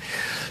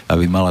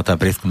mala tá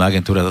prieskumná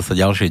agentúra zase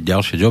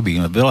ďalšie joby.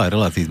 Veľa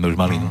relácií sme už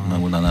mali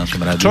na našom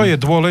rádiu. Čo je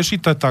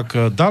dôležité, tak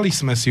dali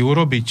sme si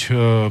urobiť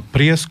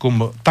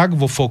prieskum tak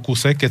vo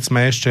Fokuse, keď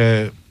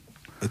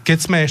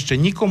sme ešte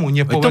nikomu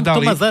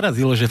nepovedali... To ma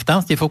zarazilo, že tam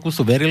ste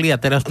Fokusu verili a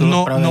teraz to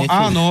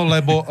áno,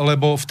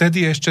 lebo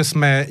vtedy ešte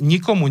sme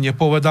nikomu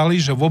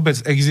nepovedali, že vôbec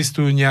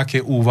existujú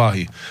nejaké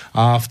úvahy.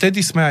 A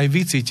vtedy sme aj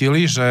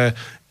vycítili, že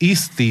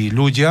istí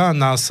ľudia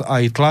nás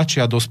aj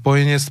tlačia do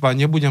spojenectva,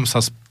 nebudem sa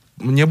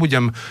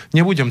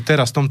nebudem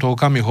teraz v tomto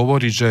okamihu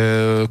hovoriť, že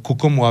ku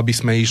komu, aby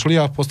sme išli,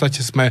 a v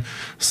podstate sme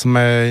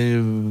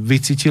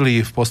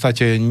vycítili v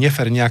podstate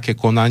nefer nejaké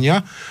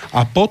konania,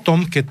 a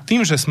potom, keď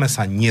tým, že sme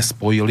sa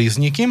nespojili s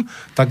nikým,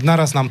 tak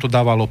naraz nám to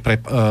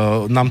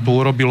nám to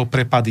urobilo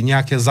prepady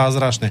nejaké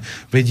zázračné.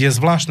 Veď je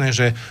zvláštne,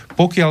 že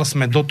pokiaľ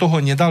sme do toho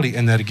nedali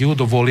energiu,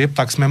 do volieb,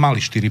 tak sme mali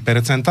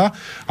 4%,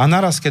 a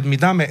naraz, keď my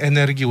dáme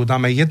energiu,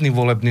 dáme jedny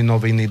volebné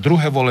noviny,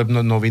 druhé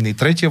volebné noviny,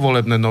 tretie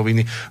volebné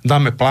noviny,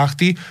 dáme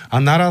plachty, a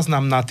naraz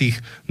nám na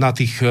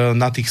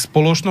tých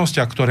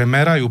spoločnostiach, ktoré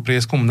merajú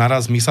prieskum,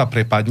 naraz my sa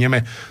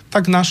prepadneme,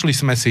 tak našli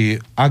sme si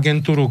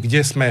agentúru,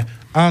 kde sme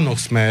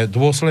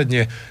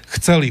dôsledne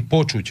chceli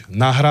počuť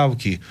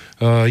nahrávky.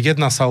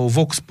 Jedná sa o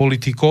Vox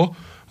Politico,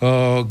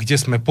 kde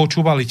sme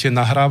počúvali tie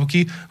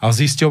nahrávky a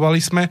zisťovali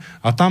sme,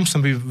 a tam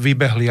sme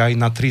vybehli aj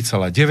na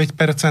 3,9%,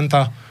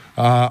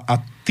 a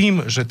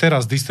tým, že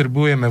teraz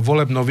distribuujeme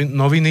volebné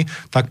noviny,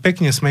 tak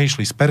pekne sme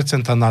išli z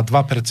percenta na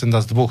 2%,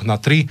 z 2 na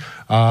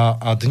 3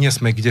 a dnes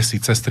sme kdesi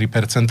cez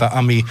 3%, a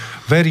my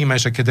veríme,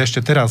 že keď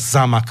ešte teraz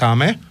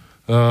zamakáme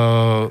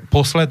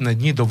posledné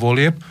dni do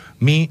volieb,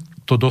 my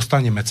to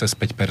dostaneme cez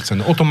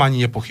 5%. O tom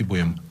ani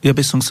nepochybujem. Ja by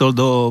som chcel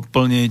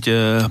doplniť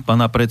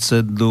pána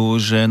predsedu,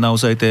 že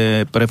naozaj tie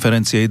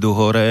preferencie idú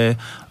hore.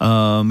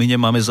 My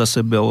nemáme za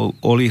sebou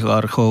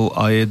oligarchov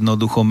a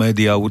jednoducho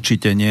média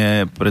určite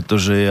nie,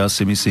 pretože ja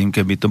si myslím,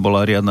 keby to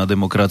bola riadna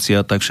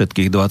demokracia, tak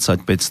všetkých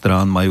 25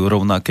 strán majú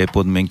rovnaké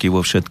podmienky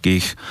vo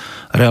všetkých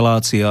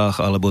reláciách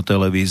alebo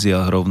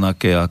televíziách,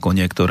 rovnaké ako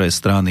niektoré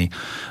strany.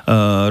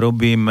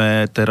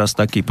 Robíme teraz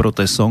taký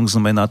protest song,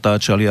 sme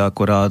natáčali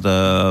akorát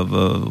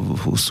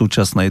v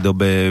súčasnej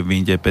dobe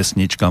vyjde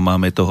pesnička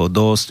Máme toho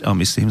dosť, a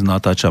myslím,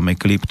 natáčame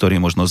klip, ktorý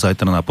možno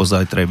zajtra na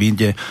pozajtre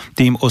vyjde.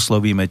 Tým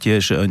oslovíme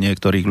tiež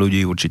niektorých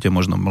ľudí, určite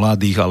možno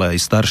mladých, ale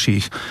aj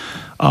starších.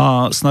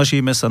 A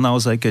snažíme sa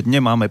naozaj, keď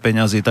nemáme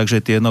peňazí,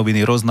 takže tie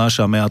noviny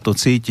roznášame, a to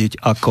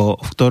cítiť, ako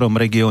v ktorom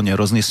regióne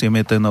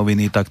roznesieme tie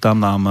noviny, tak tam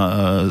nám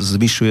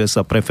zvyšuje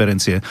sa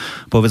preferencie.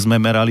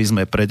 Povedzme, merali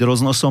sme pred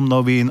roznosom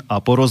novín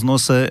a po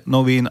roznose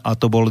novín, a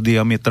to bol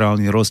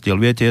diametrálny rozdiel.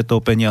 Viete, je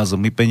to peniaze,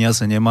 my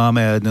peniaze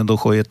nemáme, a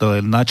jednoducho je to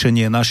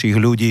nadšenie našich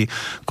ľudí.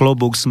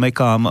 Klobúk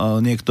smekám,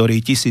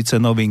 niektorí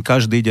tisíce novín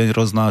každý deň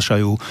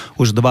roznášajú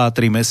už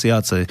 2-3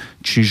 mesiace.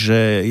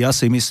 Čiže ja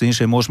si myslím,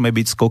 že môžeme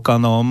byť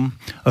skokanom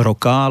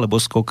roka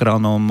alebo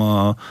skokranom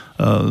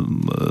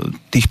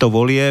týchto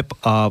volieb,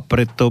 a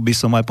preto by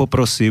som aj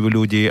poprosil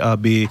ľudí,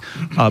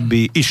 aby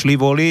išli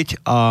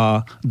voliť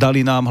a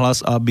dali nám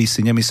hlas, aby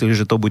si nemysleli,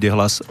 že to bude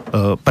hlas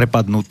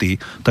prepadnutý.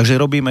 Takže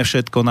robíme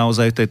všetko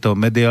naozaj v tejto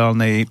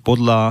mediálnej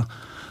podľa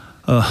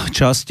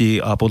časti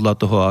a podľa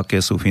toho,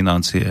 aké sú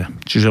financie.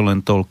 Čiže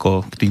len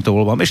toľko k týmto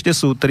voľbám. Ešte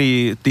sú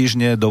 3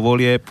 týždne do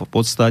volieb, v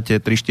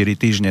podstate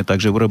 3-4 týždne,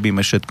 takže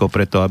urobíme všetko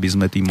preto, aby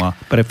sme tým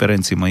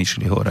preferenciami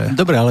išli hore.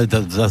 Dobre, ale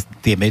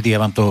tie médiá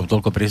vám to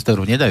toľko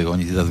priestoru nedajú.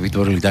 Oni si zase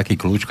vytvorili taký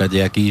kľúč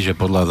kadejaký, že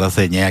podľa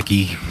zase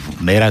nejakých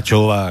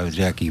meračov a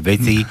nejakých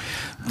vecí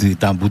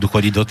tam budú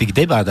chodiť do tých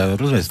debát.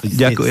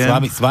 Ďakujem.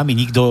 S vami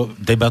nikto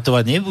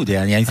debatovať nebude,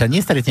 ani sa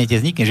nestretnete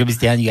s nikým, že by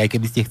ste ani, aj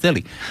keby ste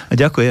chceli.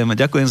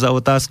 Ďakujem za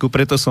otázku,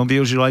 preto som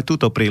využil aj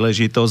túto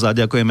príležitosť, a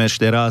ďakujem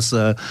ešte raz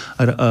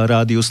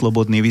Rádiu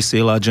Slobodný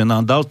vysielač, že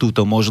nám dal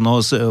túto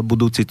možnosť.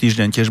 Budúci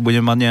týždeň tiež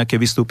budeme mať nejaké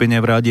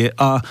vystúpenie v ráde,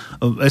 a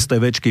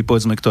STVčky,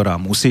 povedzme,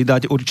 ktorá musí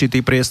dať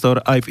určitý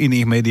priestor aj v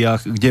iných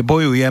médiách, kde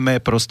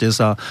bojujeme proste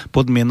za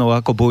podmienov,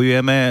 ako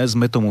bojujeme,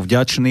 sme tomu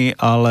vďační,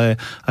 ale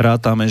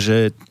rátame,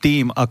 že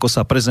tým, ako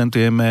sa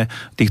prezentujeme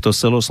v týchto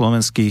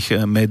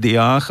celoslovenských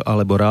médiách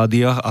alebo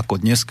rádiách ako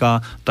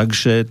dneska,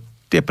 takže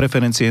tie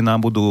preferencie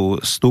nám budú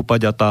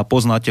stúpať a tá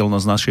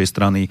poznateľnosť našej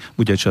strany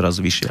bude čoraz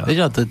vyššia.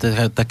 Veď, to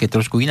je také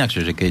trošku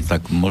inakšie, že keď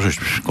tak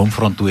môžeš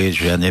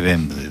konfrontuješ, ja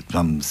neviem,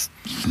 tam s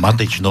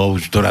Matečnou,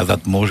 ktorá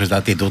môže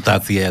za tie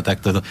dotácie a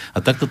takto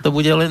to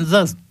bude len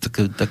zas.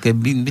 Také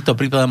by to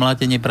pripadá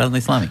mlátenie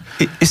prázdnej slamy.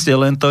 Isté,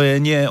 len to je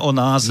nie o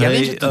nás,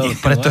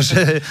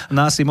 pretože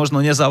nás si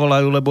možno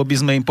nezavolajú, lebo by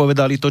sme im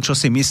povedali to, čo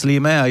si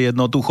myslíme, a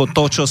jednoducho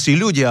to, čo si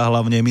ľudia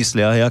hlavne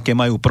myslia, aké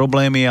majú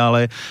problémy,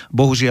 ale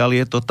bohužiaľ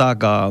je to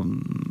tak, a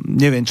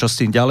neviem, čo s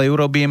tým ďalej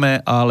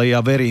urobíme, ale ja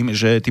verím,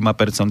 že tými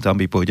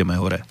percentami pôjdeme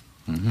hore.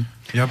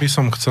 Ja by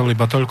som chcel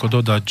iba toľko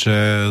dodať, že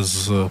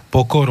s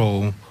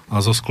pokorou a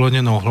so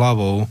sklonenou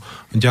hlavou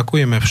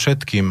ďakujeme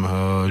všetkým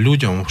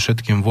ľuďom,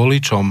 všetkým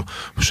voličom,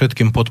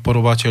 všetkým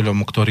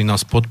podporovateľom, ktorí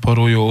nás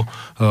podporujú,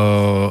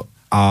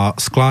 a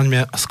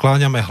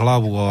skláňame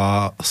hlavu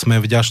a sme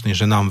vďační,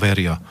 že nám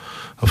veria.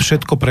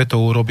 Všetko preto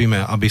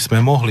urobíme, aby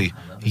sme mohli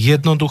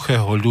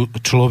jednoduchého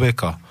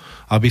človeka,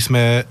 aby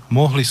sme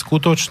mohli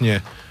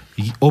skutočne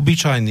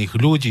obyčajných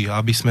ľudí,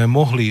 aby sme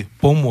mohli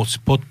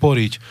pomôcť,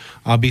 podporiť,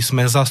 aby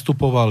sme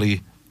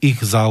zastupovali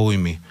ich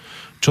záujmy.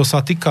 Čo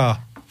sa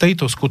týka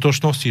tejto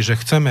skutočnosti, že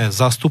chceme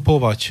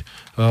zastupovať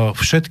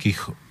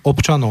všetkých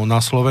občanov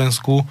na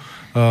Slovensku,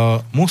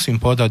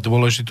 musím povedať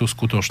dôležitú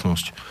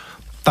skutočnosť.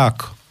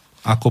 Tak,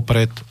 ako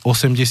pred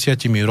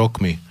 80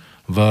 rokmi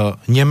v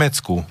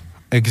Nemecku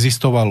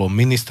existovalo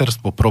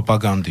ministerstvo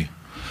propagandy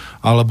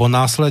alebo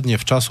následne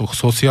v časoch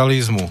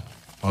socializmu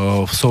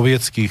v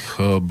sovietských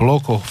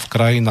blokoch v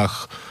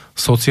krajinách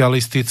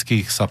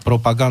socialistických sa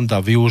propaganda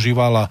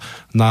využívala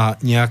na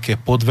nejaké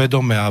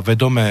podvedomé a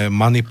vedomé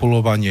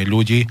manipulovanie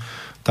ľudí,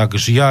 tak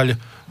žiaľ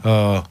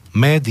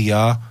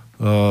médiá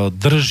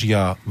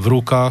držia v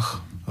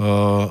rukách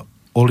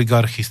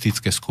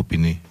oligarchistické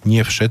skupiny.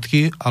 Nie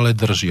všetky, ale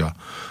držia.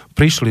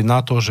 Prišli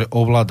na to, že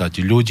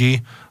ovládať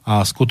ľudí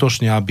a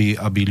skutočne,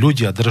 aby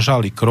ľudia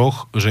držali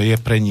krok, že je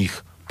pre nich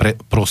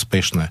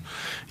prospešné.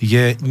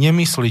 Je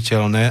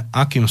nemysliteľné,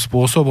 akým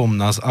spôsobom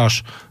nás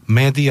až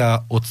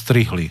médiá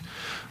odstrihli.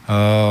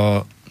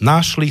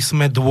 Našli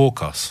sme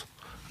dôkaz.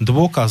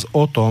 Dôkaz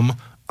o tom,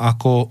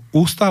 ako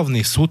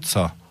ústavný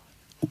sudca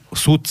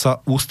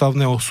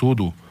ústavného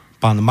súdu,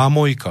 pán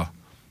Mamojka,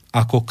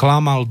 ako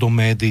klamal do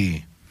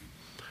médií.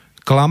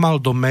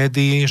 Klamal do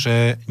médií,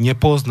 že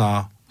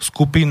nepozná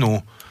skupinu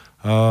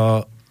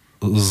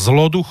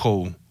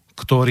zloduchov,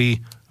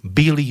 ktorí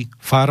bili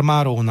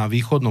farmárov na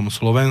východnom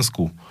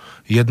Slovensku.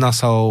 Jedná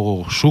sa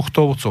o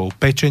Šuchtovcov,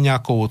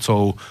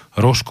 Pečeňakovcov,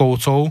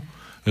 Rožkovcov,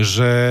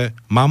 že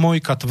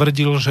Mamojka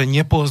tvrdil, že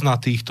nepozná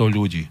týchto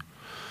ľudí.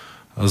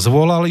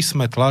 Zvolali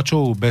sme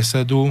tlačovú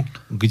besedu,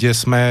 kde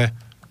sme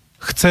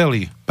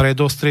chceli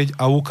predostrieť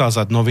a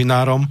ukázať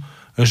novinárom,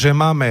 že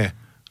máme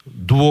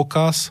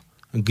dôkaz,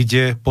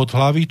 kde pod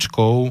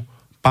hlavičkou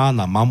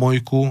pána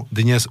Mamojku,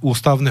 dnes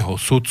ústavného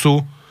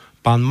sudcu,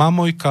 pán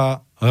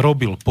Mamojka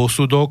robil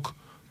posudok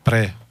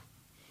pre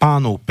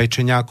pánov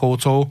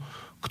Pečeňákovcov,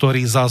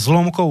 ktorí za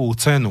zlomkovú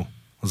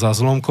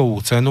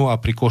cenu a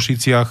pri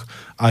Košiciach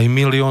aj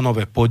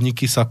miliónové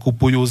podniky sa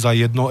kupujú za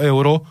 1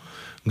 euro,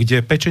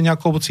 kde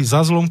Pečeňákovci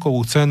za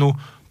zlomkovú cenu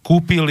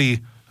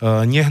kúpili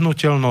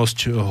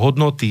nehnuteľnosť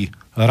hodnoty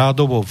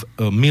rádovo v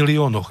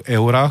miliónoch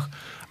eurách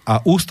a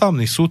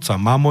ústavný sudca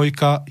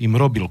Mamojka im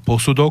robil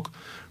posudok,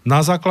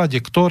 na základe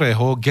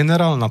ktorého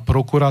generálna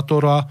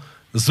prokuratúra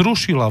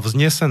zrušila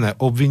vznesené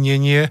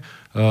obvinenie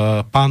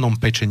pánom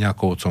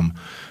Pečeňákovcom.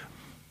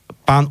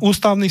 Pán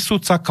ústavný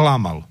sudca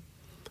klamal.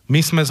 My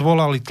sme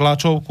zvolali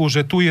tlačovku,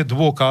 že tu je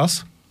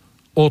dôkaz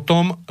o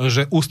tom,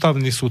 že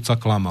ústavný sudca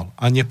klamal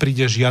a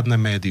nepríde žiadne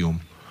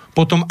médium.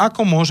 Potom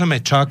ako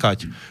môžeme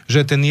čakať,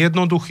 že ten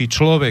jednoduchý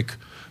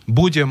človek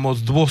bude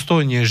môcť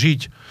dôstojne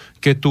žiť,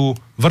 keď tu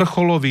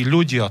vrcholoví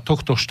ľudia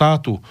tohto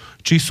štátu,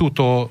 či sú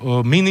to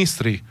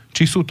ministri,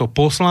 či sú to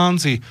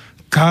poslanci,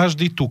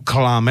 každý tu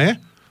klame,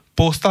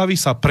 postaví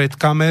sa pred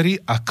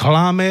kamery a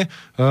klame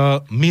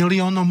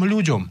miliónom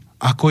ľuďom.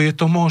 Ako je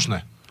to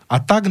možné? A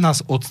tak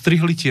nás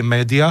odstrihli tie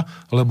médiá,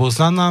 lebo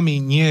za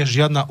nami nie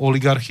je žiadna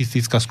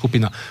oligarchistická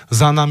skupina.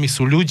 Za nami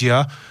sú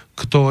ľudia,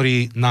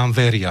 ktorí nám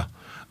veria.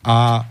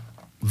 A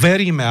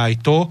veríme aj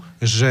to,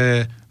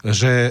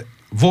 že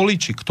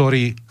voliči,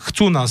 ktorí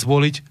chcú nás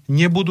voliť,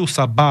 nebudú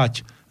sa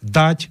báť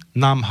dať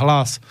nám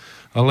hlas,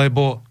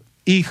 lebo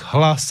ich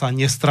hlas sa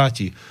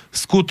nestratí.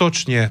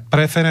 Skutočne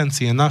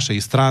preferencie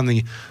našej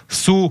strany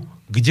sú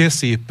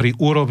kdesi pri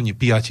úrovni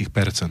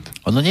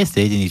 5%. Ono nie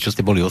ste jediní, čo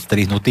ste boli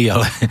odstrihnutí,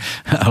 ale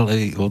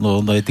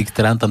ono je tých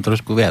strán tam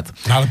trošku viac.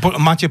 Ale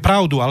máte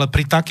pravdu, ale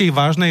pri takej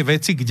vážnej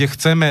veci, kde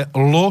chceme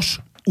lož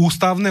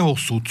ústavného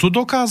sudcu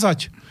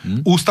dokázať?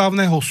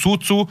 Ústavného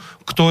sudcu,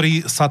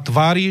 ktorý sa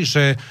tvári,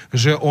 že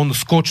on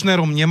s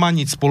Kočnerom nemá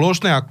nič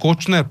spoločné a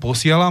Kočner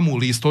posiela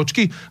mu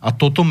lístočky a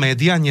toto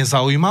média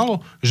nezaujímalo?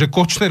 Že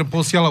Kočner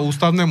posiela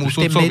ústavnému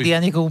sudcovi? Tie médiá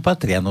niekomu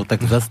patria, no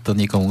tak zase to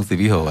niekomu musí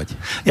vyhovať.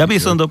 Ja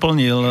by som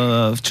doplnil.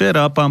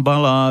 Včera pán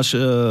Baláš,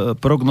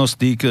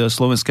 prognostik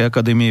Slovenskej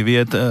akadémie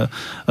vied,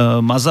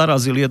 ma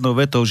zarazil jednou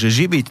vetou, že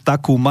živiť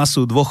takú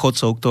masu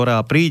dôchodcov, ktorá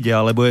príde,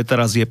 alebo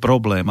teraz je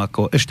problém.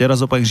 Ako, ešte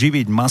raz opakujem,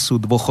 živiť masu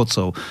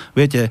dôchodcov.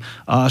 Viete,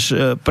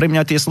 až pre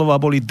mňa tie slova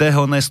boli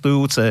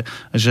dehonestujúce,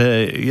 že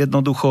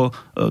jednoducho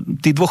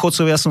tí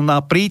dôchodcovia sú na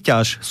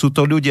príťaž, sú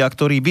to ľudia,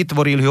 ktorí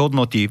vytvorili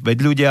hodnoty, veď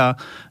ľudia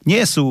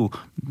nie sú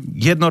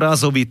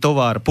jednorázový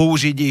tovar,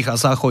 použiť ich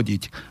a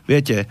zachodiť.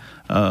 Viete,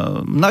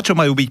 na čo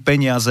majú byť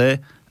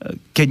peniaze,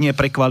 keď nie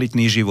pre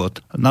kvalitný život.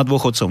 Na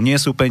dôchodcov nie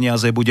sú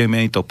peniaze, budeme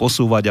im to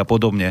posúvať a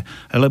podobne.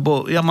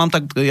 Lebo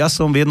ja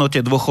som v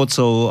jednote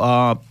dôchodcov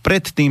a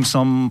predtým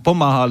som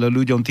pomáhal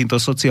ľuďom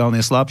týmto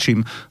sociálne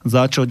slabším,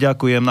 za čo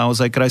ďakujem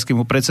naozaj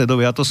krajskému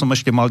predsedovi. A to som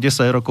ešte mal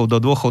 10 rokov do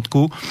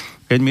dôchodku,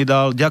 keď mi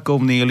dal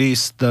ďakovný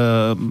list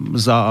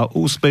za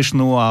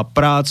úspešnú a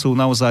prácu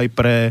naozaj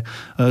pre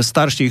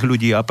starších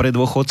ľudí a pre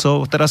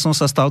dôchodcov. Teraz som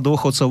sa stal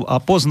dôchodcov a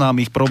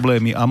poznám ich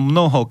problémy a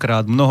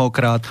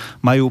mnohokrát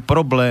majú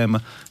problém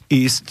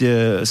ísť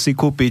si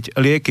kúpiť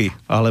lieky,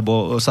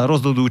 alebo sa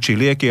rozhodnú, či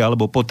lieky,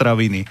 alebo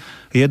potraviny.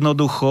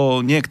 Jednoducho,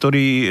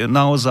 niektorí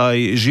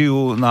naozaj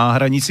žijú na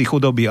hranici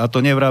chudoby a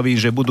to nevraví,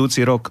 že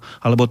budúci rok,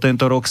 alebo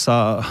tento rok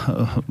sa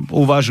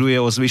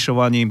uvažuje o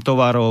zvyšovaní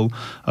tovarov,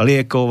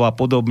 liekov a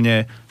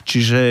podobne.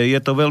 Čiže je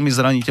to veľmi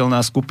zraniteľná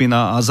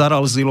skupina a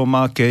zarazilo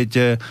ma,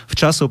 keď v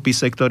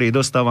časopise, ktorý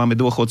dostávame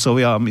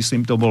dôchodcovia,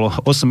 myslím, to bolo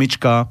 8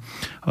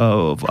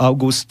 v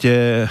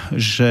auguste,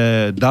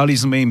 že dali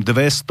sme im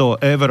 200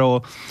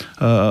 eur,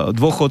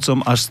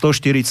 dôchodcom až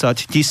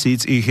 140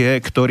 000 ich je,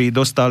 ktorí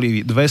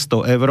dostali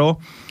 200 eur.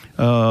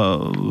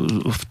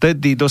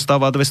 vtedy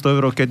dostáva 200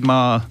 eur, keď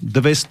má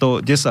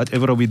 210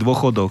 eurový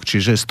dôchodok.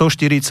 Čiže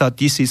 140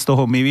 000 z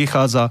toho mi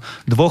vychádza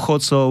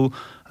dôchodcov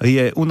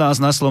je u nás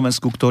na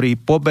Slovensku, ktorí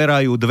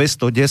poberajú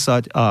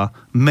 210 a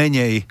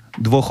menej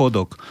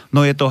dôchodok.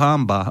 No je to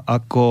hanba,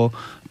 ako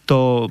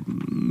to,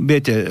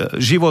 viete,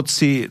 život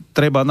si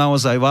treba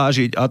naozaj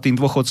vážiť a tým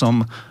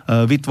dôchodcom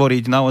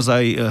vytvoriť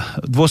naozaj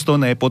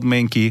dôstojné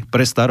podmienky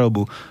pre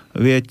starobu.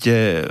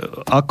 Viete,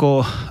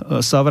 ako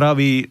sa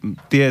vraví,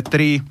 tie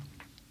 3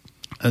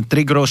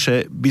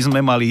 groše by sme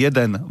mali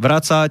jeden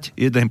vracať,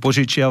 jeden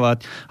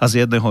požičiavať a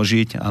z jedného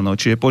žiť. Áno,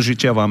 čiže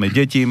požičiavame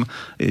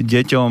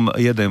deťom,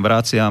 jeden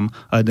vraciam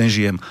a jeden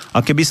žijem.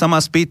 A keby sa ma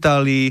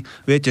spýtali,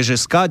 viete,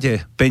 že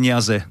skade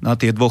peniaze na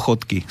tie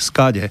dôchodky,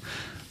 skade.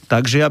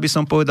 Takže ja by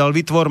som povedal,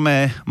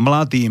 vytvorme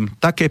mladým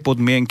také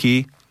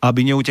podmienky,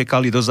 aby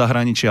neutekali do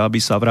zahraničia, aby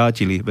sa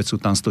vrátili, veď sú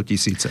tam 100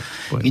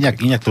 000.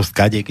 Inak to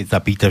skade, keď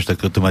sa pýtaš, tak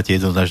toto máte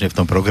jednoznačne v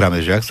tom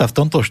programe, že ak sa v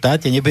tomto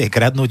štáte nebude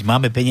kradnúť,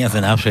 máme peniaze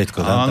na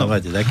všetko.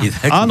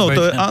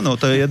 Áno,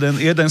 to je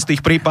jeden z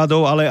tých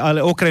prípadov,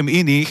 ale okrem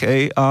iných,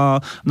 a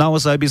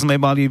naozaj by sme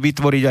mali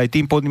vytvoriť aj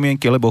tým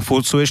podmienky, lebo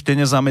furt sú ešte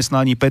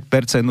nezamestnaní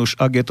 5%, už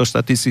ak je to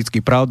štatisticky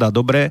pravda,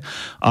 dobre,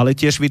 ale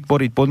tiež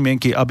vytvoriť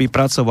podmienky, aby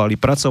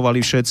pracovali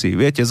všetci.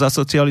 Viete, za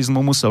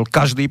socializmu musel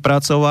každý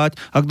pracovať,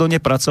 a kto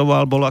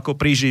nepracoval, bol ako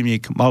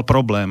príživník, mal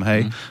problém,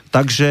 hej.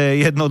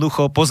 Takže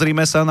jednoducho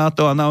pozrime sa na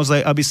to a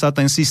naozaj, aby sa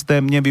ten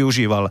systém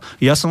nevyužíval.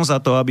 Ja som za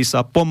to, aby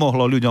sa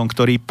pomohlo ľuďom,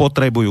 ktorí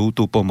potrebujú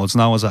tú pomoc,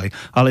 naozaj.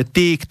 Ale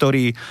tí,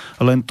 ktorí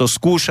len to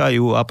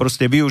skúšajú a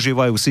proste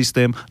využívajú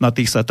systém, na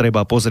tých sa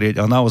treba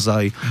pozrieť a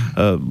naozaj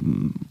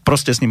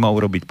proste s ním má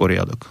urobiť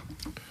poriadok.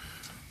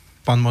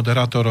 Pán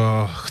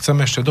moderátor, chcem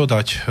ešte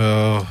dodať,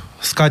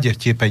 skade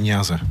tie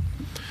peniaze.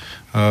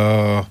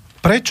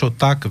 Prečo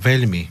tak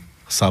veľmi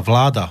sa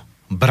vláda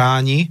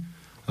bráni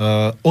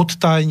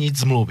odtajniť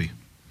zmluvy?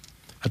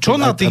 Čo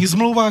na tých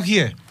zmluvách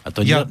je? A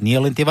to nie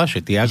len tie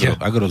vaše, tie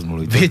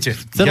agrozmluvy. Viete,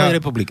 v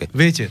celej republike.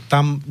 Viete,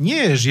 tam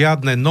nie je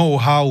žiadne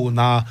know-how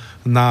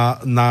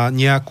na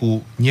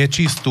nejakú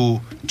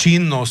nečistú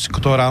činnosť,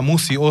 ktorá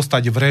musí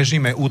ostať v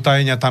režime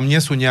utajenia. Tam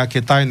nie sú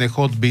nejaké tajné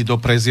chodby do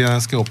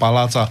prezidentského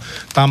paláca.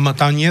 Tam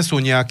nie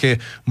sú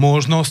nejaké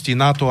možnosti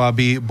na to,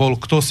 aby bol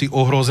ktosi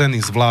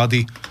ohrozený z vlády.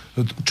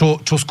 Čo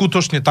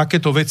skutočne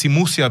takéto veci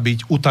musia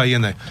byť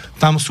utajené.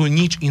 Tam sú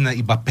nič iné,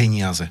 iba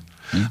peniaze.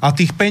 A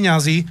tých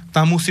peňazí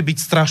tam musí byť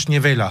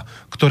strašne veľa,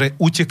 ktoré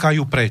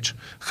utekajú preč.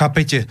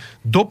 Chápete?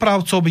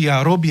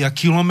 Dopravcovia robia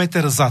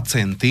kilometr za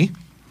centy,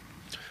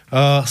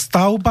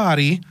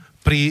 stavbári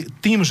pri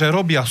tým, že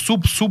robia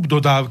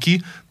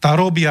subdodávky, tá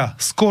robia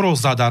skoro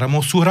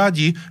zadarmo, sú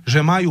radi,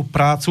 že majú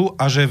prácu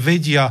a že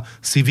vedia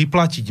si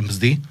vyplatiť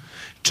mzdy.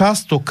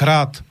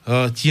 Častokrát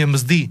tie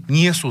mzdy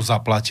nie sú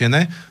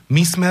zaplatené,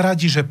 my sme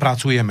radi, že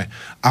pracujeme.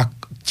 A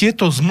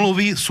tieto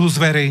zmluvy sú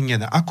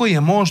zverejnené. Ako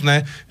je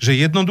možné, že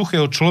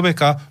jednoduchého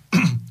človeka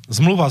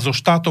zmluva so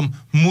štátom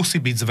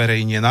musí byť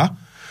zverejnená,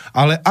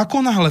 ale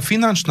ako náhle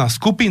finančná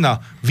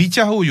skupina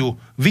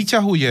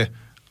vyťahuje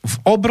v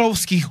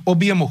obrovských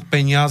objemoch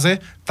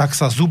peniaze, tak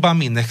sa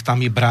zubami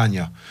nechtami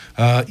bránia.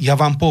 Ja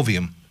vám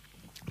poviem,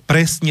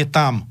 presne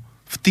tam,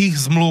 v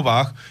tých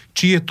zmluvách,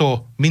 či je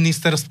to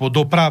ministerstvo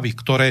dopravy,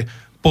 ktoré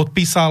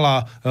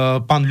podpísala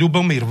pán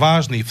Ľubomír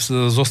Vážny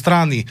zo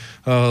strany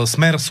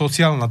Smer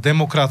sociálna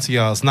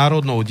demokracia s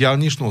Národnou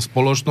diaľničnou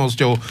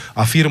spoločnosťou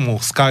a firmou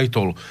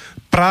Skytol.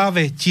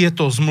 Práve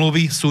tieto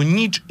zmluvy sú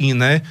nič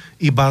iné,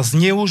 iba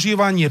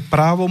zneužívanie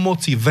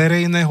právomoci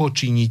verejného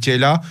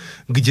činiteľa,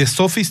 kde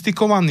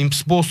sofistikovaným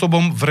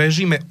spôsobom v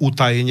režime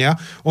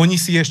utajenia, oni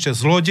si ešte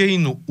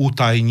zlodejinu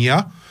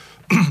utajnia.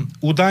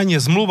 Údajne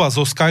zmluva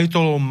so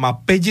Skytolom má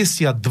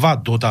 52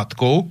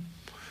 dodatkov.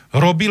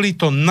 Robili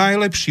to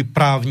najlepší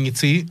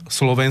právnici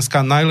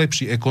Slovenska,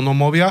 najlepší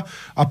ekonómovia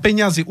a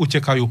peniazy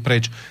utekajú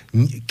preč.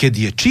 Keď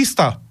je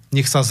čistá,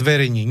 nech sa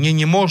zverejní. Nie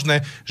je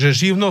možné, že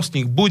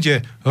živnostník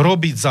bude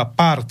robiť za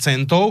pár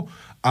centov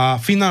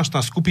a finančná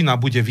skupina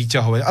bude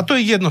vyťahovať. A to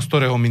je jedno z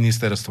ktorého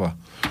ministerstva.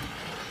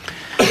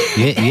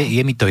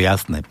 Je mi to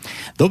jasné.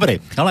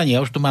 Dobre, ale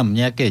ja už tu mám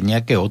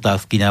nejaké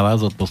otázky na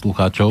vás od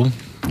poslucháčov.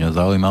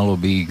 Zaujímalo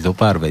by ich zo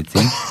pár vecí.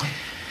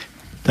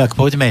 Tak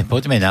poďme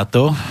na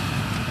to.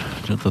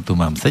 Čo to tu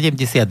mám?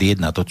 71,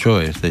 to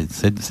čo je?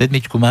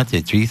 Sedmičku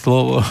máte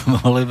číslo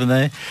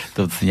volebné,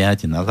 to si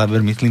necháte na záver,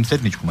 myslím,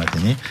 sedmičku máte,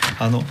 nie?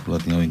 Áno.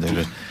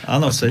 Takže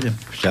áno, 7.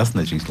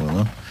 Šťastné číslo,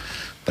 no?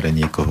 Pre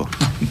niekoho.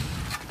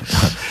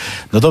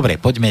 No dobre,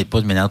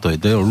 poďme na to.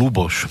 To je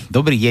Luboš.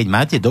 Dobrý deň,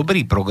 máte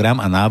dobrý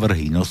program a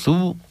návrhy, no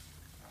sú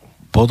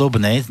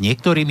podobné s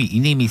niektorými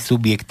inými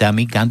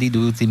subjektami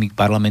kandidujúcimi k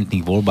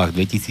parlamentných voľbách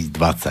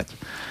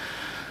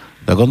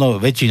 2020. Tak ono,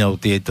 väčšinou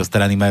tieto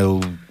strany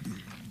majú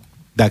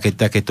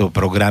takéto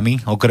programy,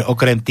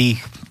 okrem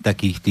tých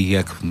takých tých,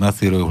 jak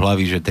nasírujú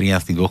hlavy, že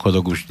 13.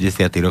 dôchodok už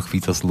 10. rok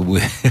Fico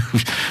slubuje,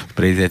 už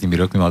pred 10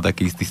 rokmi mal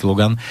taký istý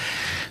slogan.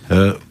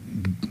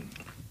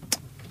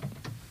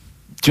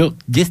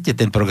 Kde ste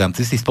ten program?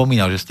 Ty si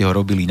spomínal, že ste ho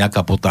robili na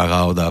kapotách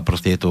a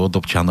proste je to od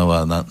občanov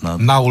a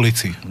na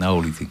ulici. Na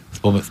ulici,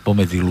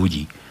 spomedzi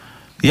ľudí.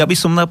 Ja by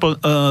som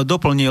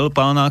doplnil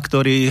pána,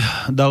 ktorý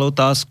dal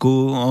otázku.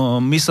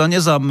 My sa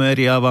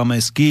nezameriavame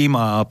s kým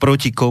a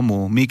proti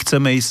komu. My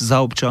chceme ísť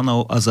za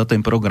občanov a za ten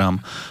program.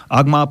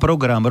 Ak má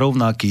program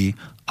rovnaký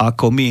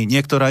ako my,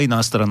 niektorá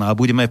iná strana a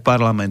budeme v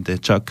parlamente,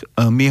 čak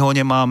my ho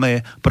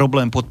nemáme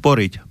problém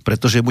podporiť,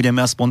 pretože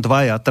budeme aspoň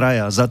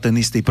 2-3 za ten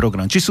istý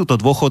program. Či sú to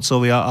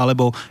dôchodcovia,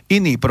 alebo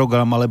iný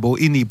program,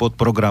 alebo iný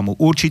podprogramu.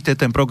 Určite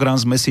ten program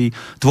sme si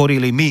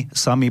tvorili my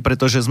sami,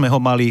 pretože sme ho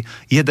mali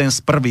jeden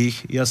z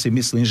prvých, ja si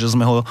myslím, že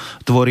sme ho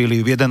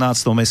tvorili v 11.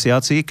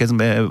 mesiaci, keď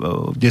sme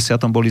v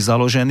 10. boli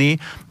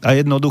založení a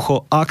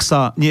jednoducho, ak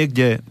sa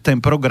niekde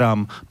ten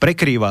program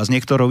prekrýva s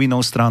niektorou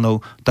inou stranou,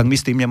 tak my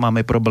s tým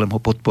nemáme problém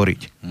ho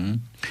podporiť.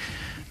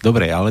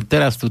 Dobre, ale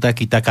teraz tu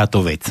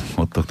takáto vec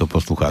od tohto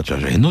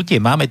poslucháča, že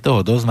hnutie Máme toho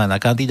dosť má na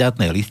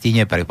kandidátnej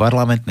listine pre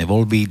parlamentné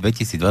voľby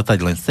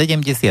 2020 len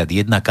 71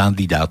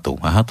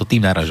 kandidátov. Aha, to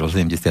tým naražil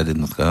 71,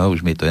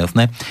 už mi je to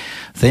jasné.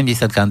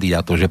 70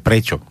 kandidátov, že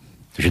prečo?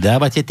 Že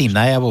dávate tým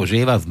najavo, že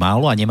je vás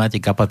málo a nemáte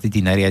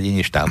kapacity na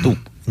riadenie štátu?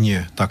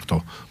 Nie,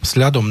 takto.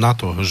 Vzhľadom na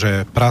to,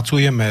 že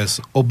pracujeme s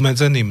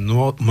obmedzeným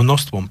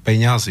množstvom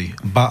peňazí,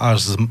 ba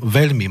až s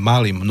veľmi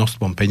malým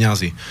množstvom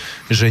peňazí,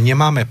 že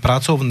nemáme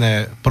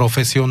pracovné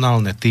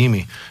profesionálne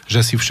týmy,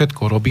 že si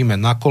všetko robíme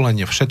na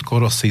kolene,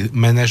 všetko si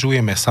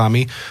manažujeme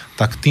sami,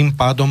 tak tým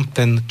pádom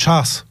ten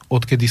čas,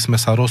 odkedy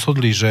sme sa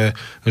rozhodli, že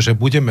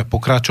budeme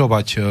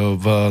pokračovať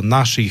v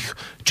našich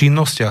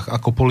činnostiach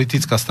ako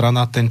politická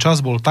strana, ten čas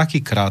bol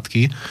taký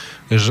krátky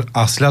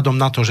a vzhľadom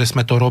na to, že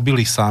sme to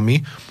robili sami,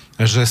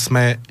 že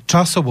sme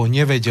časovo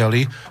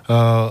nevedeli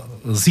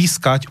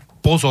získať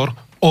pozor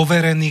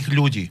overených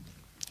ľudí.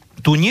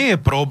 Tu nie je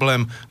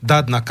problém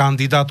dať na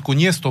kandidátku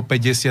nie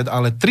 150,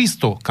 ale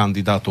 300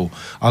 kandidátov.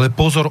 Ale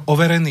pozor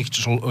overených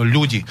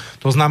ľudí.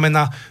 To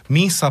znamená,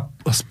 my sa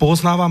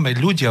spoznávame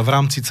ľudia v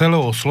rámci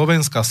celého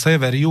Slovenska,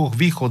 sever, juh,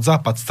 východ,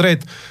 západ,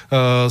 stred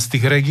z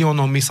tých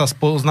regiónov, my sa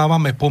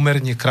spoznávame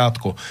pomerne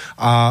krátko.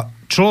 A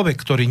človek,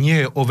 ktorý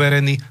nie je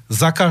overený,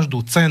 za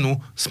každú cenu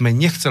sme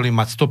nechceli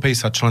mať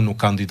 150 členov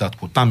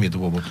kandidátku. Tam je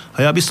dôvod.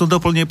 A ja by som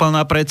doplnil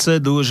pána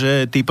predsedu,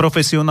 že tí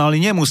profesionáli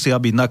nemusia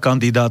byť na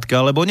kandidátke,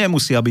 alebo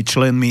nemusia byť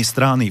členmi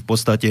strany v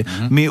podstate.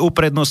 My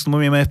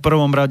uprednostňujeme v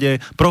prvom rade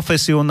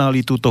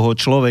profesionálitu toho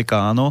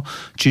človeka, áno.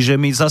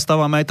 Čiže my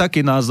zastávame aj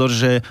taký názor,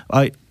 že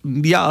aj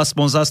ja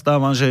aspoň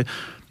zastávam, že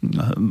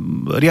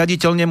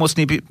riaditeľ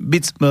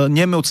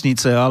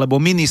nemocnice alebo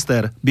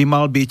minister by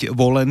mal byť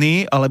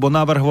volený alebo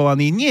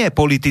navrhovaný nie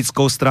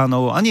politickou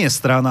stranou a nie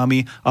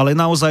stranami, ale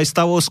naozaj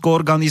stavovskou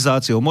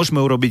organizáciou. Môžeme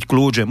urobiť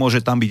kľúč, že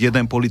môže tam byť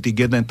jeden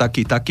politik, jeden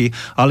taký,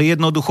 ale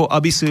jednoducho,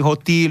 aby si ho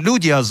tí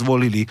ľudia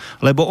zvolili,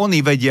 lebo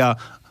oni vedia,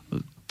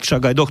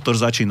 však aj doktor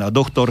začína,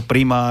 doktor,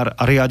 primár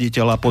a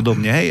riaditeľ a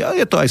podobne. Hej, a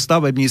je to aj v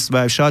stavebníctve,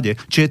 aj všade.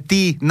 Čiže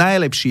tí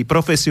najlepší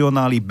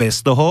profesionáli bez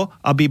toho,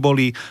 aby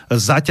boli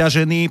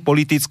zaťažení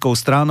politickou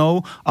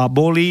stranou a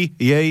boli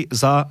jej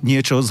za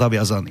niečo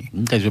zaviazaní.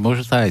 Takže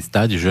môže sa aj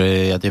stať,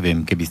 že ja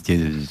neviem, keby ste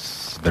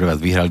pre vás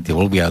vyhrali tie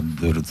voľby a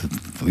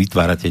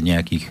vytvárate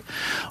nejakých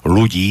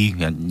ľudí,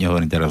 ja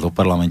nehovorím teraz o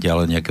parlamente,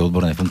 ale nejaké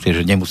odborné funkcie,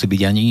 že nemusí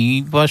byť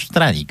ani váš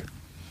straník.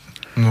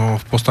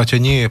 No, v podstate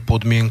nie je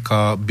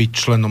podmienka byť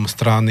členom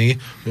strany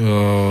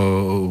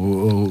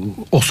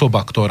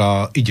osoba,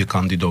 ktorá ide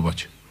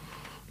kandidovať.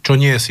 Čo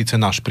nie je síce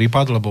náš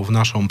prípad, lebo v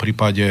našom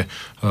prípade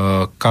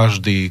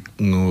každý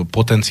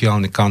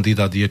potenciálny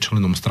kandidát je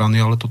členom strany,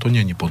 ale toto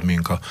nie je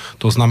podmienka.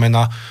 To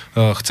znamená,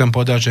 chcem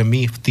povedať, že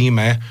my v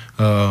tíme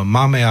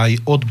máme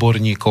aj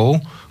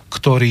odborníkov,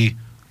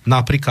 ktorí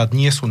napríklad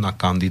nie sú na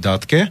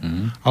kandidátke,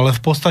 ale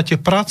v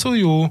podstate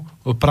pracujú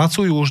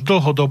už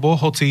dlhodobo,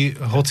 hoci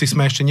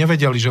sme ešte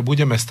nevedeli, že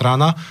budeme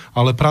strana,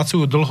 ale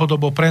pracujú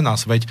dlhodobo pre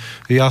nás. Veď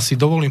ja si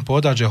dovolím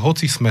povedať, že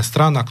hoci sme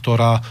strana,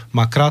 ktorá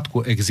má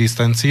krátku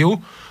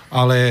existenciu,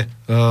 ale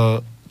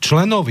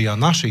členovia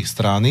našej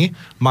strany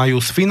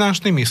majú s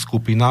finančnými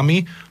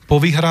skupinami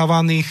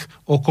povyhrávaných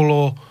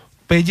okolo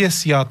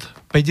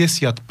 55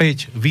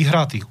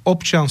 vyhratých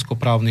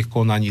občianskoprávnych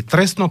konaní,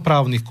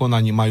 trestnoprávnych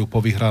konaní majú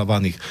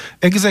povyhrávaných,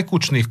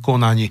 exekučných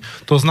konaní.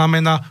 To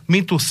znamená,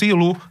 my tú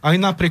sílu,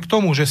 aj napriek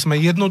tomu, že sme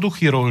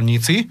jednoduchí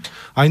roľníci,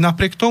 aj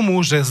napriek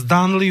tomu, že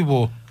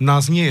zdánlivo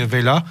nás nie je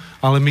veľa,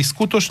 ale my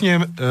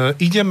skutočne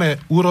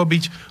ideme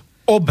urobiť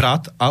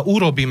obrad a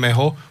urobíme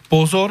ho,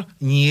 pozor,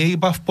 nie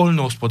iba v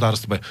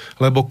poľnohospodárstve,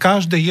 lebo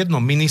každé jedno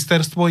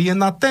ministerstvo je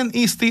na ten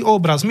istý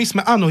obraz. My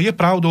sme, áno, je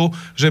pravdou,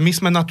 že my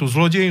sme na tú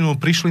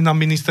zlodejinu prišli na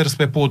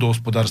ministerstve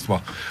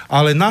pôdohospodárstva.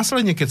 Ale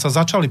následne, keď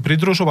sa začali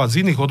pridružovať z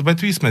iných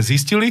odvetví, sme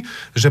zistili,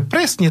 že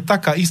presne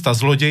taká istá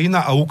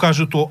zlodejina, a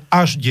ukážu to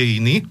až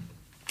dejiny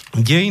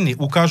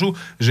ukážu,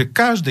 že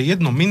každé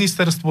jedno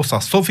ministerstvo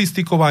sa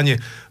sofistikovane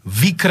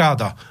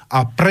vykráda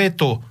a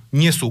preto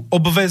nie sú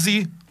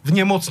obväzy, v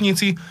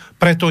nemocnici,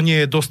 preto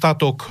nie je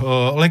dostatok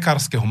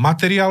lekárskeho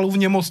materiálu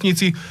v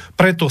nemocnici,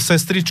 preto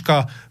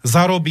sestrička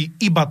zarobí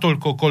iba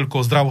toľko,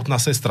 koľko zdravotná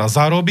sestra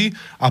zarobí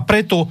a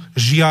preto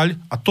žiaľ,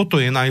 a toto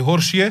je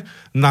najhoršie,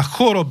 na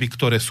choroby,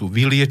 ktoré sú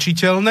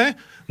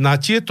vyliečiteľné, na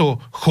tieto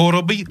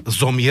choroby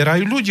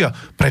zomierajú ľudia.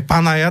 Pre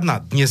pána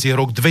Jana, dnes je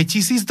rok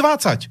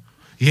 2020.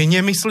 Je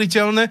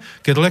nemysliteľné,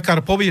 keď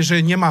lekár povie,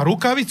 že nemá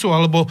rukavicu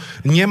alebo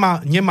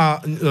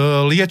nemá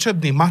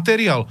liečebný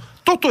materiál.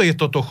 Toto je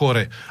toto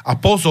chore. A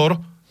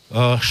pozor,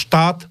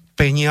 štát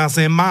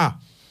peniaze má.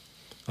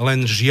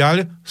 Len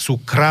žiaľ sú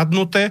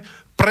kradnuté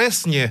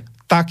presne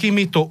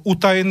takýmito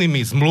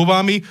utajenými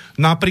zmluvami,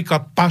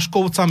 napríklad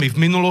Paškovcami v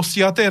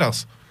minulosti a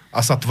teraz.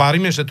 A sa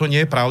tvárime, že to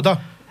nie je pravda?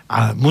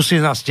 A musí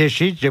nás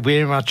tešiť, že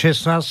budeme mať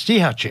 16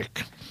 stíhačiek.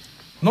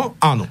 No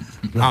áno.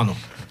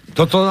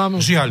 Toto nám...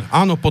 Žiaľ,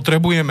 áno,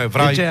 potrebujeme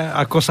vraj... Viete,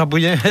 ako sa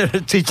bude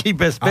cítiť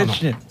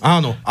bezpečne.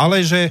 Áno,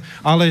 ale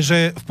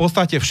že v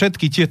podstate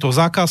všetky tieto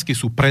zákazky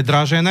sú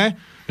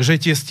predražené, že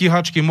tie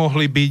stíhačky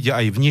mohli byť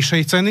aj v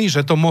nižšej ceny,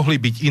 že to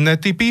mohli byť iné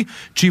typy,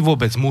 či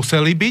vôbec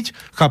museli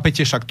byť.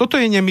 Chápete, však toto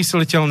je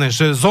nemysliteľné,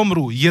 že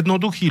zomrú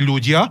jednoduchí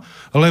ľudia,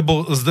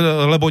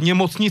 lebo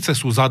nemocnice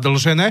sú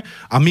zadlžené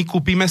a my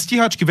kúpime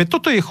stíhačky. Veď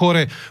toto je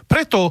chore.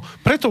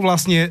 Preto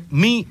vlastne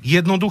my,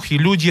 jednoduchí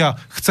ľudia,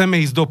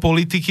 chceme ísť do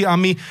politiky a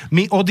my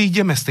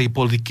odídeme z tej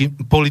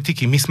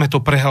politiky. My sme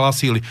to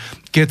prehlásili.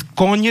 Keď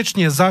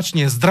konečne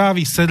začne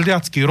zdravý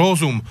sedliacky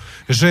rozum,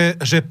 že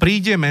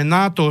prídeme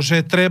na to,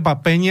 že treba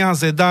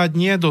peniaze dať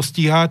nie do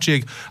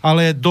stíhačiek,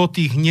 ale do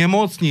tých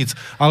nemocníc,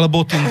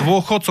 alebo tým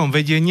dôchodcom.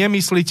 Veď je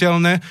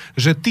nemysliteľné,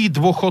 že tí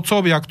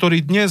dôchodcovia,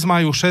 ktorí dnes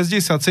majú 60,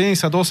 70,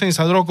 80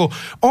 rokov,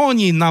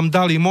 oni nám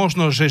dali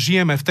možnosť, že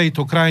žijeme v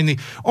tejto krajine.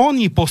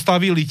 Oni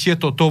postavili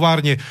tieto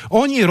továrne.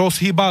 Oni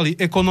rozhýbali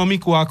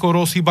ekonomiku,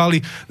 ako rozhýbali.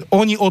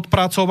 Oni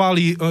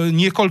odpracovali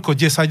niekoľko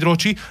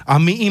desaťročí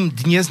a my im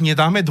dnes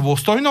nedáme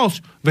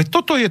dôstojnosť. Veď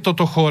toto je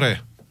toto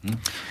chore.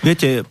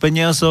 Viete,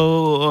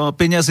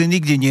 peniazy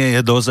nikdy nie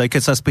je dosť, aj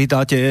keď sa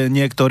spýtate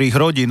niektorých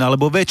rodín,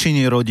 alebo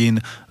väčšiny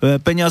rodín,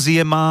 peniazy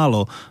je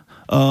málo.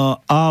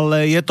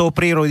 Ale je to o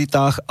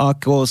prioritách,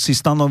 ako si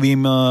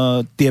stanovím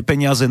tie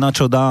peniaze, na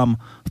čo dám.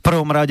 V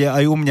prvom rade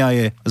aj u mňa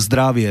je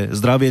zdravie.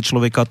 Zdravie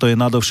človeka, to je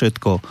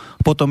nadovšetko.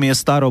 Potom je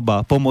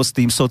staroba, pomoc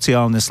tým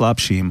sociálne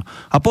slabším.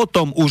 A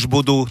potom už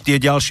budú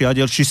tie ďalšie,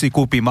 či si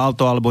kúpim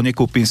auto, alebo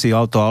nekúpim si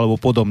auto, alebo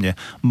podobne.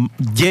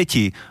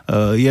 Deti,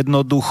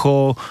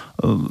 jednoducho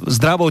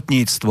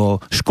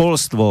zdravotníctvo,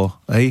 školstvo,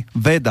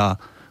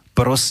 veda.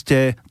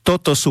 Proste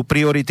toto sú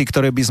priority,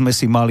 ktoré by sme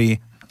si mali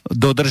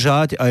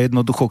dodržať a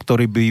jednoducho,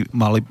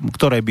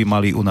 ktoré by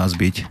mali u nás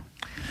byť.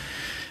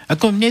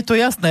 Ako mne je to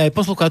jasné, aj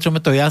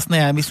poslucháčom je to jasné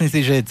a myslím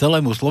si, že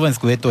celému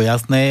Slovensku je to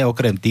jasné,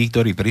 okrem tých,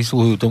 ktorí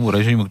prisluhujú tomu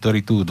režimu,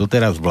 ktorý tu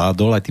doteraz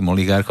vládol, aj tým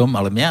oligarchom,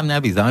 ale mňa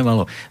by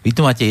zaujímalo, vy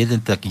tu máte jeden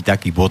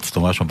taký bod v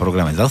tom vašom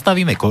programe.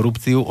 Zastavíme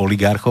korupciu,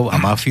 oligarchov a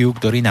mafiu,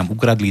 ktorí nám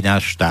ukradli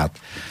náš štát.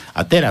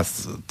 A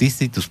teraz, ty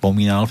si tu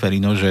spomínal,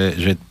 Ferino,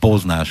 že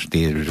poznáš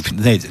tie...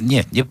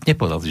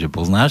 Nepovedal si, že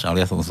poznáš, ale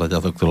ja som sa ťa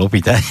to chcel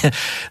opýtať,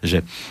 že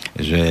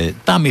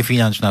tam je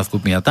finančná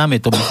skupina, tam je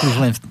to, myslíš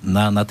len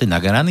na ten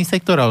nagaraný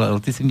sektor,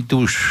 ale ty si mi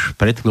tu už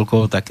pred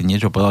chvíľkou tak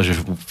niečo povedal,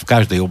 že v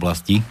každej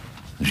oblasti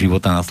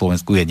života na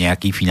Slovensku je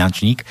nejaký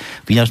finančník,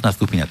 finančná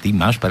skupina. Ty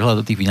máš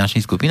prehľad o tých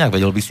finančných skupinách?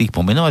 Vedel by si ich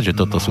pomenovať, že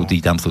toto sú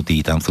tí, tam sú tí,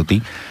 tam sú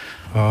tí?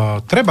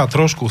 Treba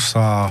trošku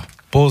sa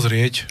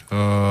pozrieť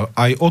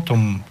aj o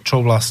tom,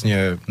 čo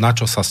vlastne, na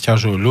čo sa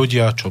sťažujú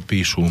ľudia, čo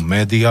píšu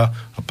médiá.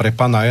 Pre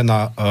pána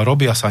Jana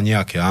robia sa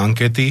nejaké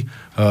ankety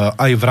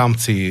aj v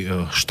rámci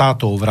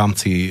štátov, v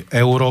rámci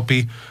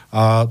Európy.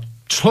 A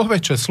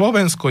človeče,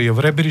 Slovensko je v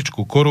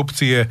rebríčku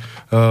korupcie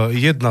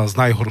jedna z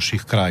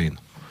najhorších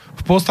krajín.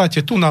 V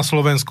podstate tu na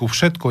Slovensku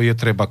všetko je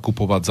treba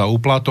kupovať za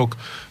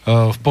úplatok.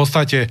 V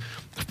podstate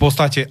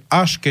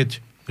až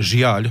keď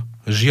žiaľ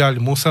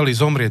museli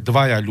zomrieť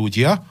dvaja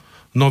ľudia,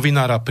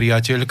 novinára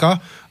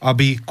priateľka,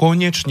 aby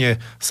konečne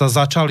sa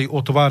začali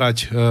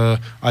otvárať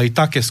aj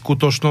také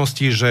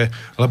skutočnosti,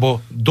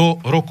 lebo do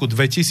roku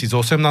 2018,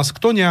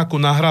 kto nejakú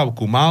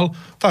nahrávku mal,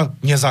 tak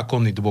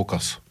nezákonný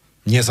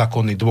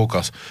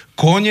dôkaz.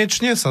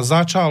 Konečne sa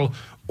začal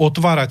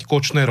otvárať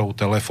Kočnerov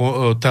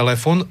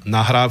telefón,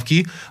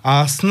 nahrávky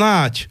a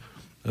snáď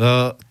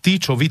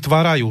tí, čo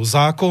vytvárajú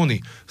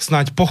zákony,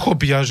 snáď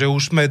pochopia, že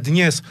už sme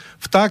dnes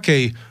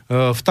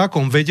v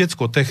takom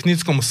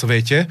vedecko-technickom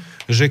svete,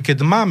 že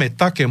keď máme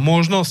také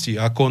možnosti,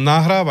 ako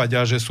nahrávať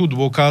a že sú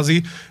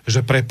dôkazy,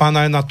 že pre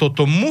pána Jana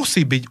toto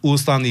musí byť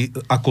uznaný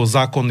ako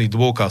zákonný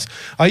dôkaz.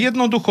 A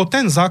jednoducho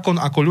ten zákon,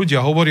 ako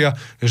ľudia hovoria,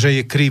 že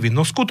je krivý.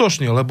 No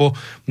skutočne, lebo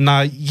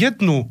na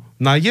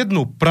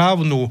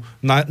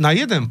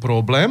jeden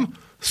problém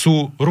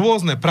sú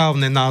rôzne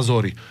právne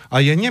názory.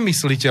 A je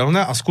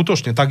nemysliteľné, a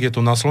skutočne tak je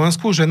to na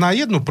Slovensku, že na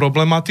jednu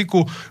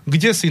problematiku,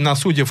 kde si na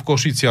súde v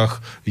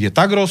Košiciach je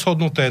tak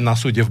rozhodnuté, na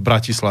súde v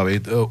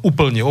Bratislave je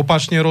úplne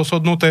opačne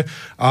rozhodnuté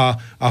a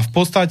v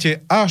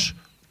podstate až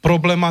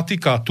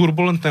problematika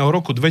turbulentného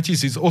roku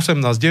 2018,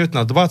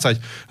 19,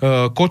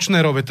 20,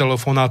 Kočnerové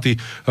telefonáty,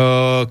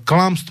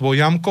 klamstvo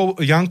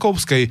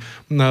Jankovskej,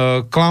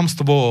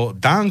 klamstvo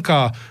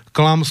Danka,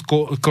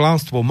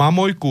 klamstvo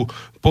Mamojku,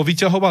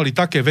 povyťahovali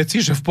také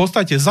veci, že v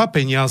podstate za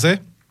peniaze,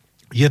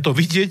 je to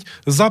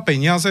vidieť, za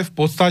peniaze v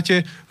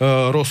podstate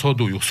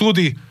rozhodujú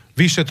súdy,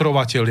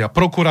 vyšetrovatelia,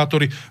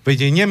 prokurátori.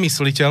 Veď je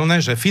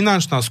nemysliteľné, že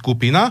finančná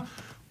skupina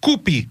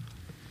kúpi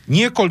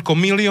niekoľko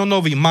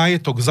miliónový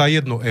majetok za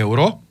 1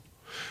 euro.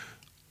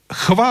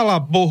 Chvála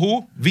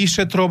Bohu,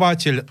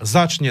 vyšetrovateľ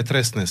začne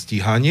trestné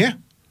stíhanie,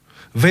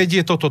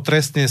 vedie toto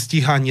trestné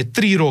stíhanie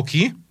 3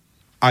 roky,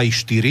 aj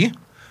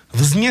 4,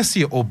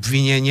 vznesie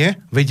obvinenie,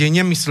 veď je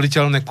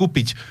nemysliteľné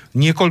kúpiť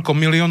niekoľko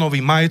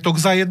miliónový majetok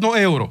za 1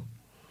 euro.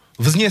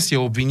 Vznesie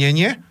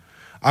obvinenie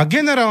a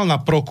generálna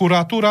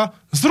prokuratúra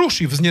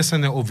zruší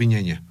vznesené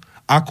obvinenie.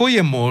 Ako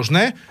je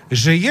možné,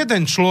 že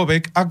jeden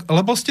človek,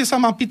 lebo ste sa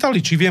ma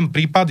pýtali, či viem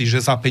prípady, že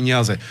za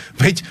peniaze.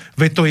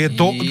 Veď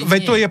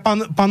to je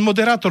pán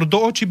moderátor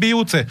do očí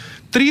bijúce.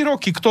 3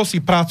 roky kto si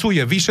pracuje,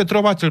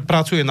 vyšetrovateľ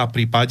pracuje na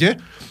prípade,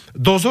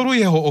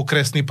 dozoruje ho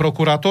okresný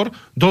prokurátor,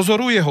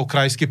 dozoruje ho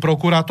krajský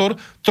prokurátor,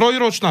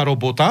 3-ročná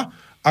robota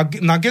a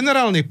na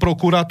generálnej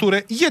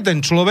prokuratúre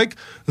jeden človek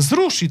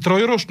zruší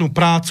 3-ročnú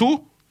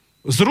prácu,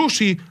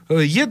 zruší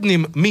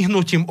jedným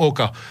myhnutím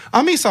oka.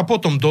 A my sa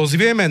potom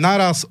dozvieme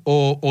naraz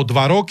o 2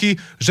 roky,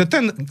 že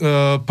ten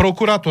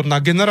prokurátor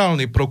na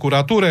generálnej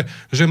prokuratúre,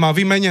 že má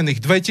vymenených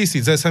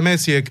 2000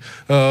 SMS-iek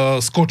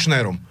s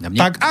Kočnerom.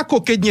 Tak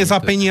ako keď nie za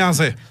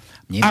peniaze?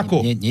 Nie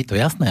je to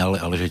jasné, ale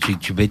že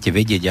či budete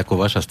vedieť, ako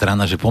vaša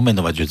strana, že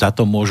pomenovať, že za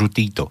to môžu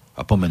títo.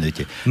 A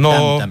pomenujete.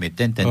 No, tam je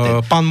ten.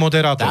 Pán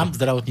moderátor. Tam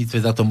v zdravotníctve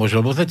za to môže,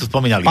 lebo sme tu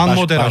spomínali pán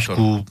moderátor.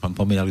 Pašku,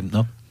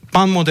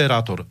 Pán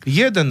moderátor,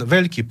 jeden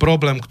veľký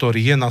problém,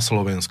 ktorý je na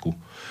Slovensku.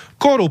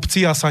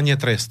 Korupcia sa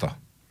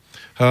netrestá.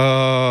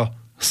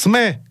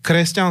 Sme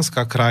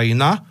kresťanská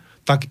krajina,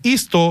 tak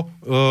isto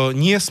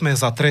nie sme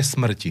za trest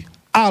smrti.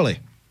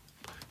 Ale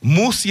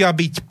musia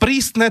byť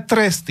prísne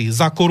tresty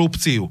za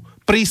korupciu.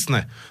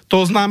 Prísne.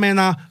 To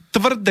znamená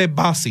tvrdé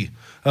basy.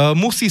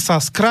 Musí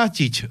sa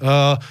skrátiť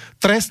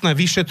trestné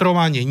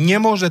vyšetrovanie.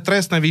 Nemôže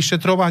trestné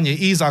vyšetrovanie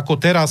ísť ako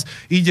teraz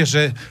ide,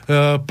 že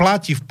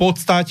platí v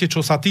podstate, čo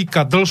sa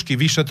týka dĺžky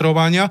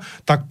vyšetrovania,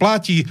 tak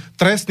platí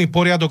trestný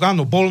poriadok,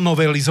 áno, bol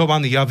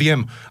novelizovaný, ja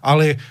viem,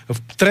 ale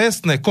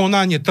trestné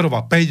konanie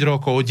trvá 5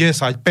 rokov,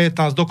 10,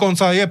 15,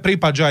 dokonca je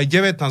prípad, že aj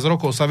 19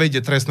 rokov sa vedie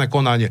trestné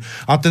konanie.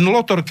 A ten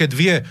lotor, keď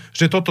vie,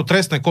 že toto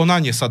trestné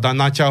konanie sa dá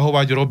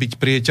naťahovať, robiť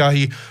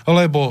prieťahy,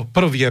 lebo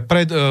prvý je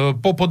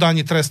po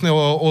podaní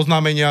trestného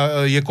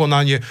oznámenia je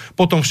konanie,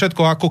 potom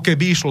všetko ako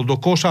keby išlo do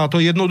koša a to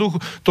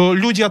jednoducho, to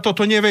ľudia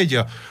toto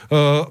nevedia.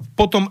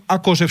 Potom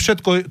akože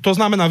všetko, to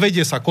znamená,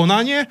 vedie sa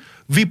konanie,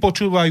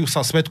 vypočúvajú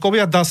sa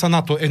svedkovia, dá sa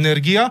na to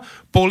energia,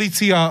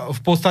 polícia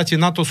v podstate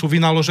na to sú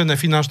vynaložené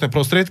finančné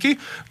prostriedky,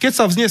 keď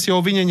sa vznesie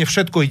obvinenie,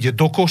 všetko ide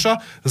do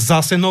koša,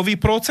 zase nový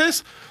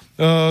proces,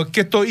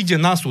 keď to ide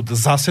na súd,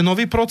 zase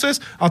nový proces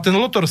a ten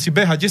lotor si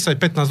beha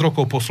 10-15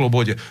 rokov po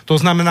slobode. To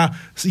znamená,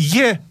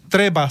 je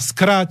treba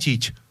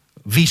skrátiť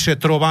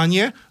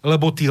vyšetrovanie,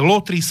 lebo tí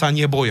lotri sa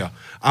neboja.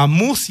 A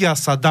musia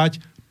sa dať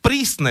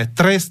prísne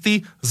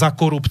tresty za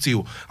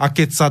korupciu. A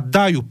keď sa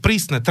dajú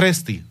prísne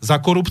tresty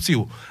za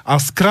korupciu a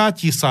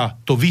skráti sa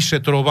to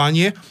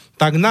vyšetrovanie,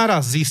 tak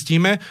naraz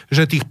zistíme,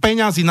 že tých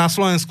peňazí na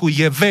Slovensku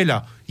je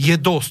veľa, je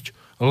dosť.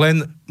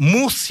 Len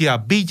musia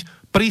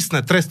byť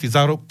prísne tresty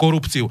za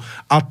korupciu.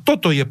 A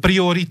toto je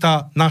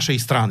priorita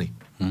našej strany.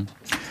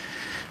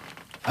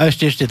 A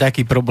ešte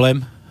taký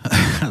problém,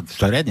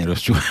 sa riadne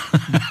rozčúva.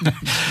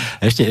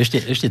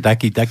 ešte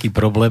taký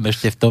problém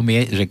ešte v tom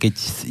je, že keď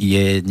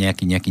je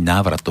nejaký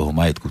návrat toho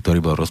majetku, ktorý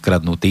bol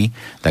rozkradnutý,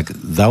 tak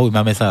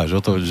zaujímame sa až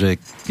o to,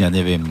 že ja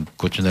neviem,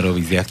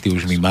 Kočnerovi z jachty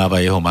už mi máva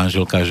jeho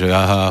manželka, že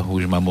aha,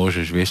 už ma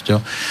môžeš, vieš čo?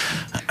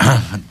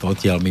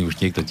 Odtiaľ mi už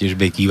niekto tiež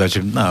bude kývať,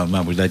 že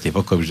mám už dajte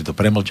pokoj, že to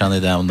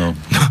premlčané dávno.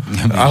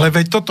 Ale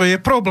veď toto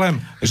je problém.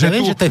 Že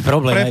viem, že to je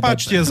problém.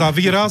 Prepáčte za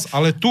výraz,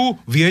 ale tu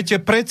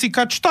viete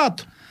precikať štát.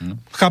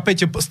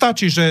 Chápete,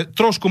 stačí, že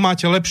trošku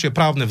máte lepšie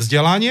právne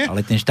vzdelanie. Ale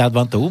ten štát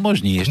vám to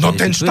umožní.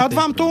 Ten štát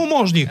vám to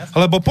umožní.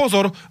 Lebo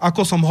pozor,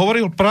 ako som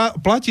hovoril,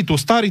 platí tu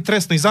starý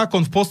trestný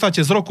zákon v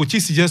podstate z roku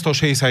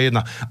 1961.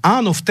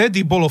 Áno,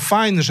 vtedy bolo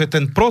fajn, že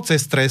ten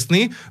proces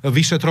trestný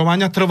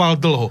vyšetrovania trval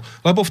dlho.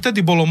 Lebo vtedy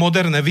bolo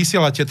moderné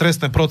vysielať tie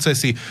trestné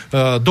procesy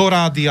do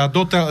rádia,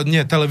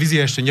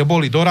 televízie ešte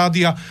neboli do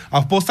rádia a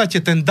v podstate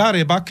ten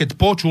dareba, keď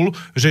počul,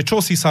 že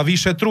čosi sa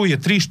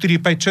vyšetruje 3, 4,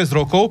 5, 6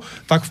 rokov,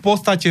 tak v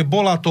podstate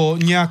bola to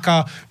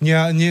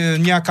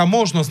nejaká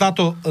možnosť na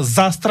to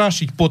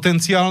zastrašiť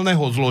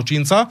potenciálneho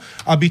zločinca,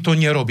 aby to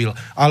nerobil.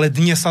 Ale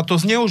dnes sa to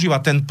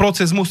zneužíva. Ten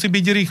proces musí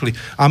byť rýchly.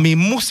 A my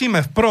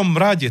musíme v prvom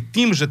rade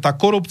tým, že tá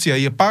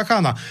korupcia je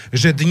páchaná,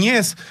 že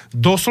dnes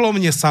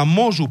doslovne sa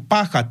môžu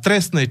páchať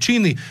trestné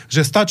činy,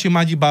 že stačí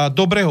mať iba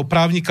dobrého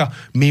právnika.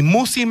 My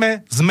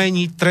musíme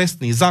zmeniť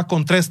trestný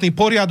zákon, trestný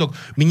poriadok.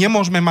 My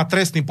nemôžeme mať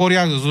trestný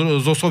poriadok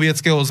zo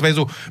Sovietskeho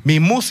zväzu.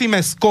 My musíme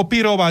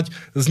skopírovať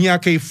z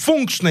nejakej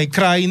funkčnej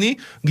krajiny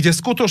krajiny, kde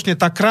skutočne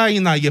tá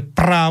krajina je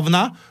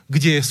právna,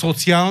 kde je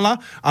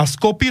sociálna a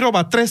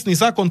skopírovať trestný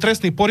zákon,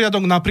 trestný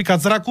poriadok napríklad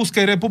z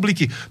Rakúskej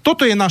republiky.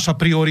 Toto je naša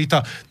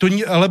priorita.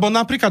 Lebo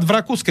napríklad v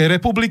Rakúskej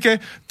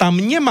republike tam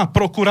nemá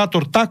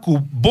prokurátor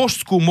takú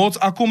božskú moc,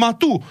 ako má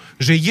tu.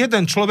 Že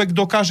jeden človek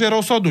dokáže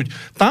rozhodnúť.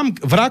 Tam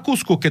v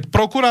Rakúsku, keď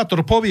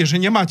prokurátor povie, že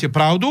nemáte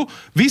pravdu,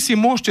 vy si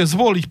môžete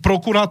zvoliť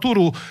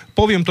prokuratúru,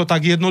 poviem to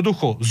tak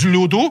jednoducho, z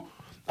ľudu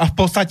a v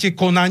podstate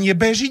konanie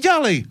beží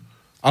ďalej.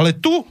 Ale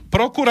tu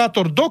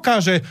prokurátor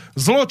dokáže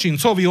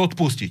zločincovi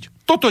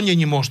odpustiť. Toto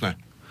není možné.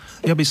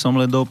 Ja by som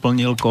len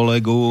doplnil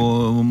kolegu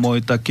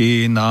môj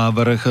taký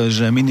návrh,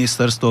 že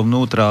ministerstvo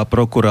vnútra a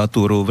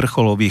prokuratúru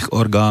vrcholových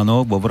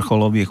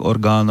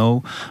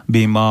orgánov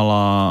by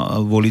mala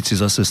voliť si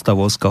zase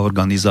stavovská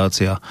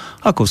organizácia,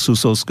 ako v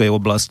susovskej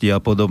oblasti a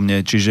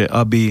podobne. Čiže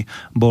aby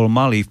bol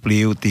malý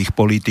vplyv tých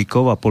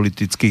politikov a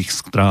politických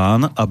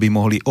strán, aby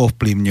mohli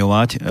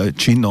ovplyvňovať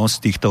činnosť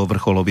týchto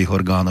vrcholových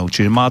orgánov.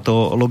 Čiže má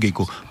to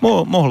logiku.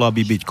 Mohla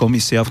by byť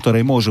komisia, v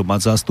ktorej môžu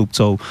mať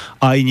zástupcov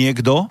aj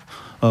niekto,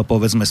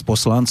 povedzme z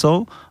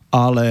poslancov,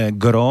 ale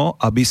gro,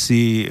 aby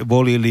si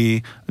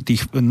volili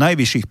tých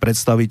najvyšších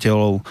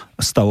predstaviteľov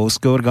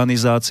stavovskej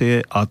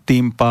organizácie a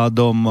tým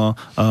pádom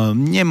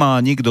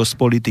nemá nikto z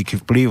politiky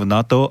vplyv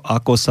na to,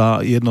 ako sa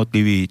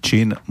jednotlivý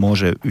čin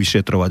môže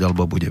vyšetrovať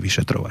alebo bude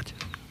vyšetrovať.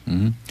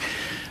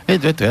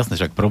 Je to jasné,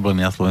 však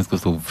problémy na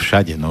Slovensku sú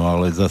všade, no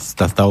ale zase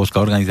tá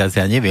stavovská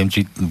organizácia, neviem,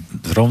 či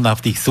zrovna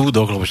v tých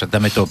súdoch, lebo však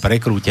tam je to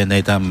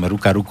prekrútené, tam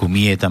ruka ruku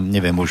myje, tam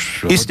neviem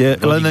už... Isté,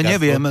 len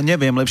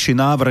neviem lepší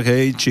návrh,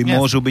 hej, či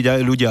môžu byť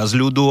aj ľudia z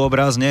ľudu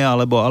obrazne,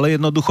 ale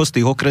jednoducho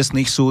z tých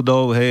okresných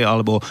súdov, hej,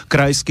 alebo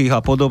krajských a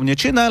podobne,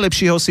 či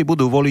najlepšieho si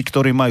budú voliť,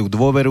 ktorí majú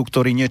dôveru,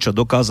 ktorí niečo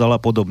dokázal a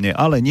podobne,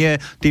 ale nie,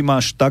 ty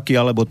máš taký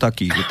alebo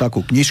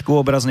takú knižku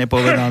obrazne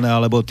povedané,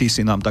 alebo ty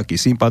si nám taký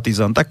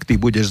sympatizant, tak ty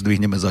budeš,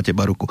 zdvihneme za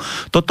teba ruku.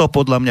 Toto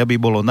podľa mňa by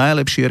bolo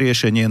najlepšie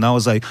riešenie,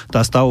 naozaj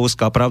tá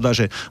stavovská pravda,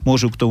 že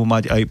môžu k tomu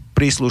mať aj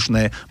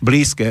príslušné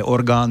blízke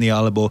orgány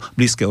alebo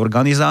blízke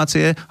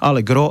organizácie, ale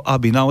gro,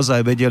 aby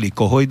naozaj vedeli,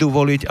 koho idú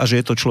voliť a že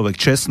je to človek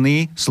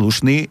čestný,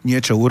 slušný,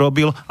 niečo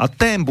urobil a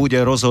ten bude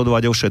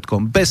rozhodovať o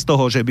všetkom, bez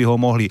toho, že by ho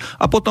mohli.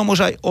 A potom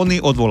už aj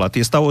oni odvolať,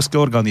 tie stavovské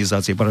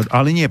organizácie,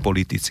 ale nie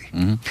politici.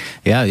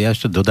 Ja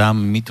ešte dodám,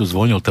 mi tu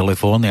zvonil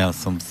telefón, ja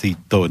som si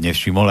to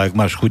nevšimol, ak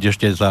máš chuť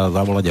ešte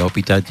zavolať a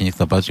opýtať, nech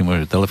sa páči,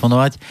 môže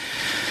telefonovať.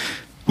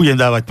 Budem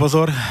dávať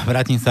pozor,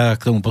 vrátim sa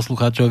k tomu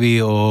poslucháčovi,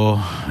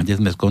 kde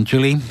sme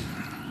skončili.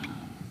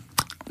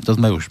 To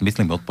sme už,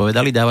 myslím,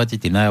 odpovedali.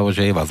 Dávate tým najavo,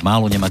 že je vás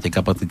málo, nemáte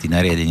kapacity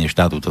na riadenie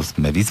štátu. To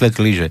sme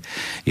vysvetlili, že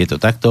je to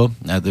takto.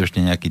 A to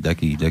ešte nejaký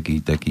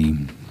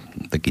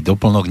taký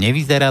doplnok.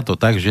 Nevyzerá to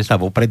tak, že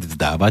sa vopred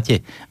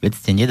vzdávate. Veď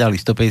ste nedali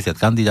 150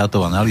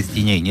 kandidátov a na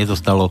listine ich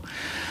nezostalo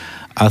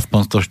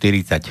aspoň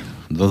 140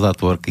 do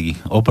zátvorky.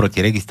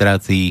 Oproti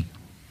registrácii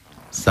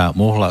sa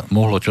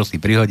mohlo čosi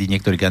prihodiť.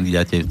 Niektorí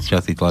kandidáti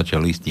časy tlačia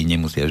listy,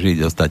 nemusia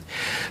žiť,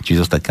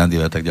 zostať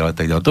kandidát, tak ďalej,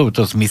 tak ďalej.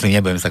 To myslím,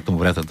 nebudem sa k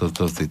tomu vrácať,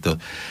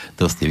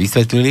 to ste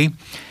vysvetlili.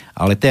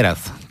 Ale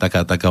teraz,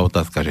 taká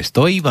otázka, že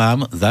stojí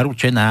vám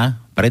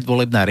zaručená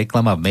predvolebná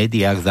reklama v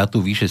médiách za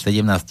tú vyše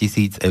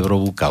 17 000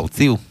 eurovú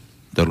kauciu,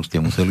 ktorú ste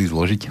museli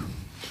zložiť?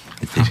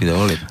 Keď ste si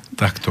dovolili.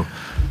 Takto.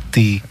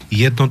 Tí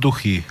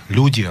jednoduchí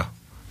ľudia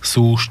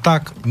sú už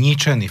tak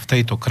ničení v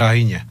tejto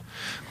krajine.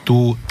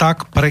 Tu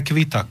tak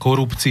prekvita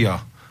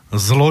korupcia,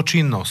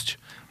 zločinnosť,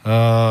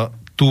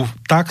 tu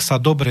tak sa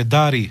dobre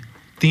darí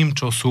tým,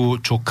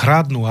 čo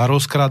kradnú a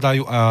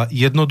rozkradajú a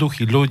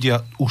jednoduchí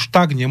ľudia už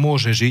tak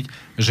nemôže žiť,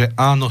 že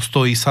áno,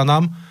 stojí sa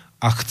nám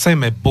a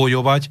chceme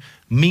bojovať.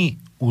 My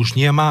už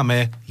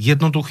nemáme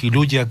jednoduchí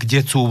ľudia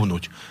kde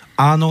cúvnuť.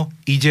 Áno,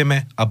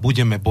 ideme a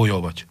budeme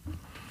bojovať.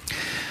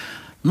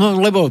 No,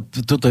 lebo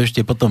toto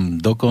ešte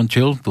potom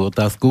dokončil tú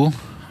otázku,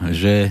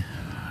 že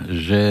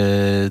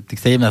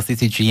tých 17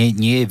 000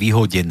 nie je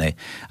vyhodené.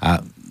 A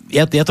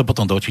ja to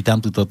potom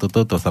dočítam,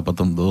 to sa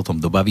potom o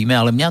tom dobavíme,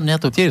 ale mňa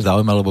to tiež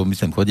zaujíma, lebo my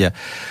sem chodia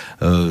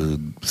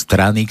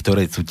strany,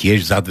 ktoré sú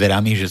tiež za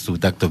dverami, že sú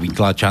takto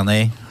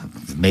vytlačané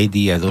z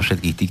médií a zo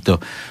všetkých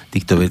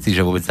týchto vecí,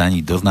 že vôbec sa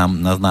ani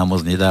na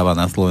známosť nedáva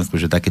na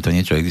Slovensku, že takéto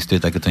niečo existuje,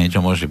 takéto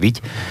niečo môže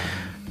byť.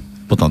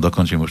 Potom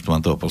dokončím, už tu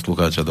mám toho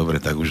poslucháča, dobre,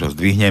 tak už ho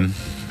zdvihnem.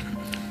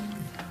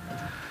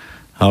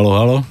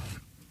 Haló?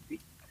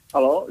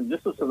 Haló, kde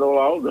som sa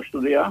dovolal? Do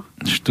štúdia?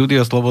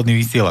 Štúdio Slobodný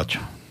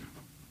vysielač.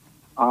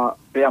 A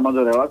priamo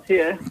do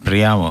relácie?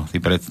 Priamo,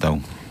 si predstav.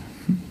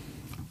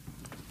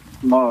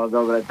 No,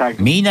 dobre, tak...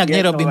 My inak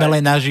nerobíme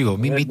len naživo.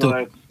 My tu...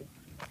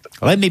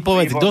 Len mi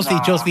povedz, kto si,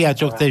 čo si a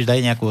čo chceš,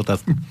 daj nejakú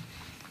otázku.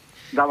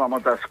 Dávam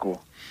otázku,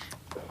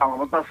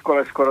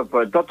 ale skoro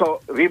odpoveď.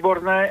 Toto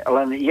výborné,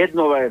 len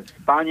jednu vec.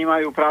 Páni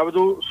majú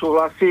pravdu,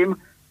 súhlasím,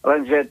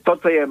 lenže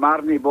toto je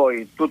márny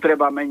boj. Tu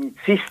treba meniť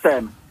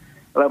systém.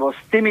 Lebo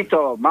s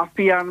týmito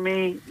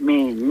mafiánmi my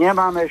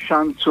nemáme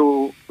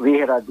šancu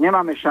vyhrať,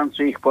 nemáme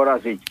šancu ich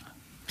poraziť.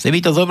 Si by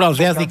to zobral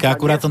z jazyka,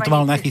 akurát som to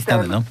mal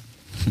nachystané, no.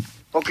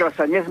 Pokiaľ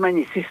sa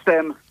nezmení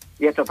systém,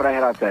 je to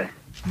prehraté.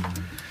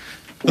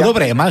 No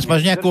dobre, máš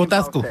nejakú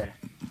otázku?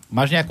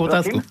 Máš nejakú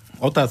otázku?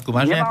 Otázku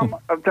máš nejakú?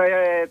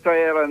 To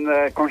je len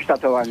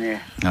konštatovanie.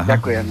 Aha.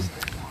 Ďakujem.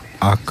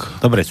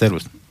 Dobre,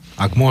 servus.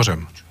 Ak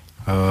môžem,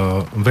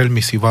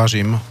 veľmi si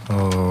vážim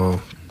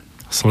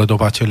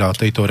sledovateľa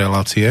tejto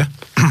relácie,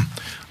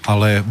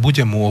 ale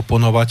budem mu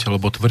oponovať,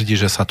 lebo tvrdí,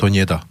 že sa to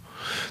nedá.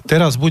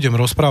 Teraz budem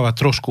rozprávať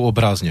trošku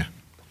obrazne.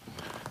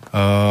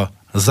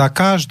 Za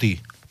každý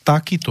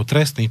takýto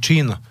trestný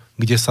čin,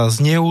 kde sa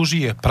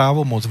zneužije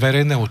právomoc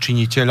verejného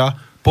činiteľa,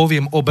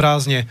 poviem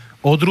obrázne,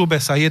 odrúbe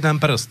sa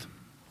jeden prst.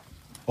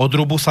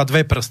 Odrúbu sa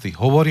dve prsty.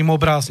 Hovorím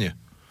obrázne.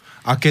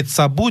 A keď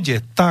sa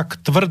bude tak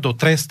tvrdo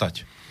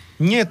trestať,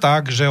 nie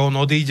tak, že on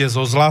odíde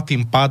so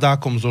zlatým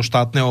padákom zo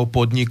štátneho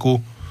podniku,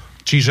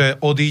 čiže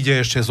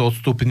odíde ešte s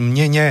odstupným.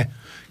 Nie.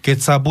 Keď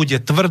sa bude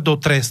tvrdo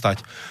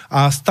trestať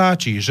a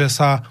stačí, že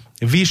sa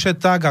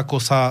tak, ako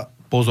sa,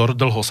 pozor,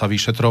 dlho sa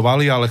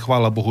vyšetrovali, ale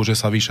chvála Bohu, že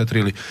sa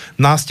vyšetrili,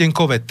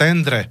 nástenkové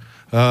tendre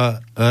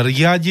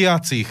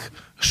riadiacich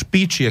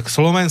špičiek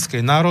Slovenskej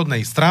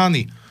národnej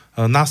strany,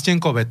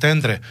 nástenkové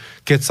tendre,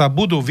 keď sa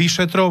budú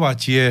vyšetrovať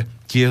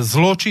tie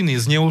zločiny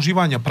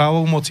zneužívania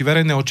právomoci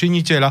verejného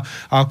činiteľa,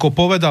 a ako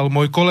povedal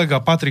môj kolega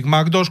Patrik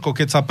Magdoško,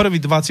 keď sa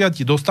prví 20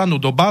 dostanú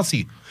do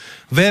basy,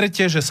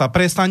 verte, že sa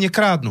prestane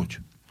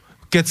krádnuť.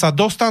 Keď sa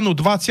dostanú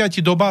 20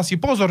 do basy,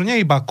 pozor,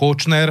 nie iba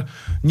Kočner,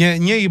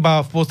 nie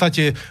iba v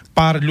podstate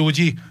pár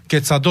ľudí,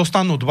 keď sa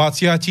dostanú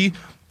 20,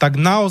 tak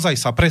naozaj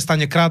sa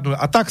prestane krádnuť.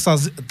 A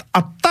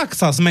tak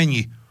sa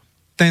zmení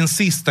ten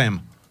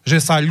systém,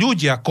 že sa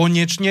ľudia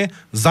konečne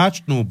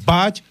začnú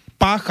báť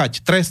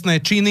páchať trestné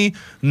činy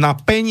na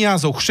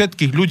peniazoch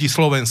všetkých ľudí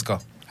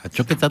Slovenska. A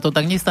čo keď sa to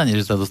tak nestane,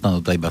 že sa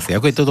dostanú tej basy?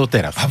 Ako je to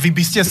doteraz? A vy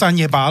by ste sa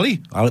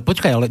nebáli? Ale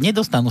počkaj, ale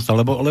nedostanú sa,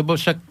 lebo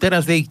však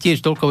teraz je ich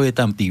tiež toľko, je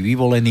tam tých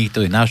vyvolených, to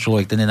je náš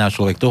človek, ten je náš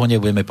človek, toho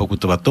nebudeme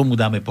pokutovať, tomu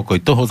dáme pokoj,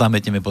 toho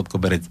zameteme pod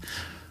koberec.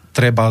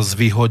 Treba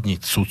zvýhodniť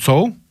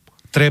sudcov,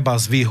 treba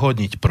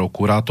zvýhodniť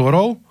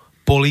prokurátorov,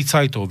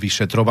 policajtov,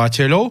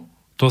 vyšetrovateľov,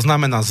 to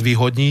znamená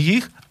zvýhodniť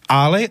ich,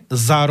 ale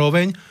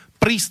zároveň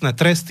prísne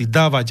tresty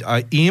dávať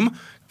aj im,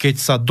 keď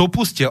sa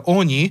dopustia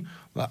oni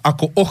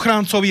ako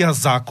ochrancovia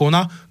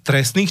zákona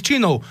trestných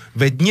činov.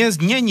 Veď dnes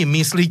nie je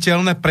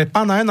mysliteľné, pre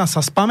pána Jana sa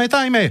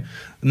spamätajme,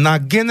 na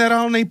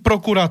generálnej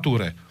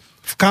prokuratúre,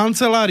 v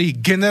kancelárii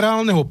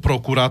generálneho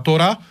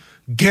prokurátora,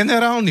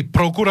 generálny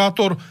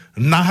prokurátor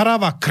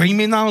nahráva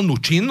kriminálnu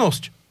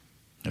činnosť.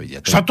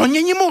 Však to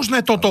nie je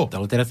možné toto.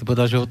 Ale teraz si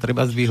povedal, že ho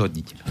treba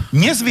zvýhodniť.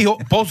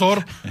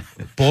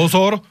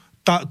 Pozor,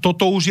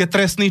 toto už je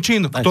trestný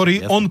čin,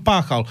 ktorý on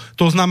páchal.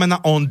 To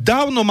znamená, on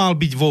dávno mal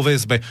byť vo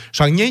väzbe.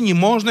 Však nie je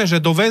možné,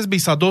 že do väzby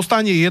sa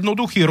dostane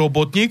jednoduchý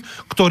robotník,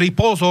 ktorý,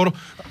 pozor,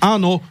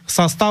 áno,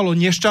 sa stalo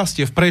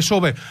nešťastie v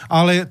Prešove,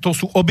 ale to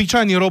sú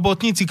obyčajní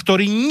robotníci,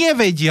 ktorí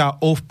nevedia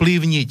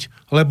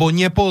ovplyvniť, lebo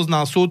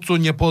nepozná sudcu,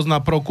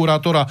 nepozná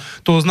prokurátora.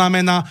 To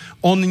znamená,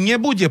 on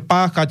nebude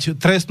páchať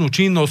trestnú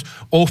činnosť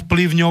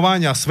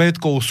ovplyvňovania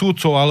svedkov,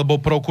 sudcov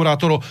alebo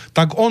prokurátorov,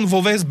 tak on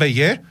vo väzbe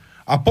je.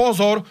 A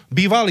pozor,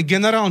 bývalý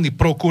generálny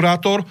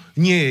prokurátor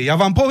nie je. Ja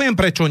vám poviem,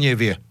 prečo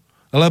nevie.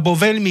 Lebo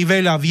veľmi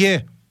veľa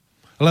vie.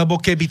 Lebo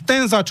keby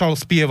ten začal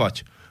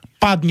spievať,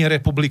 padne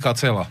republika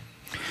celá.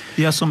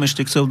 Ja som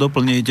ešte chcel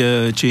doplniť,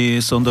 či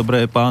som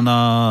dobre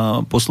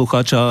pána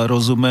poslucháča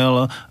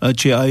rozumel,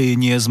 či aj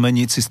nie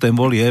zmeniť systém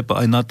volieb,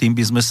 aj nad tým by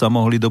sme sa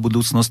mohli do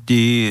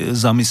budúcnosti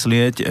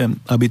zamyslieť,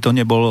 aby to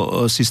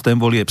nebol systém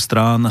volieb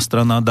strán.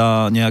 Strana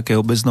dá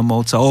nejakého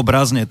bezdomovca,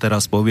 obrazne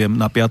teraz poviem,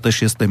 na 5.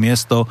 6.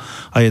 miesto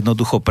a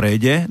jednoducho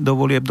prejde do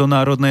volieb do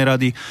Národnej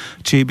rady.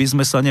 Či by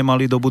sme sa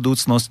nemali do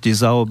budúcnosti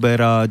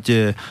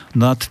zaoberať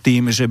nad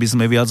tým, že by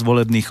sme viac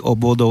volebných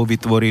obvodov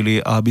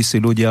vytvorili, aby si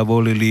ľudia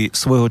volili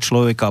svojho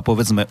človeka,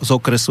 povedzme z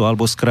okresu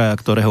alebo z kraja,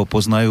 ktorého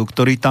poznajú,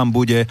 ktorý tam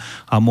bude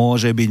a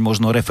môže byť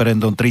možno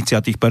referendum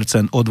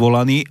 30%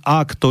 odvolaný,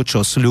 ak to, čo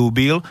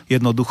sľúbil,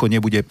 jednoducho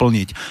nebude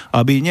plniť.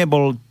 Aby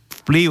nebol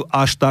vplyv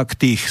až tak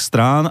tých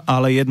strán,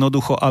 ale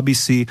jednoducho, aby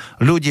si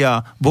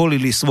ľudia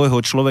volili svojho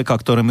človeka,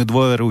 ktorému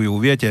dôverujú.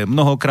 Viete,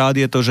 mnohokrát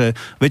je to, že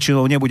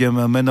väčšinou nebudem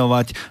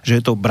menovať,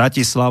 že je to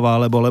Bratislava,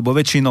 lebo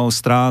väčšinou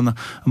strán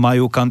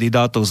majú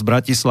kandidátov z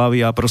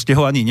Bratislavy a proste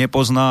ho ani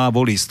nepozná,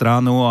 volí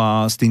stranu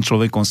a s tým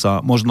človekom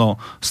sa možno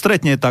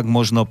stretne tak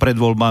možno pred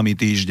voľbami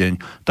týždeň.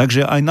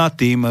 Takže aj nad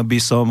tým by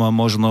som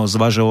možno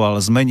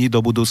zvažoval zmeniť do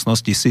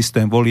budúcnosti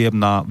systém volieb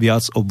na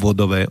viac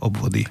obvodové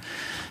obvody.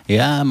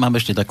 Ja mám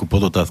ešte takú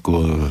podotázku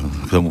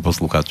k tomu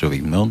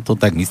poslucháčovi. On to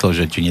tak myslel,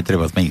 že či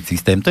netreba zmeniť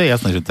systém. To je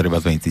jasné, že treba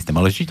zmeniť systém,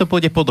 ale či to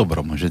pôjde po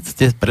dobrom. Že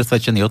ste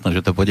presvedčení o tom,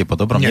 že to pôjde po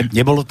dobrom.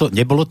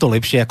 Nebolo to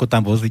lepšie, ako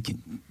tam voziť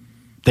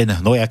ten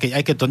hnoj,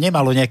 aj keď to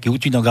nemalo nejaký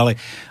účinok,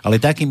 ale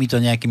takýmito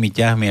nejakými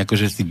ťahmi,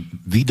 akože si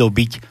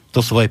vydobiť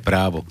to svoje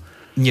právo.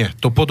 Nie,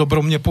 to po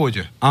dobrom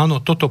nepôjde.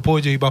 Áno, toto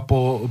pôjde iba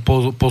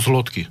po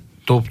zlodky.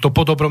 To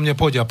po dobrom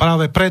nepôjde. A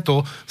práve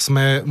preto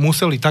sme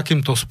museli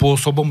takýmto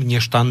spôsobom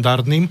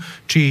neštandardným,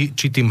 či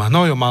tým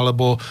hnojom,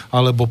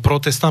 alebo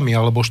protestami,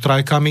 alebo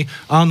štrajkami,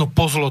 áno,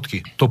 po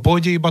zlodky. To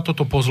pôjde iba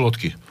toto po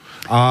zlodky.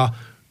 A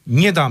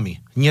nedá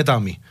mi,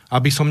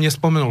 aby som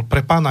nespomenul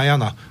pre pána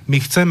Jana, my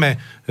chceme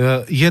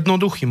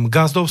jednoduchým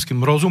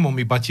gazdovským rozumom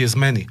iba tie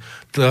zmeny.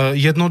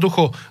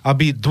 Jednoducho,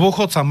 aby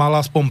dôchodca mal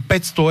aspoň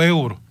 500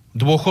 eur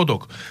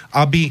dôchodok,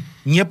 aby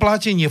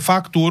neplatenie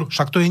faktúr,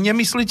 však to je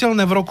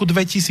nemysliteľné v roku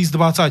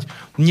 2020,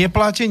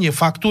 neplatenie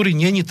faktúry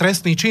není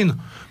trestný čin.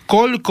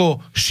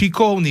 Koľko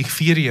šikovných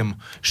firiem,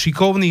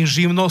 šikovných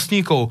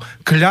živnostníkov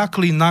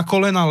kľakli na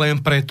kolena len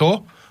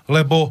preto,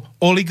 lebo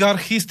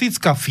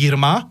oligarchistická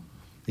firma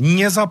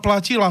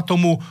nezaplatila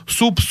tomu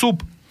sub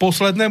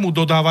poslednému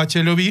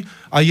dodávateľovi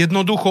a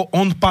jednoducho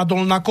on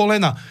padol na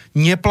kolena.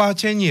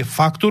 Neplatenie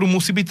faktúr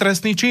musí byť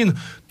trestný čin.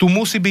 Tu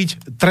musí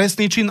byť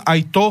trestný čin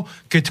aj to,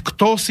 keď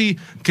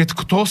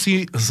kto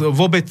si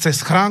vôbec cez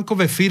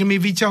schránkové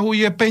firmy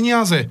vyťahuje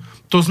peniaze.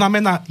 To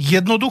znamená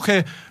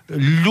jednoduché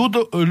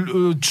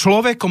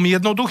človekom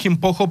jednoduchým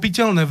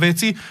pochopiteľné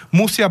veci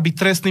musia byť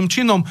trestným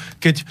činom.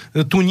 Keď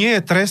tu nie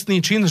je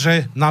trestný čin,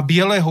 že na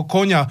bieleho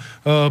koňa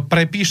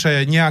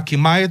prepíše nejaký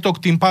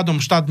majetok, tým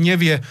pádom štát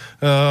nevie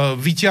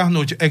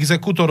vyťahnuť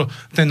exekútor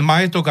ten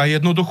majetok a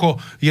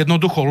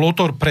jednoducho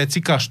lotor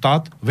precíka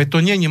štát, veď to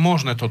nie je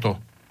možné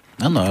toto.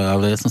 Áno,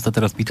 ale ja som sa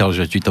teraz pýtal,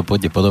 že či to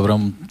pôjde po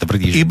dobrom,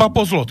 tvrdíš... Iba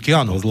po zlodky,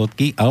 áno. Po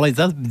zlodky, ale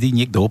zase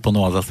niekto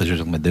oponoval zase, že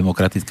sme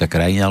demokratická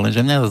krajina, ale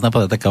že mňa zase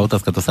napadá taká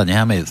otázka, to sa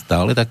necháme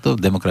stále takto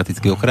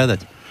demokraticky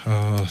okradať?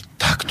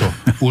 Takto.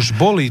 Už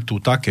boli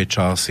tu také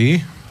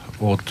časy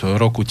od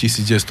roku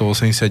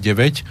 1989,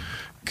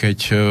 keď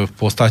v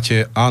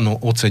podstate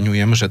áno,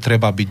 oceňujem, že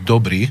treba byť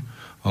dobrý,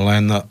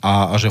 len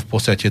a že v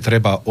podstate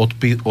treba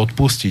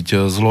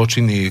odpustiť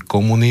zločiny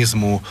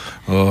komunizmu,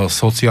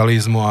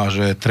 socializmu a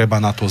že treba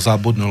na to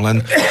zabudnúť.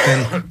 Len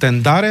ten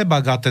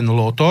darebak a ten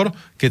lotor,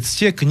 keď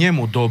ste k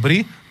nemu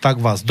dobrí,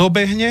 tak vás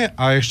dobehne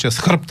a ešte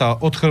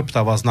od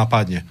chrbta vás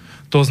napadne.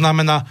 To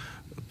znamená,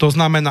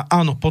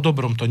 áno, po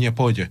dobrom to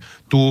nepôjde.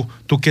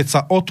 Tu keď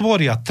sa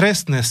otvoria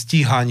trestné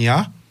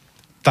stíhania,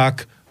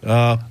 tak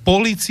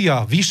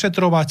polícia,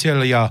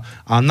 vyšetrovatelia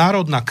a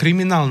Národná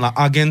kriminálna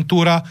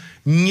agentúra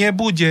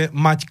nebude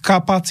mať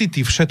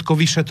kapacity všetko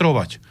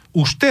vyšetrovať.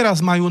 Už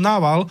teraz majú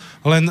nával,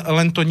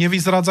 len to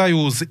nevyzradzajú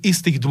z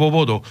istých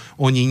dôvodov.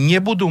 Oni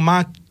nebudú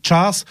mať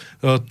čas,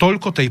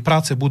 toľko tej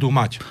práce budú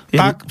mať.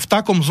 V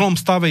takom zlom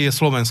stave je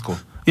Slovensko.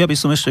 Ja by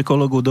som ešte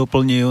kolegu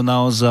doplnil,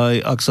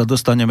 naozaj, ak sa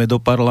dostaneme do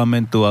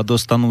parlamentu a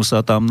dostanú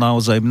sa tam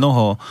naozaj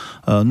mnoho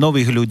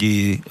nových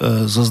ľudí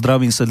so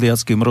zdravým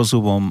sedliackým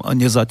rozumom,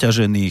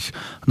 nezaťažených,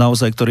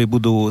 naozaj, ktorí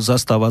budú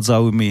zastávať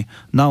záujmy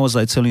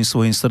naozaj celým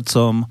svojim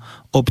srdcom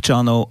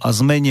občanov a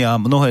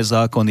zmenia mnohé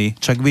zákony.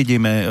 Čak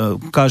vidíme,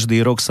 každý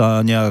rok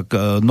sa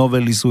nejak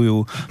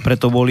novelizujú,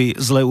 preto boli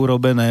zle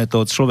urobené,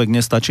 to človek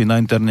nestačí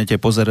na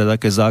internete pozerať,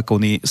 aké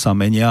zákony sa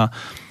menia.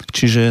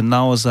 Čiže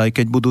naozaj,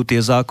 keď budú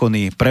tie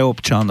zákony pre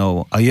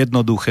občanov a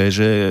jednoduché,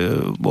 že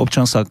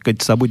občan sa,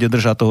 keď sa bude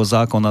držať toho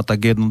zákona,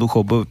 tak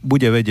jednoducho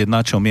bude vedieť,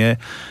 na čom je,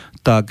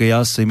 tak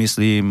ja si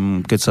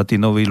myslím, keď sa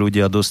tí noví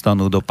ľudia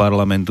dostanú do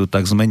parlamentu,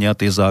 tak zmenia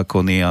tie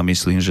zákony a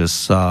myslím, že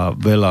sa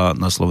veľa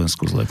na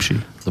Slovensku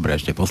zlepší. Dobre,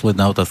 ešte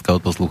posledná otázka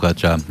od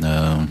poslucháča.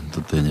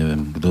 Toto je,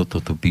 neviem, kto to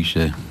tu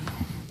píše.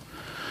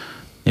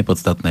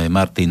 Nepodstatné,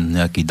 Martin,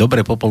 nejaký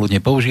dobre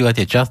popoludne,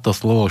 používate často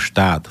slovo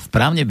štát.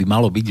 Správne by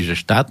malo byť, že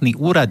štátni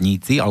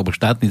úradníci alebo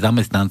štátni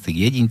zamestnanci,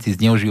 jedinci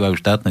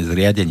zneužívajú štátne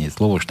zriadenie.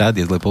 Slovo štát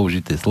je zle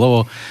použité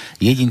slovo.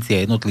 Jedinci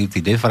a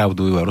jednotlivci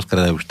defraudujú a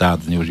rozkradajú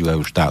štát,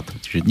 zneužívajú štát.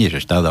 Čiže nie, že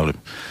štát, ale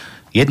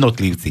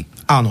jednotlivci.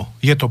 Áno,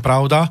 je to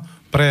pravda.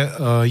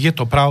 Je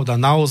to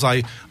pravda,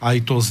 naozaj aj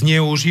to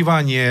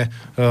zneužívanie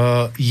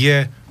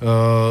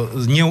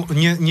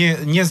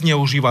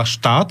nezneužíva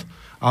štát,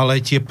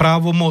 ale tie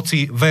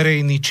právomoci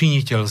verejný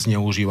činiteľ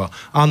zneužíva.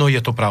 Áno, je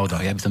to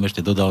pravda. Ja by som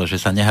ešte dodal, že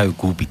sa nehajú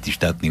kúpiť tí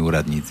štátni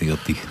úradníci od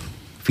tých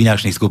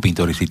finančných skupín,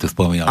 ktorí si tu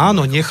spomínal.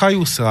 Áno,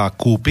 nechajú sa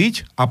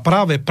kúpiť a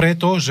práve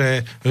preto,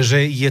 že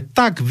je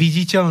tak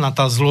viditeľná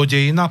tá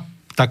zlodejina,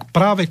 tak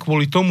práve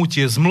kvôli tomu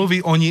tie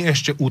zmluvy oni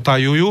ešte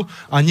utajujú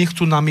a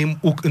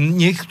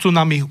nechcú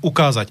nám ich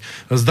ukázať.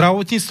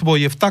 Zdravotníctvo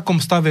je v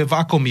takom stave, v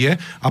akom je,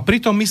 a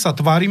pritom my sa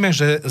tvárime,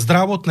 že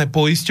zdravotné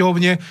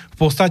poisťovne v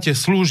podstate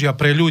slúžia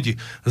pre ľudí.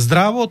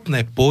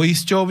 Zdravotné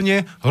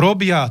poisťovne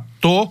robia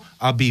to,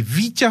 aby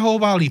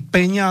vyťahovali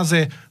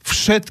peniaze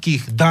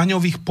všetkých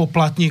daňových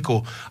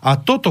poplatníkov. A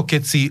toto,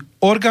 keď si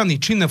orgány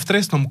činné v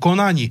trestnom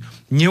konaní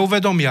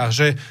neuvedomia,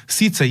 že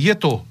síce je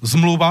to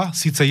zmluva,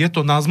 síce je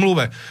to na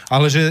zmluve,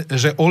 ale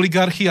že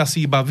oligarchia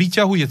si iba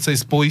vyťahuje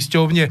cez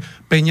poisťovne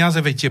peniaze,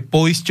 veď tie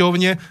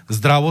poisťovne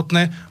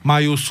zdravotné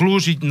majú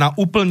slúžiť na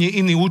úplne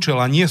iný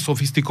účel a nie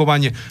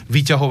sofistikovane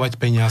vyťahovať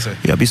peniaze.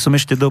 Ja by som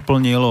ešte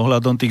doplnil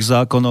ohľadom tých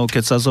zákonov,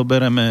 keď sa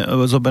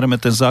zoberieme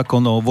ten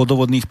zákon o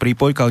vodovodných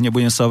prípojkách,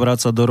 nebudem sa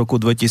vrácať do roku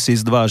 2002,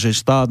 že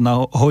štát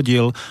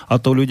hodil,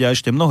 a to ľudia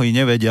ešte mnohí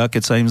nevedia,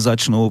 keď sa im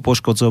začnú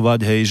poškodzovať vysvetľovať,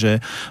 hej, že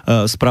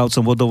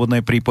správcom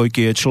vodovodnej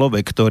prípojky je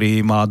človek,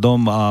 ktorý má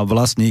dom a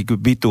vlastník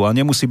bytu a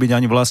nemusí byť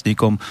ani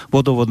vlastníkom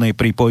vodovodnej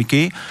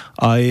prípojky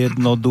a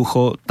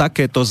jednoducho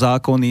takéto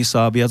zákony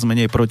sa viac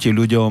menej proti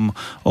ľuďom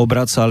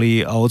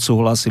obracali a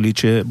odsúhlasili,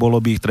 či bolo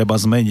by ich treba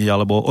zmeniť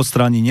alebo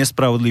odstrániť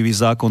nespravodlivý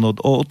zákon o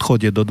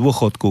odchode do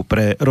dôchodku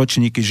pre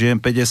ročníky žien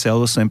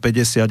 58,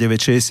 59,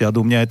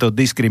 60. U mňa je to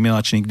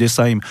diskriminačný, kde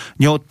sa im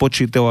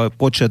neodpočítava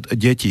počet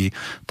detí.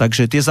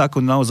 Takže tie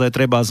zákony naozaj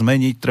treba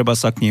zmeniť, treba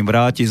sa k ním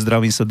vrátiť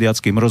zdravým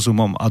sediackým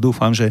rozumom a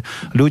dúfam, že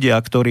ľudia,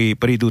 ktorí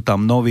prídu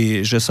tam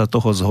noví, že sa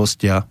toho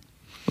zhostia.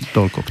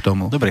 Toľko k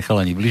tomu. Dobre,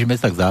 chalani, blížime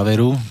sa k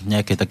záveru.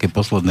 Nejaké také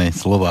posledné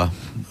slova,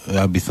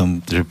 aby som,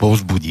 že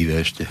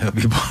povzbudivé ešte,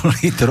 aby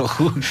boli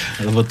trochu,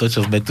 lebo to,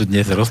 čo sme tu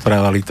dnes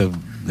rozprávali, to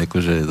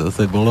akože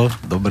zase bolo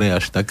dobre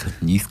až tak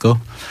nízko,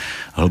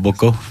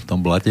 hlboko v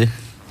tom blate.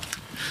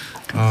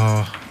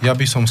 Ja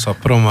by som sa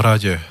v prvom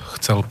rade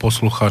chcel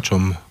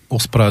poslucháčom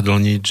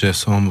ospravedlniť, že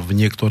som v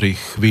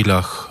niektorých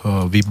chvíľach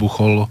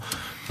vybuchol,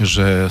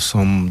 že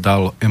som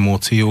dal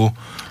emóciu.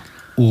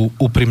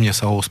 Úprimne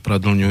sa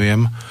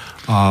ospravedlňujem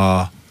a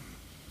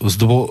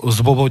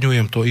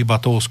zdôvodňujem to iba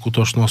tou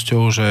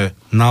skutočnosťou, že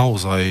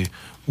naozaj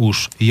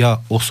už ja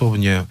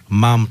osobne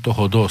mám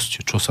toho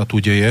dosť, čo sa tu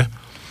deje.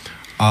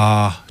 A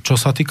čo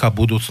sa týka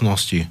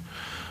budúcnosti,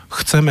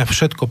 chceme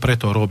všetko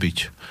preto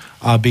robiť,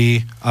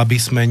 aby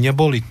sme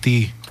neboli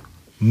tí,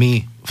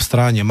 my v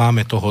strane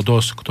Máme toho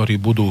dosť, ktorí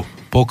budú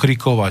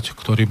pokrikovať,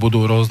 ktorí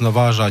budú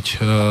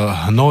rozvážať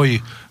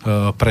hnoj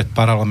pred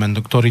parlament,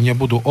 ktorí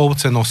nebudú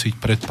ovce nosiť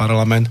pred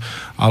parlament,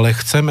 ale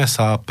chceme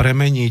sa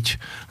premeniť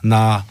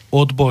na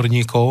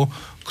odborníkov,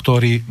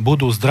 ktorí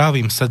budú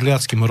zdravým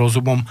sedliackým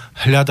rozumom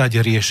hľadať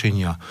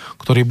riešenia.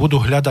 Ktorí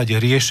budú hľadať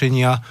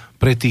riešenia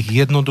pre tých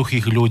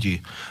jednoduchých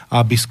ľudí.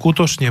 Aby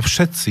skutočne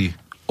všetci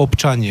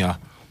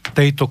občania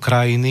tejto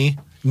krajiny,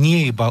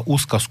 nie iba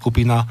úzka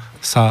skupina,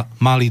 sa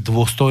mali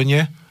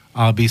dôstojne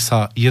a aby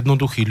sa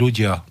jednoduchí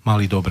ľudia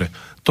mali dobre.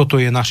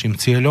 Toto je našim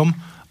cieľom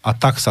a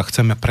tak sa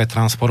chceme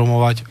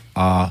pretransformovať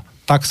a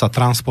tak sa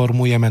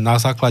transformujeme na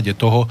základe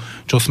toho,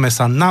 čo sme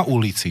sa na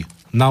ulici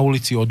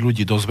od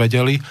ľudí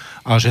dozvedeli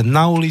a že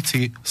na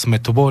ulici sme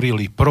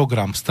tvorili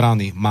program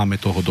strany Máme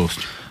toho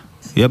dosť.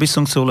 Ja by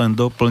som chcel len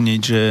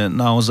doplniť, že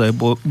naozaj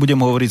budem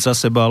hovoriť za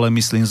seba, ale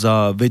myslím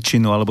za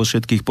väčšinu alebo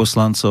všetkých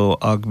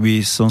poslancov, ak by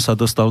som sa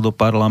dostal do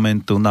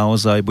parlamentu,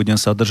 naozaj budem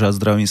sa držať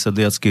zdravým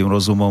sedliackým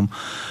rozumom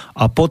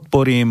a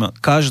podporím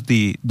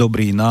každý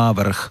dobrý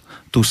návrh.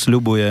 Tu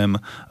sľubujem,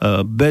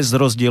 bez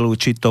rozdielu,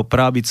 či to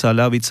pravica,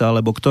 ľavica,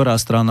 alebo ktorá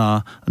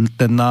strana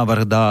ten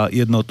návrh dá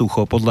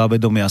jednoducho podľa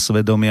vedomia,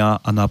 svedomia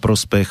a na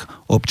prospech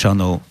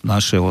občanov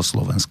našeho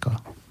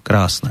Slovenska.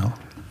 Krásneho.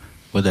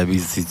 Podaj by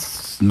si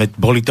sme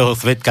boli toho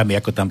svedkami,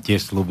 ako tam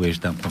tiež sľubuješ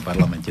tam v tom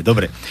parlamente.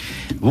 Dobre,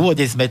 v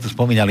úvode sme tu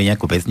spomínali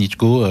nejakú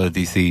pesničku,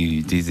 ty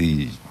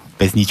si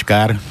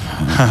pesničkár.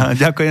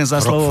 Ďakujem za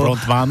slovo.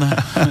 Frontman.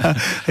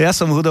 Ja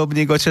som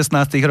hudobník, od 16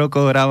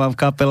 rokov hrávam v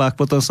kapelách,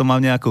 potom som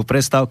mal nejakú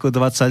prestávku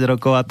 20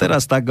 rokov a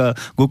teraz tak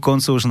ku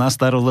koncu už na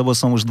starosť, lebo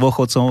som už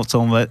dôchodcom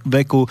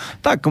veku,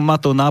 tak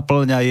ma to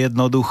naplňa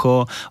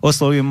jednoducho.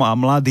 Oslovím ma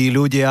mladí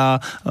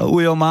ľudia,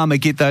 ujo, máme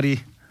gitary,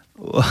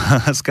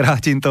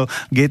 skrátim to,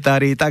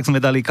 gitary, tak sme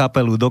dali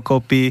kapelu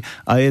dokopy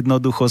a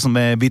jednoducho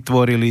sme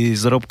vytvorili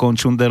s Robkom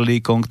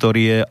Čunderlíkom,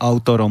 ktorý je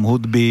autorom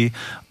hudby,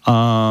 a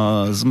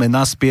sme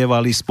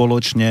naspievali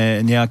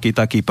spoločne nejaký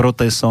taký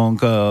protesong.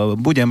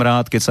 Budem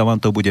rád, keď sa vám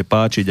to bude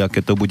páčiť a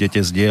keď to budete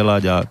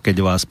zdieľať a keď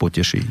vás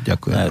poteší.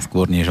 Ďakujem. Ja,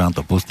 skôr než vám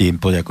to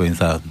pustím, poďakujem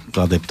sa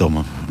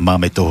adeptom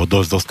Máme toho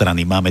dosť, zo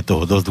strany Máme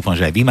toho dosť. Dúfam,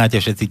 že aj vy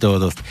máte všetci toho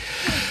dosť.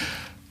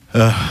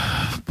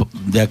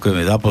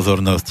 Ďakujeme za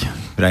pozornosť.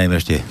 Prajem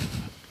ešte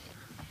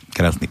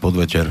krásny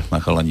podvečer.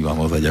 Na chalani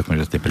vám ozaj ďakujem,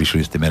 že ste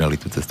prišli, že ste merali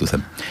tú cestu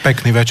sem.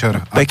 Pekný večer.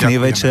 Pekný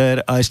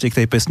večer a ešte k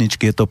tej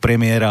pesničke je to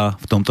premiéra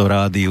v tomto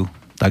rádiu.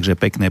 Takže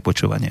pekné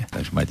počúvanie.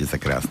 Takže majte sa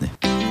krásne.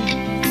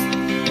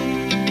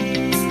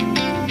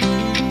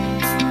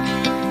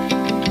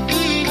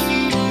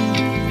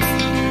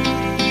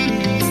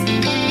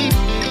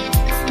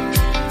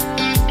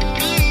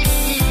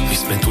 My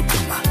sme tu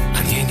doma a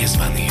nie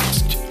nezvaný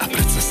host a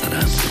predsa sa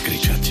nám chce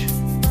kričať.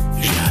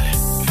 Žiaľ,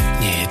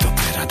 nie je to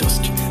pre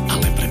radosť,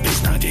 ale pre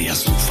beznádej a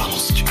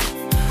zúfalosť.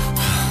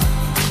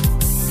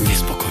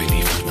 Nespokojní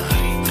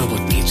farmári,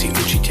 robotníci,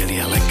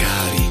 učitelia,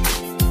 lekári.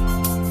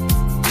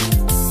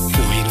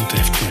 Uhynuté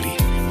včely,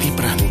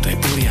 vyprahnuté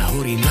polia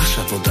horí,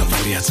 naša voda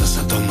valiaca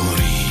sa do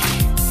morí.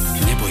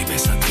 Nebojme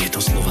sa, tieto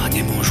slová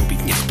nemôžu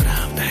byť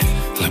nesprávne,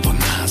 lebo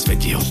nás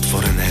vedie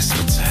otvorené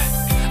srdce.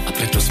 A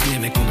preto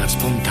smieme konať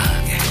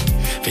spontánne,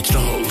 veď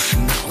toho už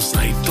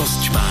naozaj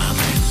dosť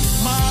máme.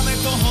 Máme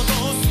toho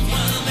dosť,